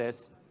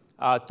business,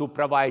 to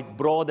provide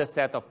broader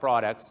set of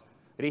products.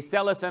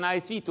 Resellers and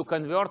ISV to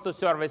convert to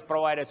service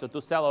providers or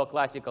to sell our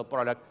classical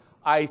product.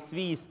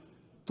 ISVs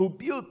to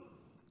build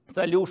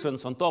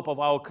solutions on top of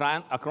our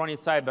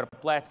Acronis Cyber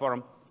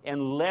platform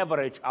and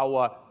leverage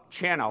our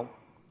channel,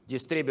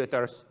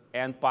 distributors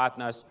and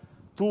partners,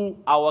 to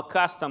our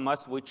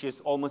customers, which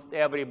is almost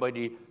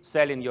everybody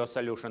selling your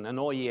solution, and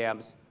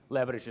OEMs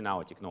leveraging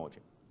our technology.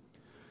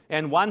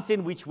 And one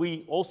thing which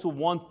we also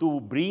want to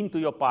bring to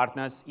your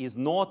partners is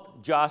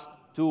not just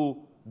to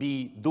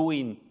be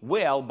doing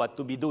well, but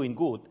to be doing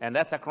good, and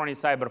that's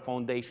Acronis Cyber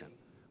Foundation.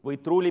 We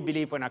truly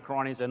believe in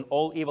Acronis, and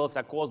all evils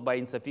are caused by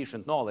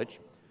insufficient knowledge.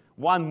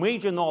 One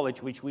major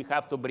knowledge which we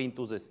have to bring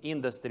to this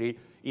industry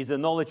is the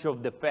knowledge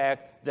of the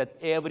fact that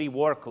every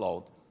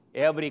workload,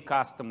 every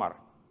customer,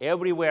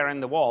 everywhere in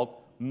the world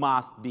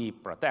must be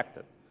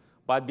protected.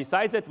 But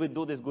besides that, we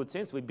do these good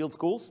things. We build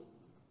schools.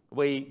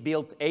 We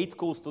built 8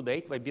 schools to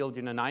date. We're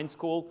building a 9th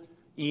school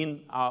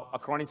in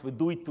Acronis. We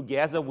do it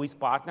together with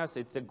partners.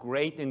 It's a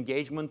great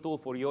engagement tool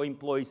for your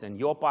employees and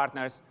your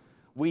partners.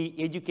 We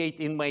educate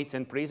inmates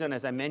in prison,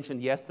 as I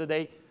mentioned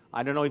yesterday.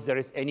 I don't know if there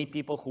is any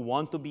people who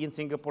want to be in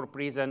Singapore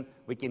prison.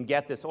 We can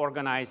get this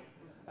organized.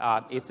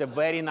 It's a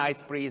very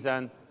nice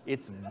prison.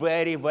 It's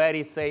very,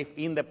 very safe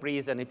in the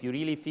prison. If you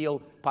really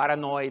feel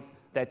paranoid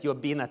that you're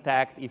being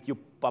attacked, if you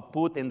are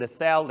put in the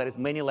cell, there is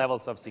many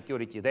levels of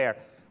security there.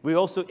 We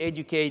also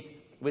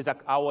educate with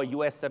our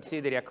US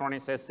subsidiary,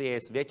 Acronis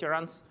SAS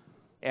veterans,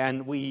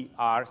 and we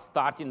are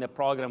starting a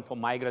program for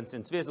migrants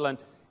in Switzerland.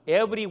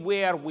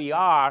 Everywhere we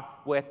are,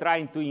 we're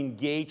trying to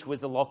engage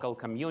with the local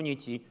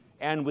community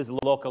and with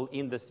local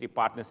industry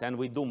partners, and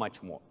we do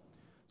much more.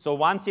 So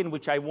one thing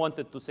which I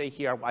wanted to say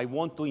here, I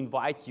want to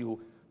invite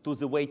you to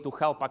the way to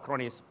help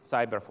Acronis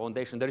Cyber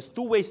Foundation. There's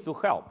 2 ways to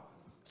help.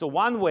 So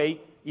one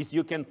way is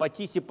you can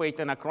participate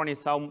in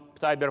Acronis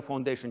Cyber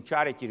Foundation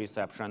charity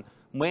reception.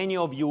 Many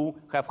of you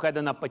have had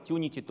an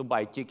opportunity to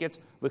buy tickets.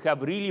 We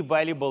have really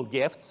valuable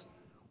gifts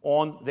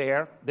on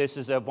there. This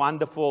is a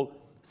wonderful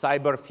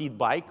cyber feed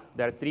bike.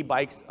 There are 3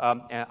 bikes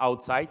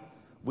outside,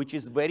 which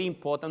is very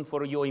important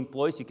for your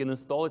employees. You can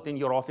install it in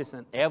your office,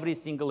 and every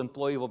single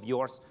employee of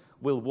yours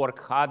will work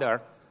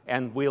harder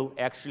and will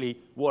actually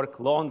work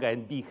longer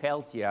and be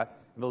healthier,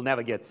 will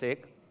never get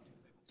sick.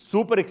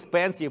 Super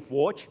expensive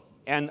watch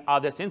and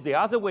other things. The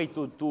other way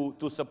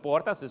to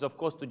support us is, of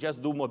course, to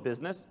just do more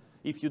business.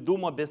 If you do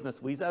more business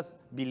with us,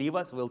 believe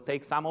us, we'll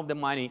take some of the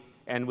money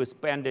and we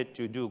spend it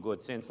to do good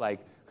things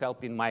like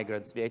helping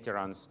migrants,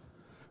 veterans,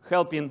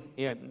 helping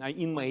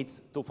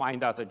inmates to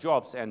find other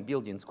jobs and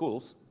building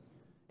schools.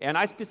 And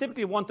I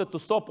specifically wanted to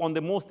stop on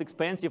the most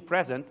expensive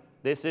present.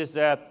 This is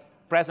a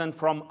present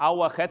from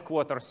our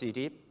headquarters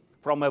city,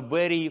 from a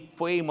very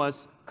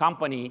famous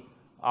company,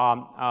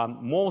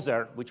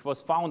 Moser, which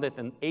was founded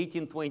in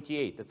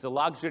 1828. It's a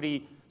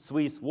luxury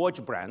Swiss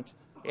watch brand,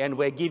 and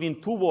we're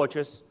giving 2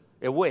 watches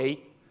away.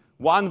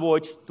 1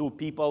 watch to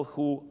people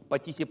who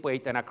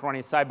participate in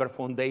Acronis Cyber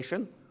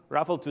Foundation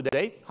raffle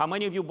today. How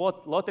many of you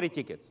bought lottery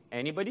tickets?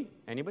 Anybody?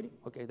 Anybody?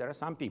 Okay, there are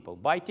some people.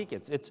 Buy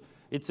tickets.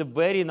 It's a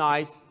very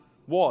nice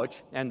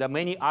watch, and there are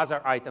many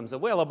other items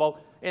available.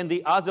 And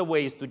the other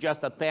way is to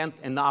just attend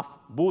enough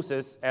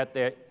booths at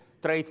the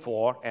trade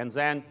floor, and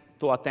then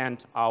to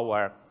attend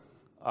our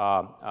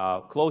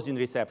closing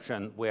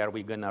reception, where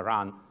we're going to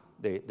run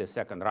the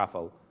second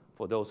raffle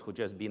for those who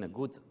just been a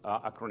good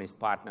Acronis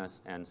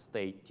partners and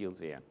stay till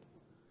the end.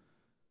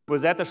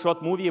 Was that a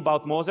short movie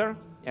about Moser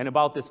and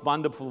about this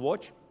wonderful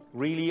watch?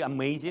 Really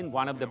amazing,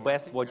 one of the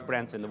best watch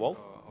brands in the world.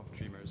 Of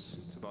dreamers,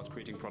 it's about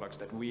creating products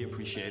that we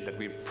appreciate, that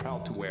we're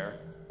proud to wear.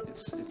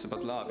 It's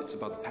about love, it's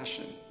about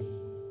passion.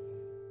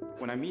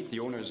 When I meet the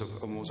owners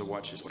of Moser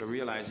watches, what I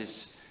realize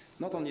is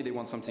not only they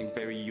want something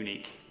very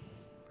unique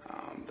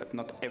that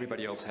not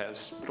everybody else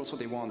has, but also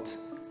they want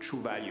true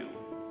value.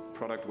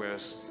 Product where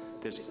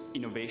there's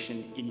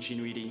innovation,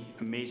 ingenuity,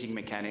 amazing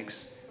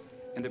mechanics,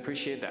 and they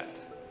appreciate that.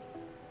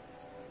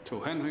 So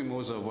Henry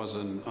Moser was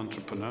an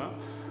entrepreneur.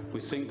 We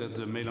think that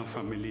the Meylan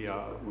family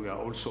we are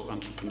also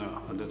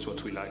entrepreneur, and that's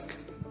what we like.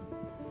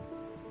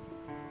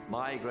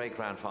 My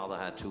great-grandfather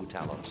had two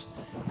talents.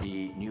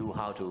 He knew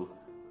how to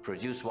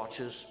produce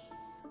watches,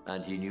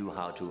 and he knew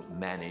how to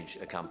manage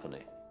a company.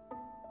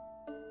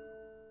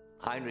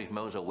 Heinrich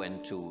Moser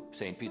went to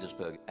St.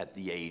 Petersburg at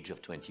the age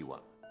of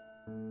 21.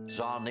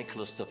 Tsar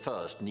Nicholas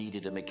I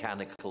needed a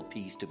mechanical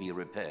piece to be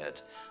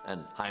repaired,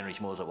 and Heinrich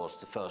Moser was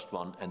the first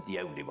one and the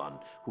only one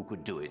who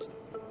could do it.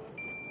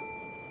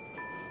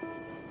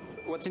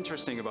 What's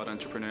interesting about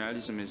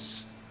entrepreneurialism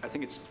is, I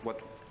think it's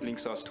what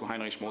links us to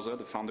Heinrich Moser,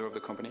 the founder of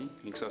the company,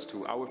 links us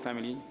to our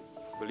family,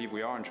 believe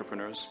we are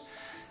entrepreneurs.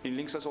 It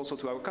links us also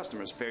to our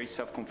customers, very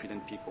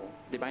self-confident people.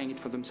 They're buying it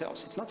for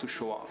themselves. It's not to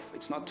show off.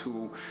 It's not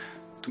to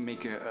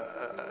make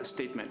a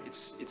statement.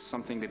 It's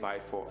something they buy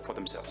for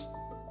themselves.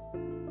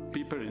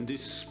 People in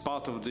this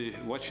part of the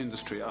watch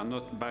industry are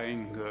not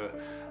buying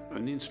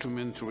an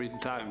instrument to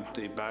read time.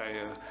 They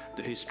buy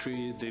the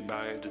history, they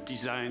buy the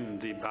design,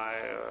 they buy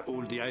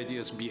all the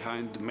ideas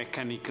behind the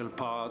mechanical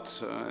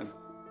parts.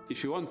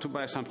 If you want to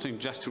buy something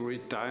just to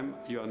read time,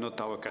 you are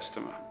not our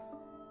customer.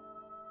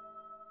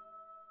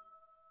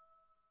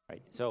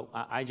 Right. So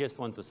I just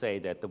want to say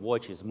that the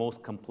watch is the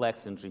most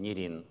complex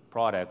engineering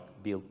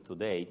product built to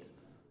date,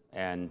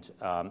 and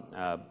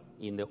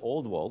in the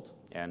old world.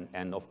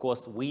 And of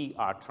course, we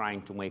are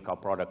trying to make our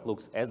product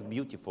look as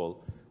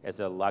beautiful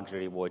as a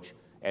luxury watch.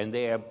 And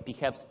they are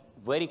perhaps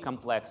very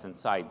complex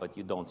inside, but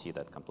you don't see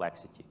that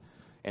complexity.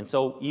 And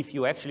so if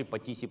you actually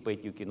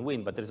participate, you can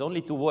win. But there's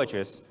only 2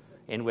 watches,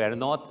 and we're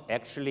not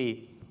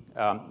actually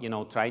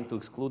trying to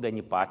exclude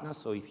any partners.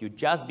 So if you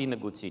just been a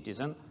good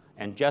citizen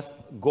and just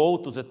go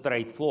to the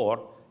trade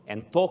floor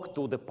and talk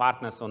to the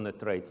partners on the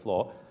trade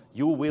floor,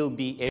 you will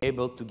be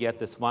able to get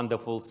this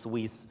wonderful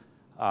Swiss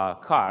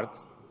card.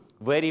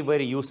 Very,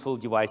 very useful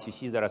device. You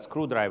see there are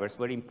screwdrivers,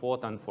 very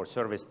important for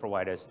service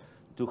providers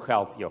to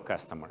help your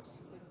customers,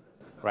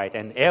 right?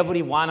 And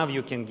every one of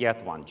you can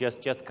get one.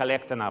 Just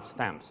collect enough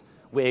stamps.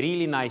 We're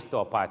really nice to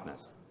our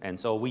partners, and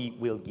so we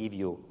will give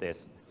you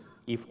this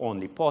if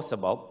only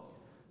possible.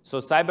 So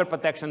cyber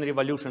protection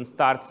revolution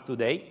starts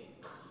today.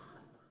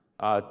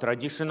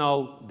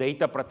 Traditional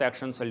data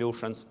protection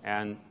solutions,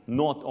 and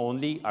not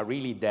only are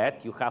really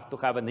dead, you have to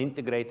have an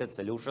integrated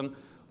solution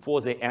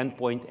for the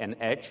endpoint and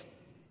edge.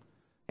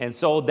 And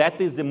so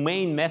that is the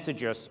main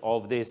messages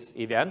of this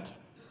event.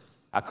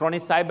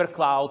 Acronis Cyber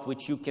Cloud,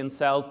 which you can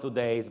sell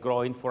today, is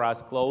growing for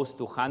us close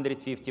to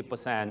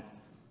 150%.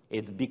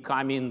 It's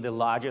becoming the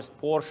largest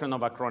portion of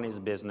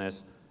Acronis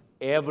business.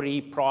 Every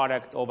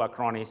product of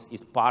Acronis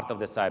is part of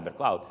the Cyber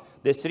Cloud.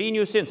 The 3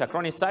 new things,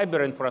 Acronis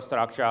Cyber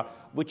Infrastructure,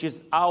 which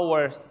is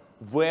our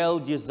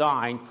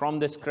well-designed, from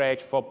the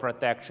scratch for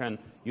protection,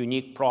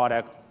 unique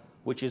product,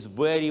 which is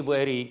very,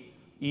 very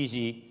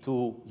easy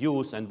to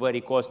use and very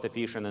cost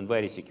efficient and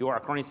very secure.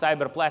 Acronis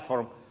Cyber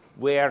Platform,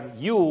 where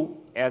you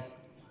as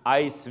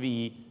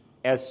ISV,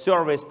 as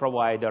service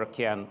provider,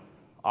 can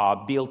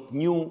build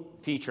new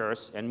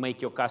features and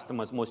make your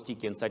customers more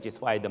sticky and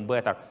satisfy them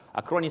better.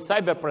 Acronis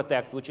Cyber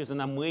Protect, which is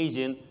an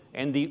amazing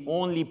and the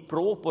only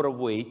proper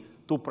way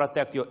to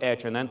protect your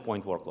edge and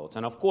endpoint workloads.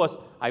 And of course,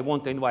 I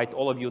want to invite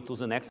all of you to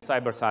the next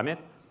Cyber Summit.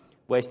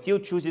 We're still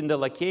choosing the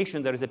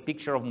location. There is a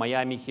picture of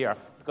Miami here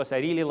because I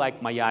really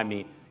like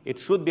Miami. It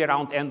should be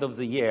around end of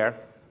the year,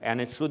 and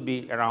it should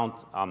be around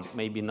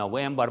maybe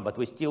November, but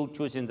we're still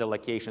choosing the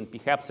location.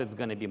 Perhaps it's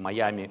going to be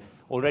Miami.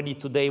 Already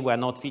today, we're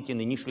not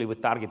fitting. Initially, we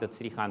targeted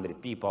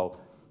 300 people,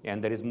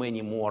 and there is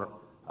many more,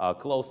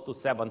 close to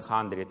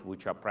 700,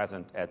 which are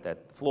present at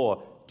that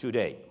floor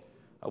today,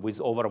 with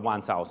over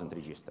 1,000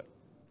 registered.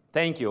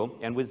 Thank you.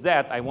 And with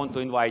that, I want to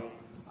invite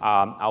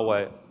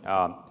our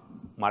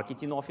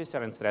marketing officer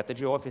and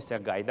strategy officer,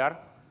 Gaidar,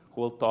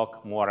 who will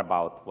talk more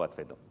about what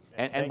we do.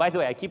 And by the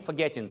way, I keep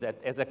forgetting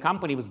that as a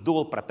company with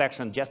dual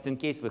protection, just in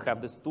case we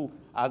have these 2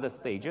 other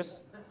stages,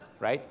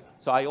 right?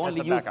 So I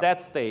only use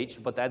that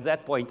stage, but at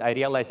that point, I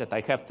realized that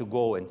I have to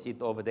go and sit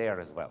over there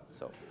as well.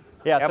 So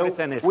yeah,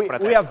 everything is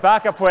we have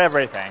backup for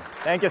everything.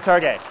 Thank you,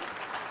 Sergey.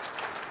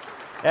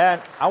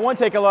 And I won't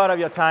take a lot of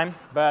your time,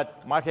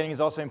 but marketing is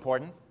also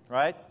important,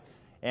 right?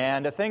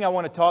 And the thing I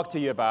want to talk to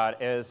you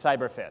about is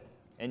CyberFit.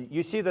 And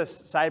you see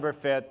this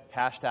CyberFit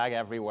hashtag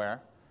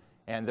everywhere.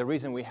 And the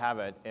reason we have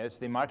it is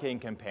the marketing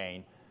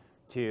campaign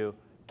to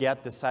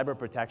get the cyber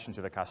protection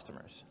to the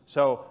customers.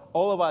 So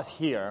all of us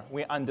here,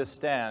 we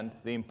understand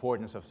the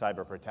importance of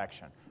cyber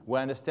protection. We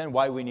understand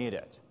why we need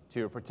it,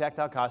 to protect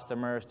our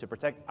customers, to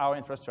protect our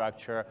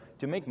infrastructure,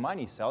 to make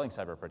money selling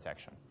cyber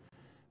protection.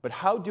 But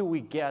how do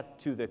we get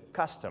to the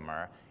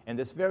customer in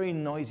this very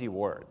noisy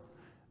world?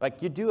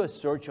 Like you do a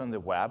search on the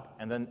web,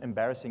 and then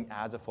embarrassing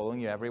ads are following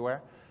you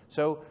everywhere.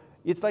 So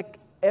it's like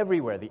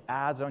everywhere, the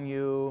ads on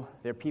you,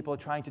 there are people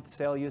trying to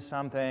sell you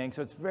something,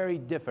 so it's very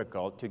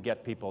difficult to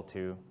get people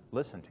to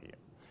listen to you.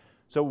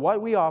 So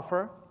what we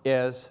offer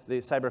is the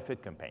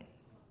CyberFit campaign.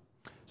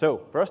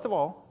 So first of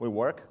all, we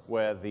work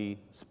with the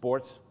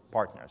sports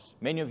partners.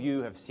 Many of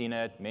you have seen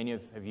it, many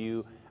of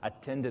you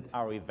attended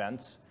our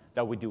events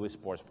that we do with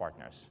sports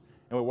partners.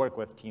 And we work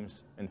with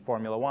teams in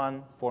Formula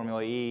 1,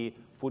 Formula E,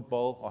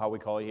 football, or how we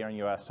call it here in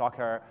the US,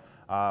 soccer.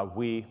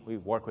 We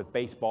work with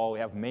baseball. We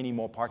have many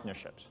more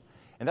partnerships.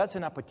 And that's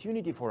an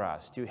opportunity for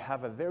us to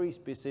have a very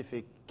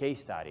specific case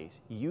studies,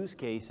 use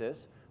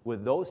cases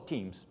with those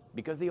teams,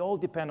 because they all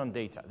depend on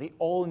data. They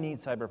all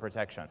need cyber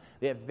protection.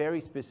 They have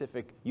very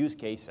specific use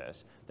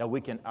cases that we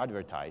can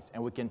advertise,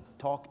 and we can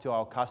talk to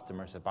our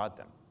customers about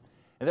them.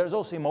 And there's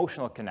also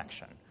emotional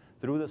connection.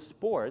 Through the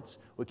sports,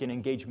 we can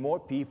engage more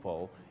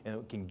people, and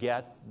we can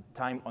get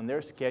time on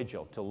their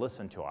schedule to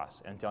listen to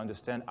us and to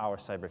understand our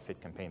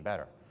CyberFit campaign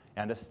better,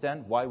 and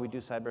understand why we do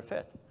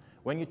CyberFit.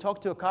 When you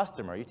talk to a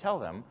customer, you tell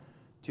them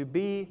to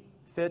be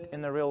fit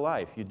in the real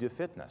life, you do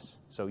fitness.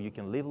 So you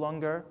can live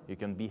longer, you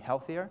can be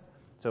healthier.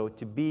 So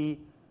to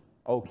be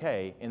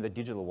okay in the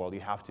digital world,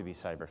 you have to be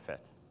CyberFit.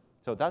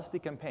 So that's the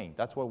campaign.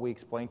 That's what we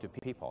explain to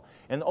people.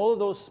 And all of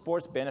those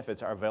sports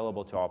benefits are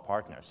available to our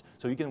partners.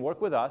 So you can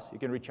work with us. You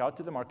can reach out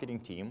to the marketing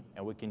team,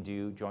 and we can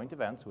do joint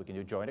events. We can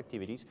do joint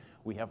activities.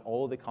 We have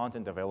all the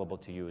content available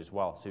to you as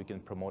well, so you can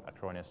promote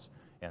Acronis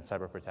and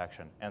cyber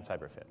protection and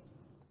CyberFit.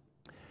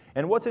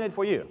 And what's in it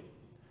for you?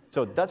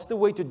 So that's the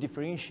way to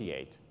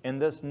differentiate. In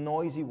this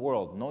noisy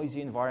world,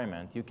 noisy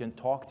environment, you can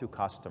talk to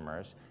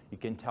customers. You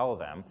can tell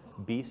them,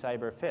 be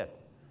CyberFit.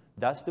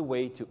 That's the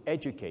way to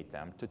educate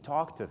them, to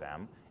talk to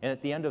them, and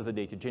at the end of the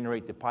day, to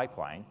generate the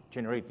pipeline,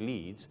 generate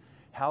leads,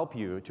 help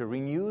you to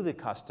renew the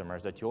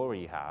customers that you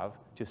already have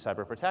to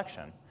cyber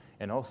protection,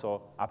 and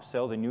also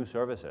upsell the new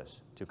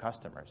services to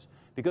customers.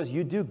 Because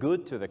you do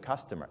good to the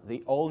customer.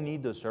 They all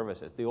need those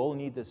services. They all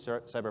need the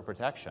cyber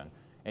protection,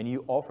 and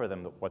you offer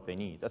them what they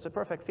need. That's a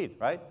perfect fit,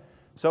 right?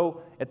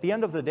 So at the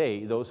end of the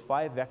day, those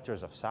 5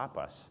 vectors of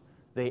SAPAS,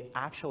 they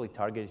actually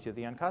target to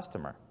the end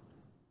customer.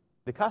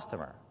 The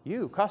customer,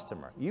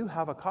 you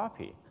have a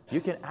copy.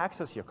 You can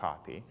access your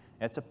copy.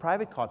 It's a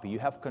private copy. You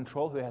have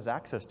control who has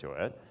access to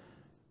it.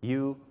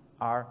 You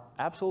are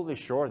absolutely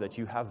sure that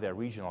you have the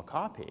original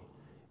copy.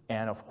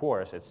 And of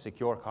course, it's a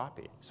secure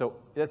copy. So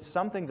it's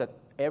something that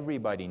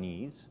everybody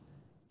needs,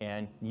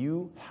 and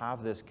you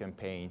have this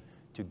campaign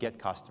to get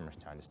customers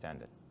to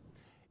understand it.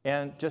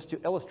 And just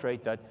to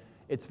illustrate that,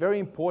 it's very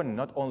important,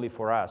 not only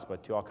for us,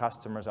 but to our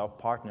customers, our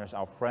partners,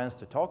 our friends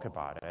to talk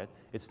about it.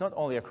 It's not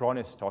only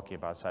Acronis talking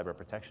about cyber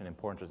protection,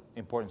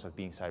 importance of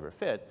being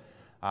CyberFit.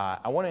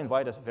 I want to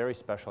invite a very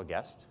special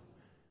guest,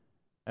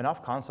 an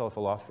off-counsel of a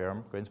law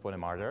firm, Grinspoon &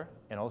 Marder,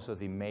 and also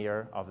the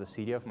mayor of the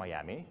city of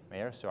Miami,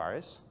 Mayor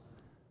Suarez.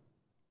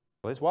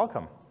 Please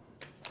welcome.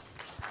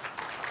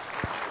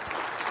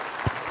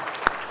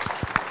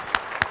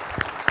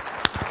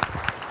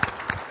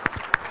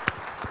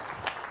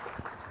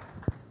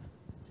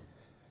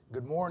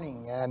 Good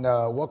morning, and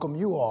welcome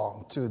you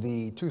all to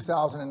the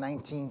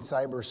 2019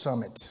 Cyber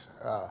Summit.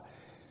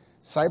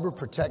 Cyber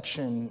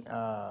protection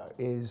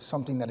is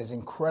something that is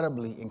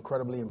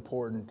incredibly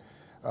important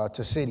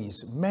to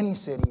cities. Many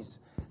cities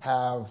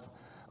have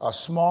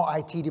small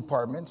IT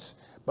departments,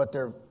 but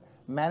they're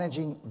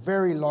managing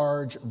very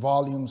large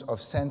volumes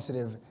of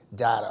sensitive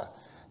data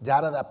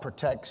that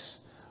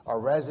protects our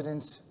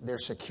residents, their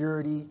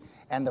security,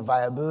 and the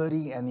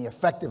viability and the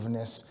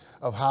effectiveness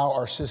of how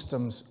our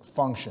systems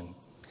function.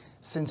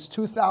 Since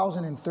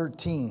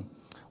 2013,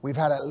 we've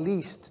had at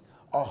least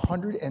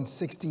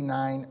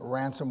 169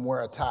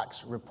 ransomware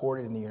attacks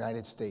reported in the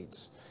United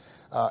States.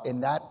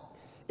 And that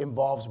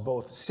involves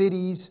both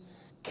cities,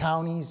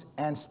 counties,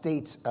 and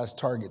states as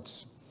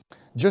targets.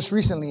 Just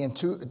recently,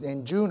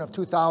 in June of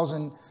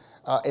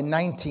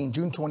 2019,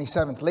 June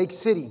 27th, Lake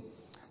City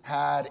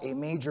had a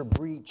major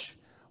breach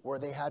where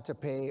they had to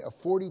pay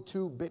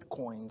 42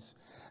 Bitcoins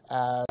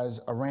as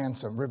a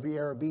ransom.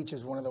 Riviera Beach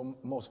is one of the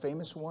most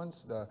famous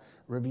ones, the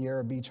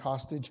Riviera Beach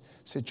hostage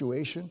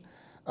situation.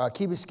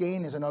 Key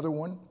Biscayne is another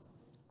one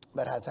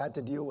that has had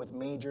to deal with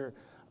major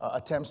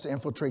attempts to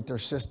infiltrate their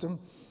system.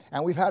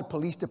 And we've had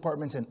police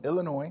departments in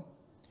Illinois,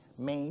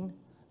 Maine,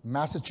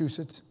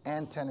 Massachusetts,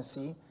 and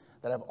Tennessee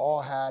that have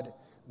all had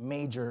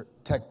major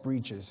tech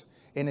breaches.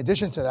 In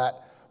addition to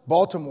that,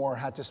 Baltimore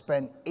had to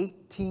spend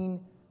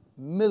 $18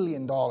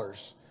 million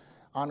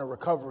on a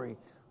recovery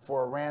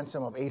for a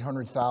ransom of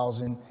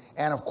 $800,000.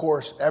 And of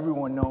course,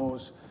 everyone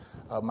knows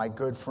my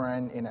good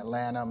friend in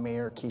Atlanta,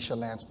 Mayor Keisha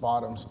Lance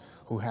Bottoms,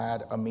 who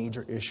had a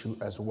major issue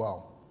as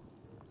well.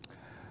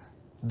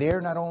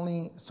 They're not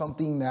only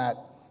something that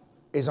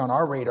is on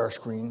our radar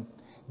screen,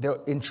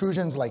 the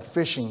intrusions like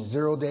phishing,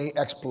 zero-day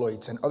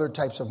exploits, and other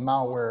types of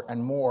malware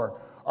and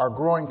more are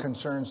growing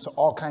concerns to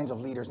all kinds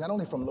of leaders, not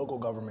only from local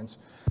governments,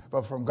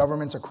 but from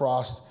governments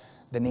across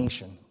the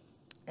nation,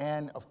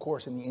 and of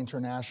course in the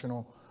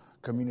international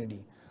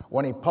community.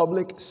 When a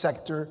public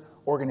sector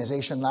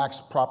organization lacks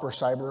proper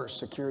cyber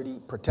security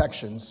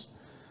protections,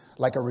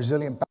 like a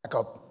resilient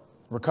backup,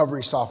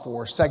 recovery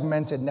software,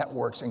 segmented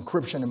networks,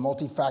 encryption, and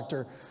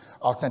multi-factor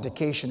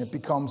authentication, it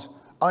becomes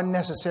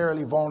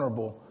unnecessarily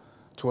vulnerable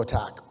to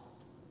attack.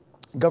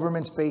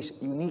 Governments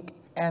face unique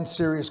and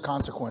serious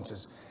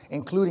consequences,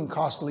 including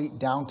costly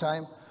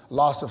downtime,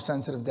 loss of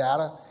sensitive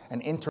data,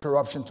 and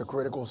interruption to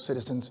critical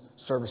citizens'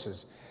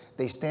 services.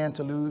 They stand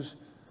to lose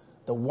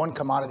the one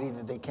commodity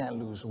that they can't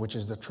lose, which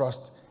is the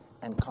trust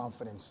and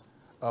confidence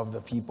of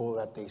the people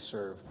that they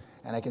serve.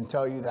 And I can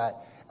tell you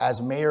that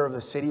as mayor of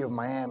the city of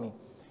Miami,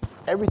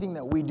 everything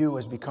that we do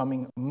is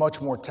becoming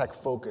much more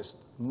tech-focused,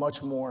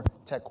 much more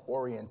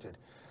tech-oriented.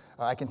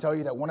 I can tell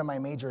you that one of my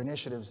major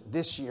initiatives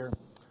this year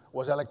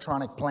was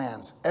electronic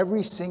plans.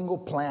 Every single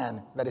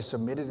plan that is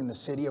submitted in the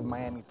city of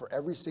Miami for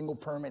every single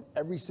permit,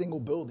 every single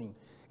building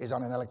is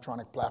on an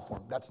electronic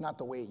platform. That's not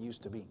the way it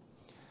used to be.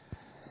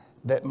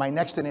 My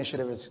next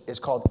initiative is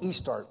called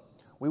eStart.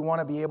 We want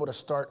to be able to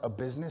start a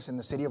business in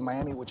the city of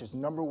Miami, which is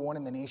 #1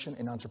 in the nation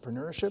in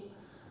entrepreneurship,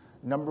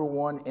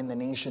 #1 in the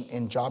nation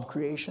in job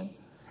creation,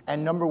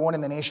 and #1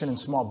 in the nation in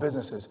small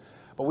businesses.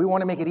 But we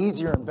want to make it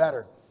easier and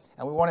better.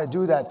 And we want to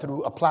do that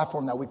through a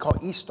platform that we call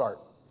eStart.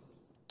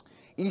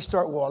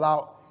 eStart will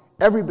allow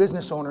every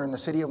business owner in the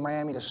city of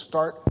Miami to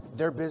start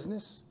their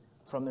business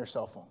from their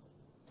cell phone.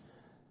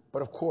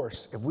 But of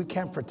course, if we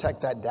can't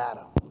protect that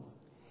data,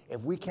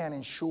 if we can't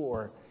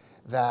ensure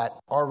that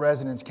our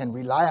residents can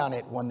rely on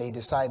it when they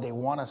decide they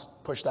want to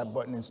push that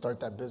button and start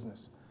that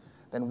business,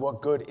 then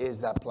what good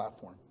is that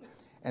platform?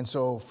 And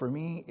so for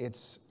me,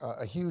 it's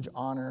a huge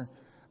honor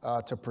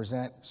to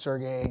present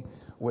Sergei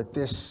with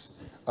this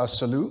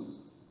salute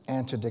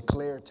and to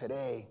declare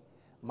today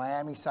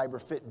Miami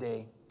Cyber Fit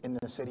Day in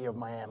the city of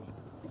Miami.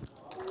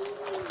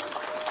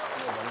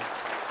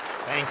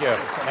 Thank you.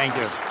 Thank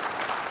you.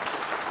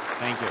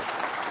 Thank you.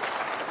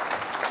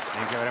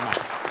 Thank you very much.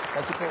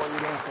 Thank you for what you're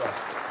doing for us.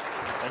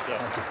 Thank you.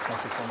 Thank you.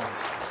 Thank you so much.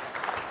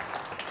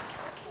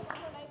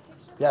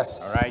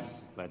 Yes. All right.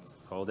 Let's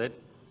hold it.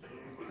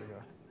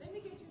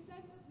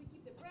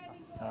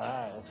 All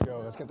right, let's go.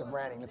 Let's get the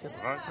branding.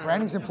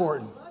 Branding's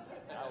important.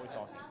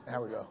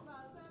 How we go.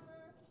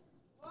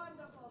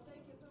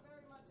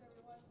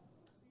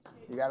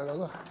 You got it,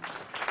 Ola?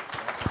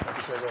 Thank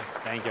you, Sergei.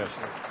 Thank you.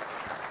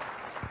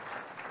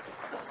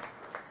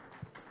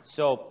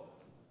 So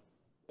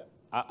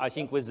I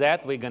think with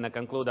that, we're going to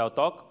conclude our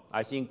talk.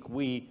 I think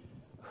we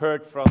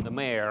heard from the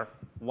mayor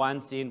one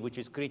thing which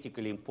is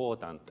critically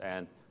important.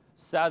 And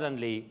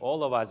suddenly,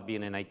 all of us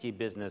being in IT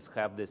business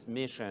have this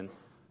mission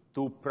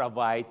to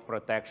provide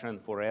protection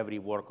for every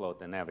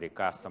workload and every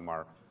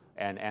customer.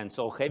 And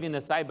so having a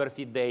Cyber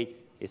Fit Day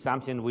is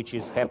something which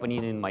is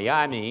happening in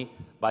Miami,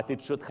 but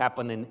it should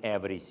happen in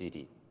every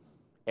city,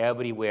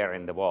 everywhere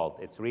in the world.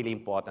 It's really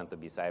important to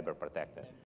be cyber protected.